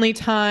the only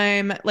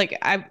time, like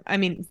I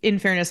mean, in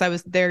fairness, I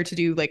was there to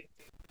do like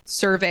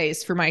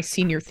surveys for my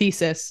senior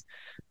thesis,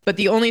 but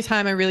the only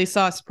time I really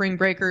saw spring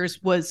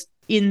breakers was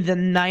in the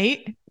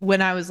night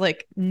when I was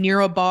like near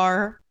a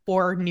bar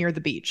or near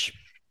the beach.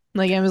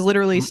 Like I was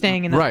literally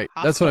staying in right.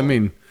 That's what I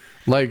mean.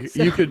 Like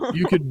so. you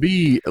could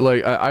be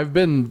like, I've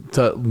been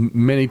to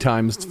many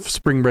times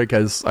spring break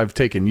as I've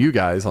taken you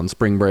guys on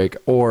spring break,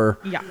 or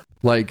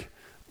like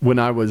when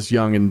I was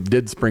young and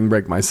did spring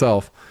break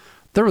myself,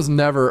 there was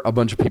never a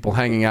bunch of people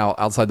hanging out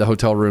outside the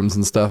hotel rooms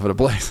and stuff at a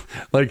place.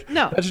 Like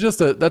no,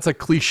 that's a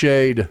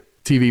cliched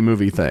TV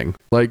movie thing.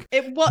 Like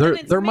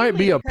there might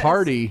be a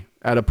party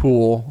at a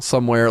pool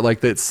somewhere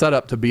like that's set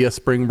up to be a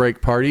spring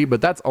break party,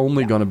 but that's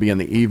only going to be in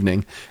the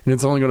evening, and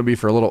it's only going to be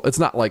for a little. It's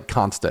not like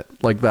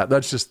constant like that.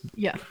 That's just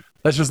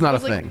not a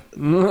thing.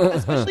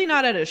 Especially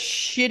not at a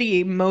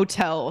shitty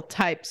motel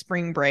type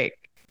spring break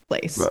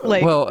place.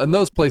 Like, well, and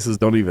those places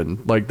don't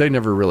even like, they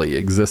never really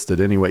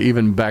existed anyway.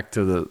 Even back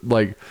to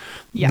the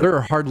there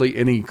are hardly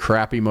any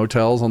crappy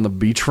motels on the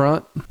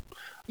beachfront.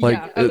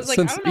 Like, I was like,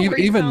 I don't know where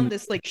you found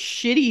this like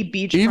shitty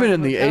beach. Even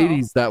in the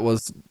 80s, that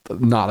was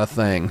not a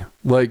thing.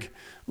 Like,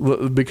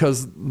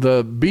 because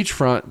the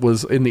beachfront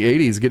was in the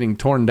 80s getting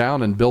torn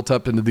down and built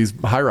up into these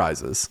high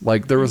rises.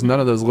 Like, there was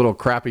none of those little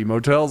crappy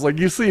motels like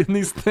you see in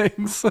these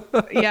things.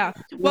 Yeah.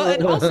 Well,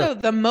 and also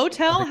the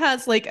motel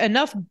has like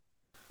enough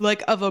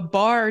like of a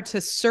bar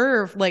to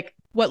serve like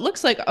what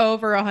looks like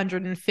over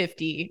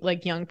 150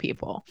 like young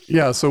people.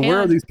 Yeah. So where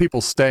are these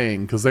people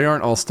staying? Because they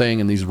aren't all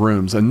staying in these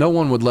rooms, and no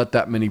one would let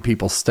that many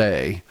people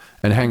stay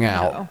and hang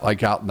out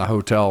like out in the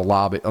hotel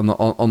lobby on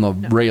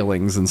the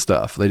railings and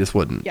stuff. They just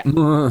wouldn't. Yeah.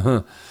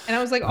 And I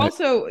was like,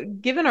 also,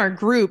 given our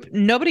group,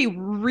 nobody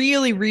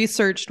really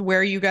researched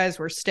where you guys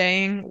were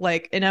staying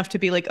like enough to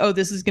be like, oh,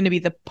 this is going to be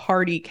the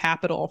party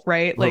capital,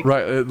 right? Like,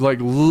 right. It, like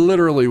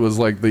literally was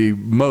like the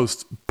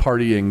most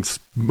partying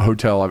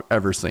hotel I've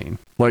ever seen.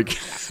 Like,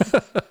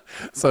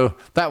 so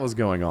that was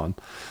going on.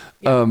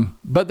 Yeah.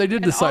 But they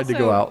did decide to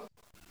go out.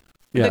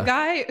 Yeah. The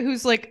guy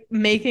who's like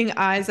making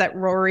eyes at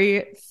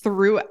Rory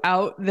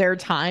throughout their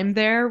time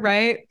there,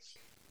 right?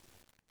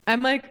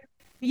 I'm like,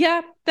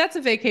 yeah, that's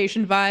a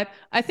vacation vibe.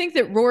 I think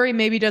that Rory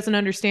maybe doesn't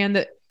understand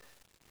that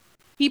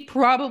he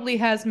probably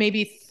has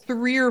maybe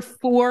 3 or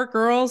 4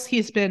 girls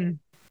he's been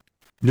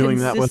doing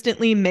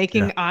consistently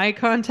making eye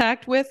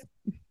contact with.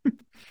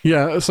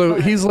 Yeah, so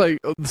he's like,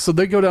 so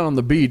they go down on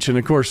the beach, and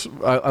of course,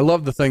 I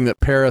love the thing that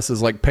Paris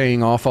is like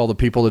paying off all the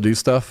people to do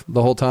stuff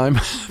the whole time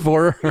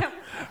for her,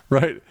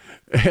 right?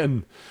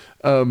 And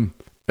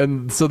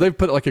so they've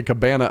put like a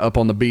cabana up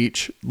on the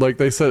beach, like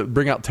they said,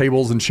 bring out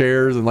tables and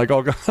chairs and like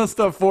all kinds of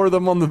stuff for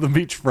them on the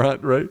beachfront,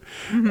 right?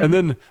 Mm-hmm. And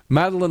then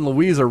Madeline and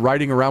Louise are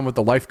riding around with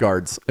the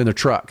lifeguards in a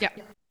truck,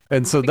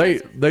 and so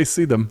they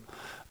see them.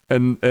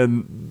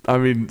 And I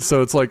mean,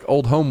 so it's like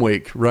old home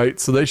week, right?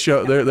 So they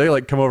they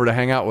like come over to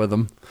hang out with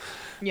them.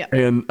 Yeah.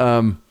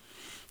 And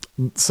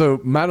so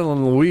Madeline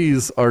and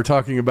Louise are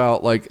talking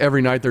about like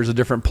every night there's a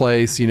different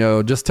place, you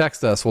know, just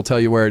text us, we'll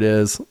tell you where it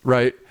is,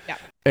 right? Yeah.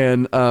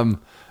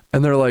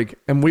 And they're like,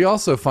 and we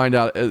also find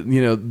out,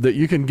 you know, that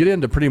you can get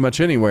into pretty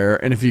much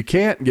anywhere. And if you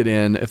can't get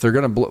in, if they're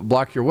going to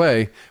block your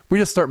way, we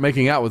just start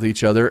making out with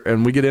each other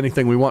and we get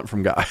anything we want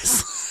from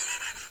guys.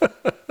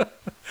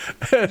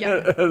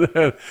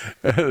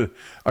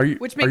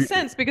 Which makes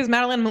sense because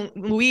Madeline and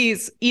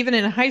Louise, even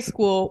in high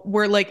school,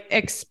 were like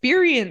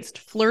experienced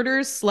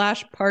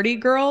flirters / party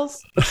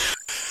girls.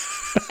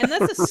 And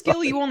that's a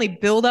skill you only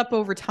build up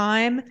over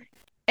time.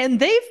 And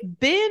they've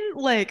been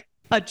like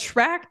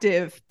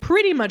attractive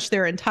pretty much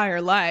their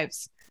entire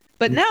lives.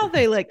 But now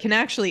they like can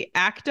actually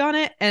act on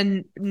it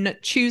and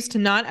choose to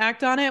not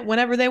act on it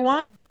whenever they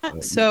want.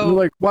 So we're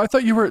like, well, I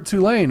thought you were at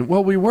Tulane.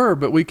 Well, we were,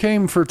 but we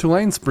came for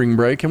Tulane spring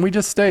break and we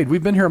just stayed.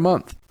 We've been here a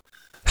month.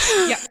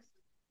 yeah.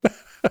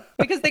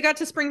 Because they got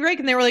to spring break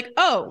and they were like,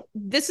 oh,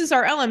 this is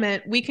our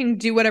element. We can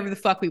do whatever the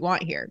fuck we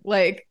want here.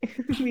 Like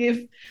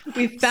we've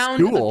found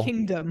School. a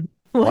kingdom.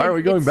 Why Like, are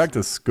we going back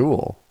to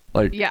school?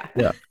 Like, yeah.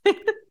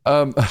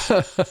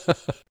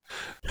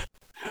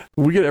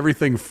 We get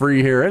everything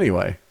free here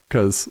anyway,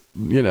 because,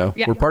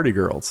 we're party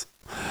girls.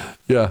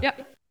 Yeah.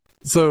 Yep.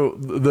 So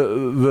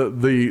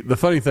the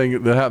funny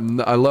thing that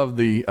happened, I love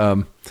the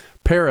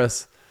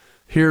Paris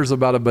hears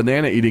about a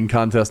banana eating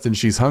contest and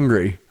she's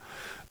hungry.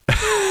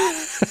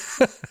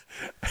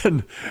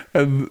 and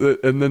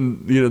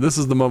then this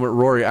is the moment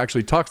Rory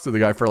actually talks to the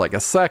guy for like a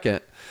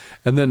second,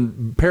 and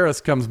then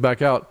Paris comes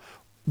back out.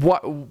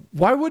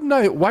 Why would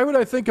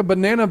I think a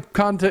banana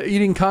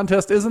eating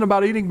contest isn't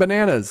about eating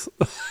bananas?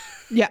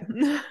 Yeah.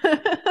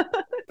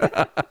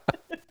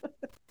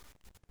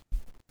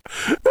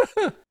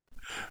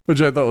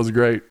 Which I thought was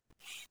great.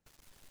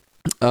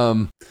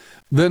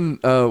 Then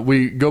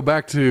we go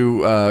back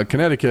to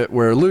Connecticut,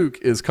 where Luke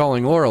is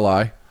calling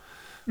Lorelai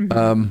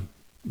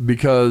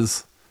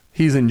because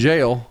he's in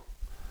jail.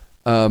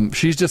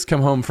 She's just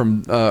come home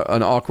from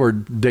an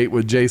awkward date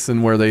with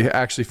Jason where they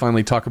actually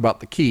finally talk about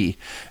the key.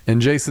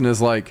 And Jason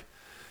is like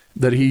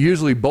that he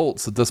usually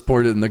bolts at this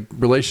point in the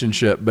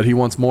relationship, but he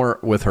wants more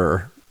with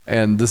her.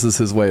 And this is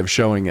his way of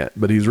showing it.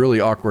 But he's really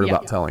awkward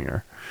about telling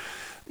her.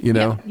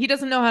 Yeah, he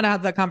doesn't know how to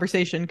have that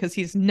conversation because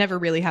he's never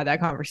really had that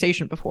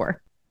conversation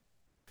before.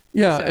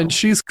 Yeah, so. And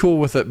she's cool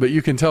with it, but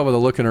you can tell by the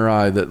look in her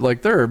eye that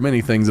like there are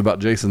many things about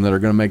Jason that are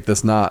going to make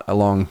this not a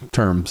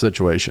long-term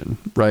situation,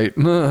 right?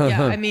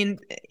 Yeah, I mean,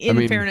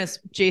 in fairness,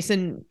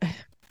 Jason,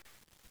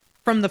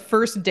 from the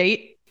first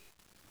date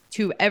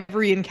to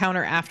every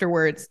encounter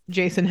afterwards,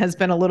 Jason has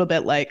been a little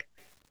bit like,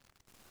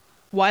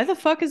 why the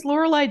fuck is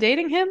Lorelai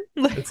dating him?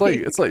 It's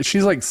like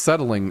she's like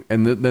settling,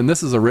 and then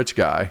this is a rich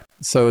guy,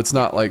 so it's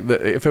not like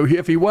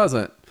if he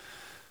wasn't,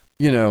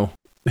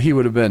 he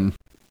would have been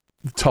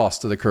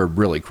tossed to the curb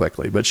really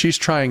quickly. But she's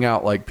trying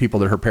out like people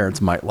that her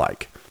parents might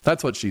like.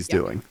 That's what she's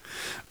doing,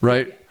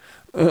 right?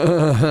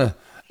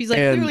 She's like,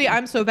 clearly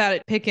I'm so bad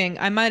at picking,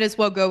 I might as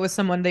well go with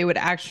someone they would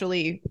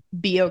actually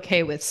be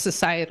okay with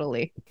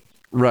societally,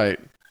 right?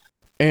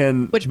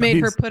 And which made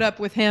her put up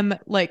with him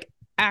like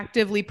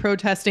actively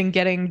protesting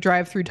getting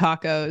drive-through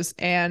tacos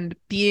and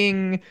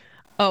being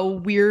a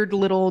weird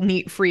little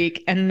neat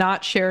freak and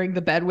not sharing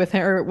the bed with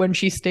her when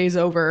she stays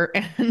over,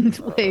 and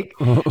like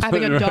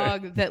having a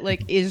dog that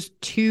like is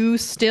too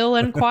still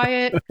and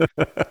quiet.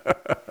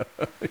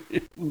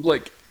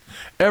 Like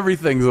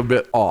everything's a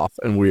bit off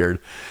and weird,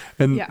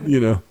 and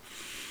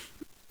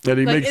and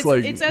he makes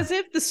it's as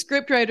if the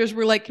scriptwriters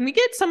were like, can we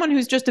get someone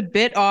who's just a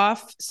bit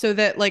off so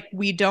that like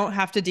we don't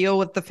have to deal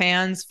with the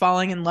fans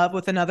falling in love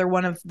with another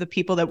one of the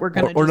people that we're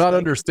gonna or not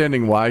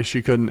understanding why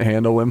she couldn't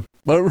handle him.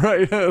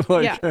 Right?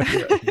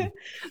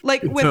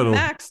 Like with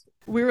Max,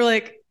 we were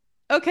like,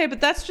 okay,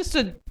 but that's just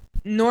a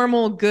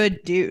normal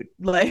good dude.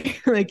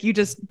 Like you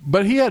just.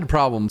 But he had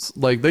problems.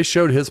 Like they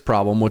showed his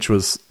problem, which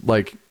was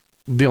like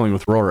dealing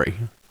with Rory.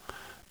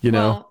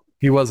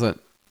 He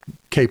wasn't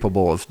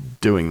capable of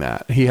doing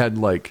that. He had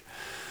like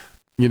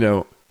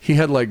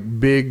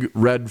big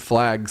red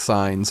flag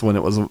signs when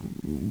it was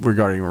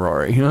regarding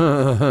Rory.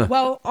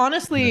 Well,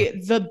 honestly,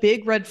 the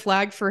big red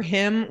flag for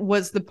him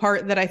was the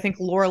part that I think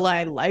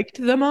Lorelai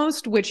liked the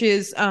most, which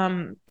is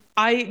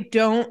I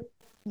don't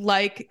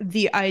like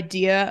the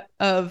idea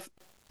of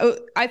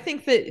I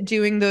think that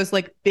doing those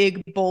like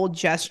big bold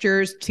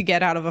gestures to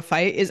get out of a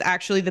fight is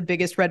actually the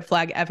biggest red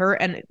flag ever,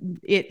 and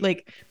it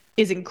like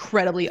is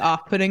incredibly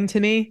off-putting to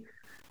me.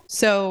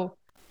 So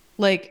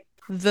like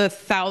the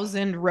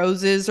 1,000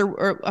 roses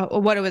or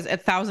what it was,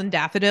 1,000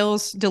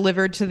 daffodils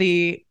delivered to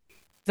the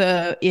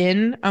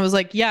inn, I was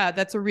like, yeah,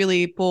 that's a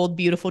really bold,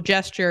 beautiful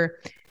gesture.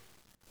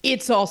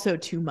 It's also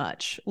too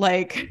much.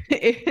 Like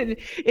it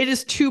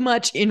is too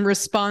much in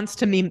response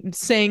to me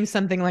saying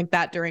something like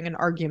that during an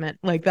argument.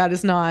 Like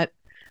that's not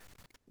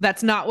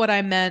what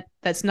I meant.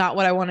 That's not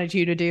what I wanted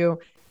you to do.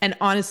 And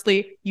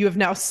honestly, you have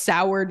now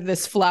soured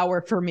this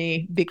flower for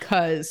me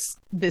because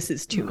this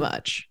is too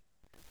much.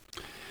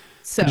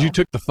 So you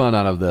took the fun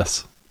out of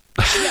this.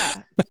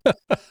 Yeah.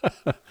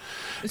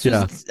 It's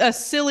just a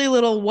silly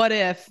little what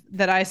if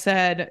that I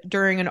said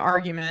during an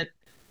argument.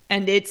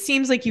 And it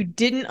seems like you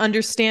didn't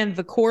understand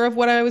the core of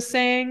what I was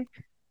saying,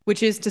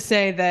 which is to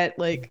say that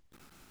like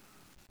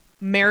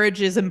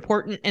marriage is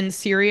important and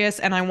serious.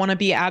 And I want to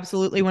be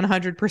absolutely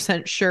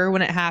 100% sure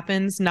when it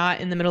happens, not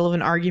in the middle of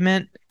an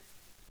argument.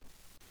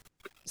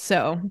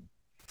 So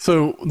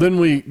then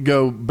we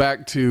go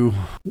back to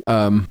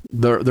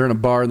they're in a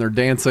bar and they're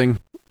dancing.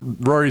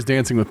 Rory's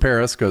dancing with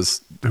Paris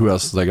because who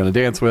else is they going to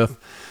dance with?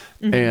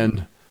 Mm-hmm.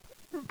 And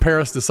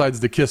Paris decides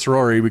to kiss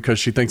Rory because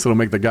she thinks it'll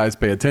make the guys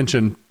pay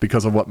attention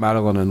because of what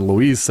Madeline and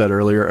Louise said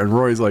earlier. And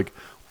Rory's like,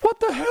 what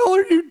the hell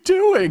are you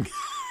doing?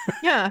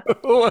 Yeah.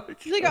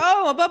 Like, She's like,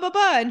 oh, blah, blah,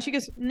 blah. And she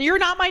goes, you're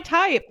not my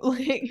type.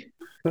 Like,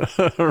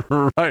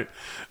 right.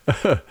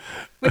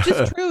 which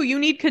is true. You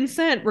need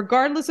consent,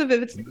 regardless of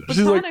if it's She's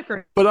like, platonic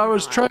or but I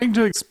was not. trying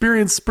to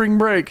experience spring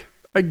break.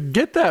 I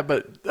get that,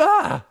 but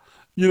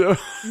you know.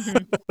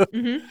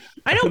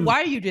 I know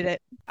why you did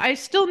it. I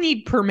still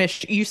need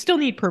permission. You still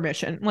need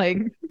permission.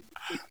 Like,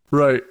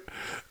 Right.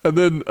 And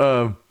then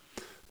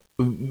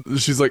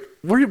she's like,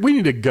 we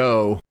need to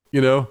go,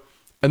 you know?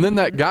 And then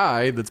that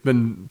guy that's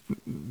been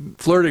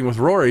flirting with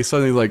Rory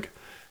suddenly like,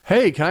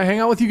 hey, can I hang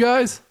out with you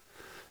guys?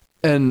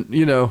 And,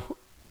 you know,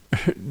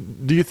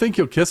 do you think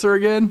you'll kiss her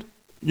again?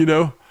 You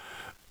know?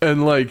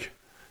 And like,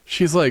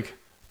 she's like,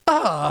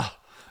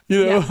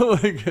 you know,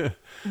 like,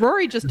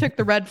 Rory just took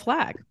the red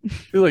flag.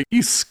 you're like,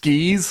 you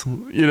skis,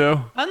 you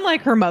know?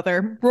 Unlike her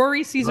mother,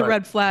 Rory sees a Right.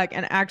 red flag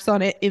and acts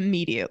on it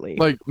immediately.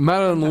 Like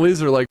Madeline and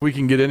Louise are like, we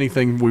can get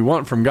anything we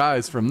want from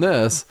guys from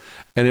this.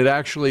 And it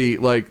actually,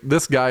 like,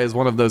 this guy is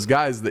one of those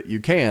guys that you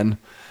can.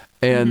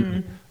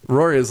 And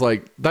Rory is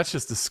like, that's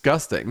just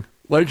disgusting.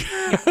 Like,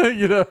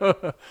 you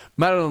know,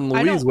 Madeline and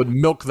Louise would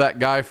milk that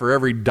guy for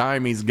every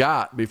dime he's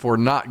got before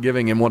not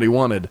giving him what he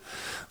wanted.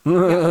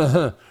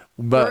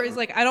 But Rory's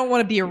like, I don't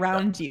want to be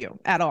around you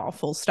at all,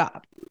 full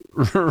stop.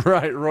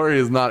 right, Rory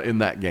is not in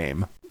that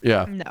game.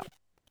 Yeah. No.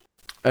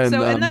 And,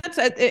 So,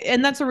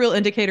 and that's a real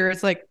indicator.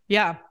 It's like,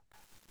 yeah,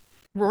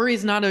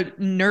 Rory's not a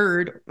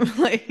nerd.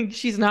 Like,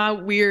 she's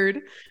not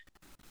weird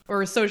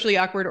or socially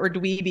awkward or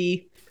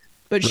dweeby,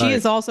 but she Right.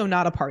 is also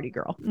not a party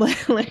girl.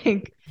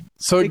 Like,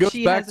 so it goes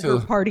she back has to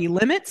her party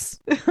limits.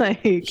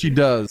 Like, she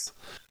does.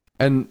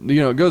 And, you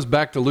know, it goes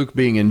back to Luke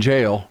being in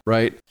jail,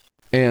 right?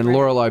 And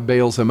Lorelai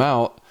bails him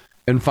out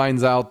and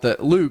finds out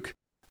that Luke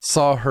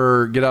saw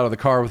her get out of the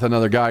car with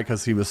another guy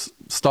because he was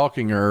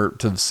stalking her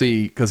to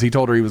see, because he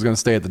told her he was going to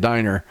stay at the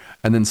diner,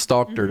 and then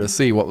stalked her to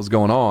see what was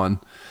going on.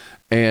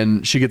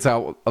 And she gets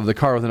out of the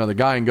car with another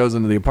guy and goes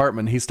into the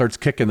apartment. He starts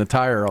kicking the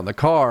tire on the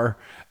car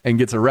and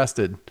gets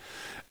arrested.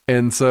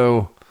 And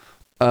so,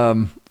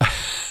 so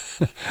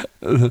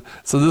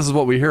this is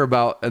what we hear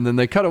about. And then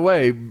they cut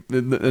away.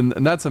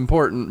 And that's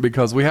important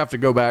because we have to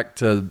go back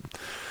to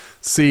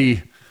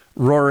see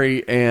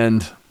Rory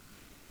and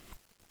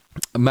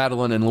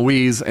Madeline and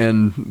Louise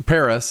and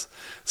Paris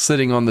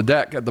sitting on the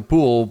deck at the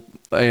pool,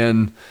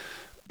 and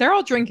they're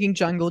all drinking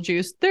jungle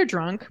juice. They're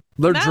drunk.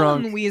 They're Madeline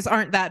drunk. and Louise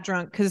aren't that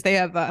drunk because they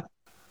have a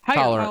higher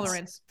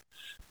tolerance.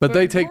 But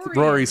they take Rory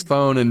Rory's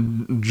phone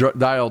and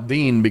dial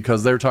Dean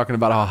because they're talking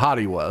about how hot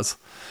he was,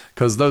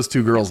 because those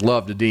two girls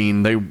loved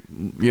Dean. They,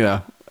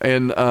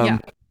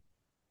 and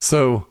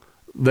so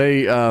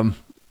they,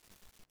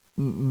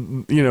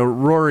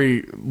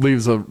 Rory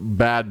leaves a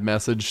bad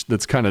message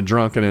that's kind of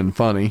drunken and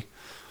funny.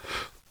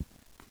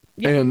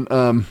 Yeah. And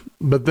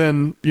but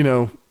then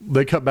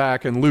they cut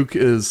back and Luke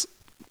is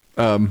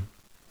they're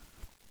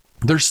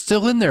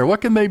still in there.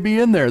 What can they be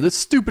in there? This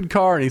stupid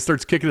car. And he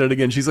starts kicking it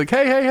again. She's like,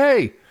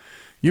 hey,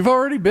 you've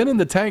already been in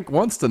the tank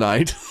once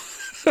tonight.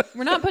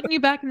 We're not putting you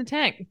back in the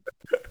tank.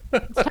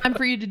 It's time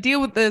for you to deal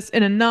with this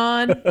in a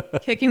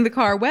non-kicking the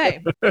car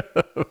way.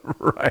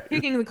 Right.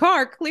 Kicking the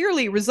car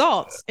clearly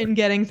results in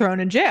getting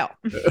thrown in jail.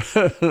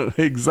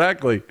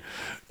 Exactly.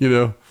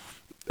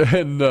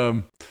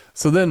 And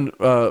so then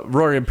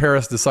Rory and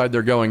Paris decide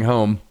they're going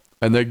home,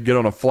 and they get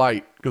on a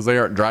flight because they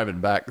aren't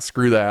driving back.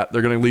 Screw that.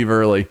 They're going to leave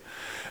early.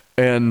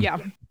 And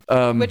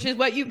which is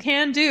what you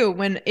can do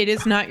when it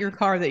is not your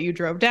car that you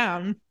drove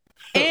down.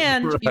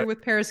 And you're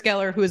with Paris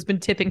Geller, who has been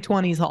tipping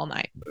 20s all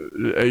night.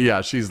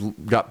 Yeah, she's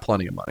got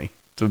plenty of money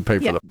to pay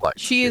for the flight.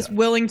 She is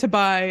willing to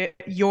buy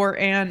your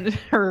and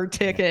her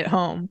ticket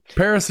home.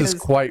 Paris is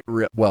quite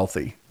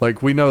wealthy.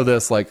 Like, we know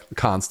this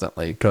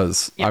constantly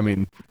because, I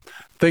mean,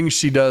 things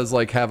she does,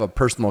 like have a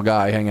personal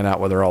guy hanging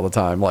out with her all the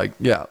time. Like,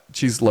 yeah,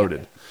 she's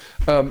loaded.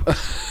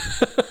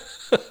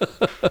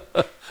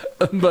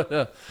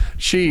 But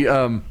she,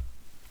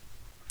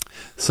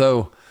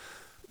 so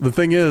the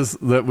thing is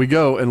that we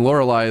go and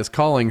Lorelai is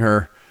calling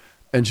her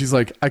and she's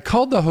like, I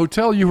called the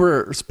hotel you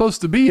were supposed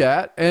to be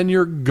at and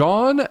you're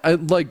gone.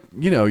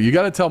 You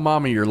got to tell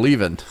mommy you're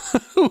leaving.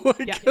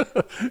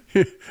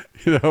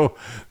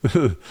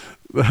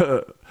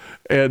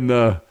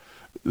 And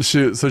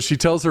she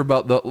tells her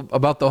about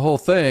the whole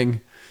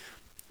thing.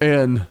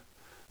 And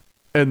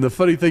the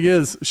funny thing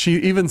is she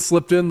even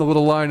slipped in the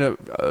little line of,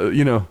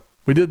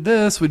 we did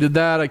this, we did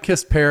that. I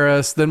kissed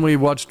Paris. Then we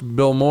watched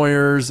Bill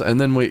Moyers.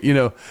 And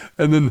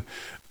then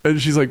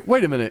and she's like,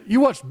 wait a minute, you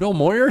watched Bill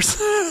Moyers?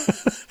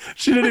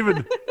 She didn't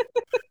even.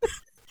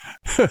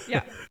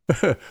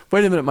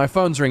 Wait a minute, my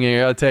phone's ringing. I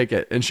gotta take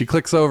it. And she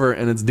clicks over,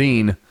 and it's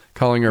Dean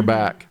calling her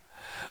back.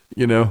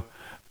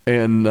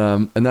 And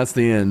that's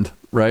the end,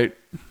 right?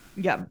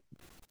 Yeah.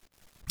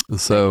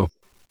 So,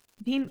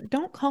 Dean,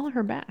 don't call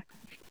her back.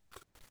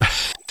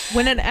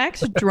 When an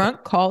ex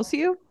drunk calls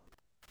you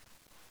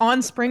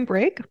on spring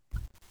break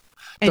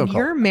and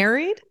you're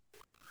married,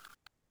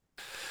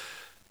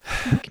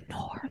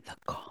 ignore the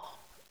call.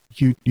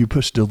 You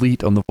push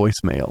delete on the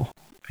voicemail.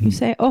 You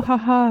say, oh,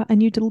 haha,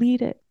 and you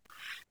delete it.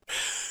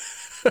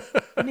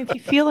 And if you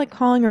feel like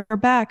calling her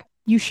back,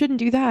 You shouldn't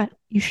do that.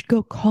 You should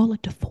go call a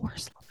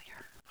divorce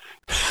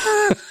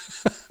lawyer.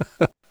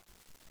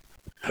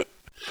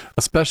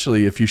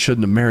 Especially if you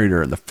shouldn't have married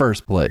her in the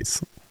first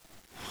place.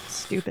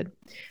 Stupid.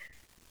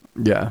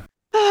 Yeah.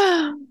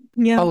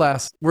 Yeah.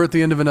 Alas, we're at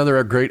the end of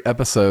another great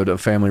episode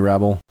of Family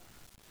Rabble.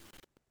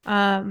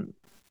 Tune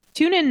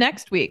in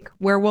next week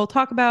where we'll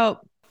talk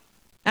about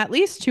at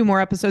least 2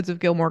 more episodes of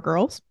Gilmore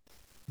Girls.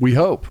 We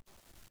hope.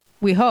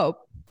 We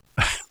hope.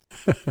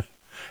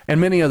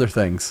 And many other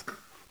things.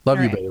 Love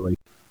All you, right. Bailey.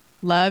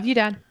 Love you,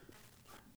 Dad.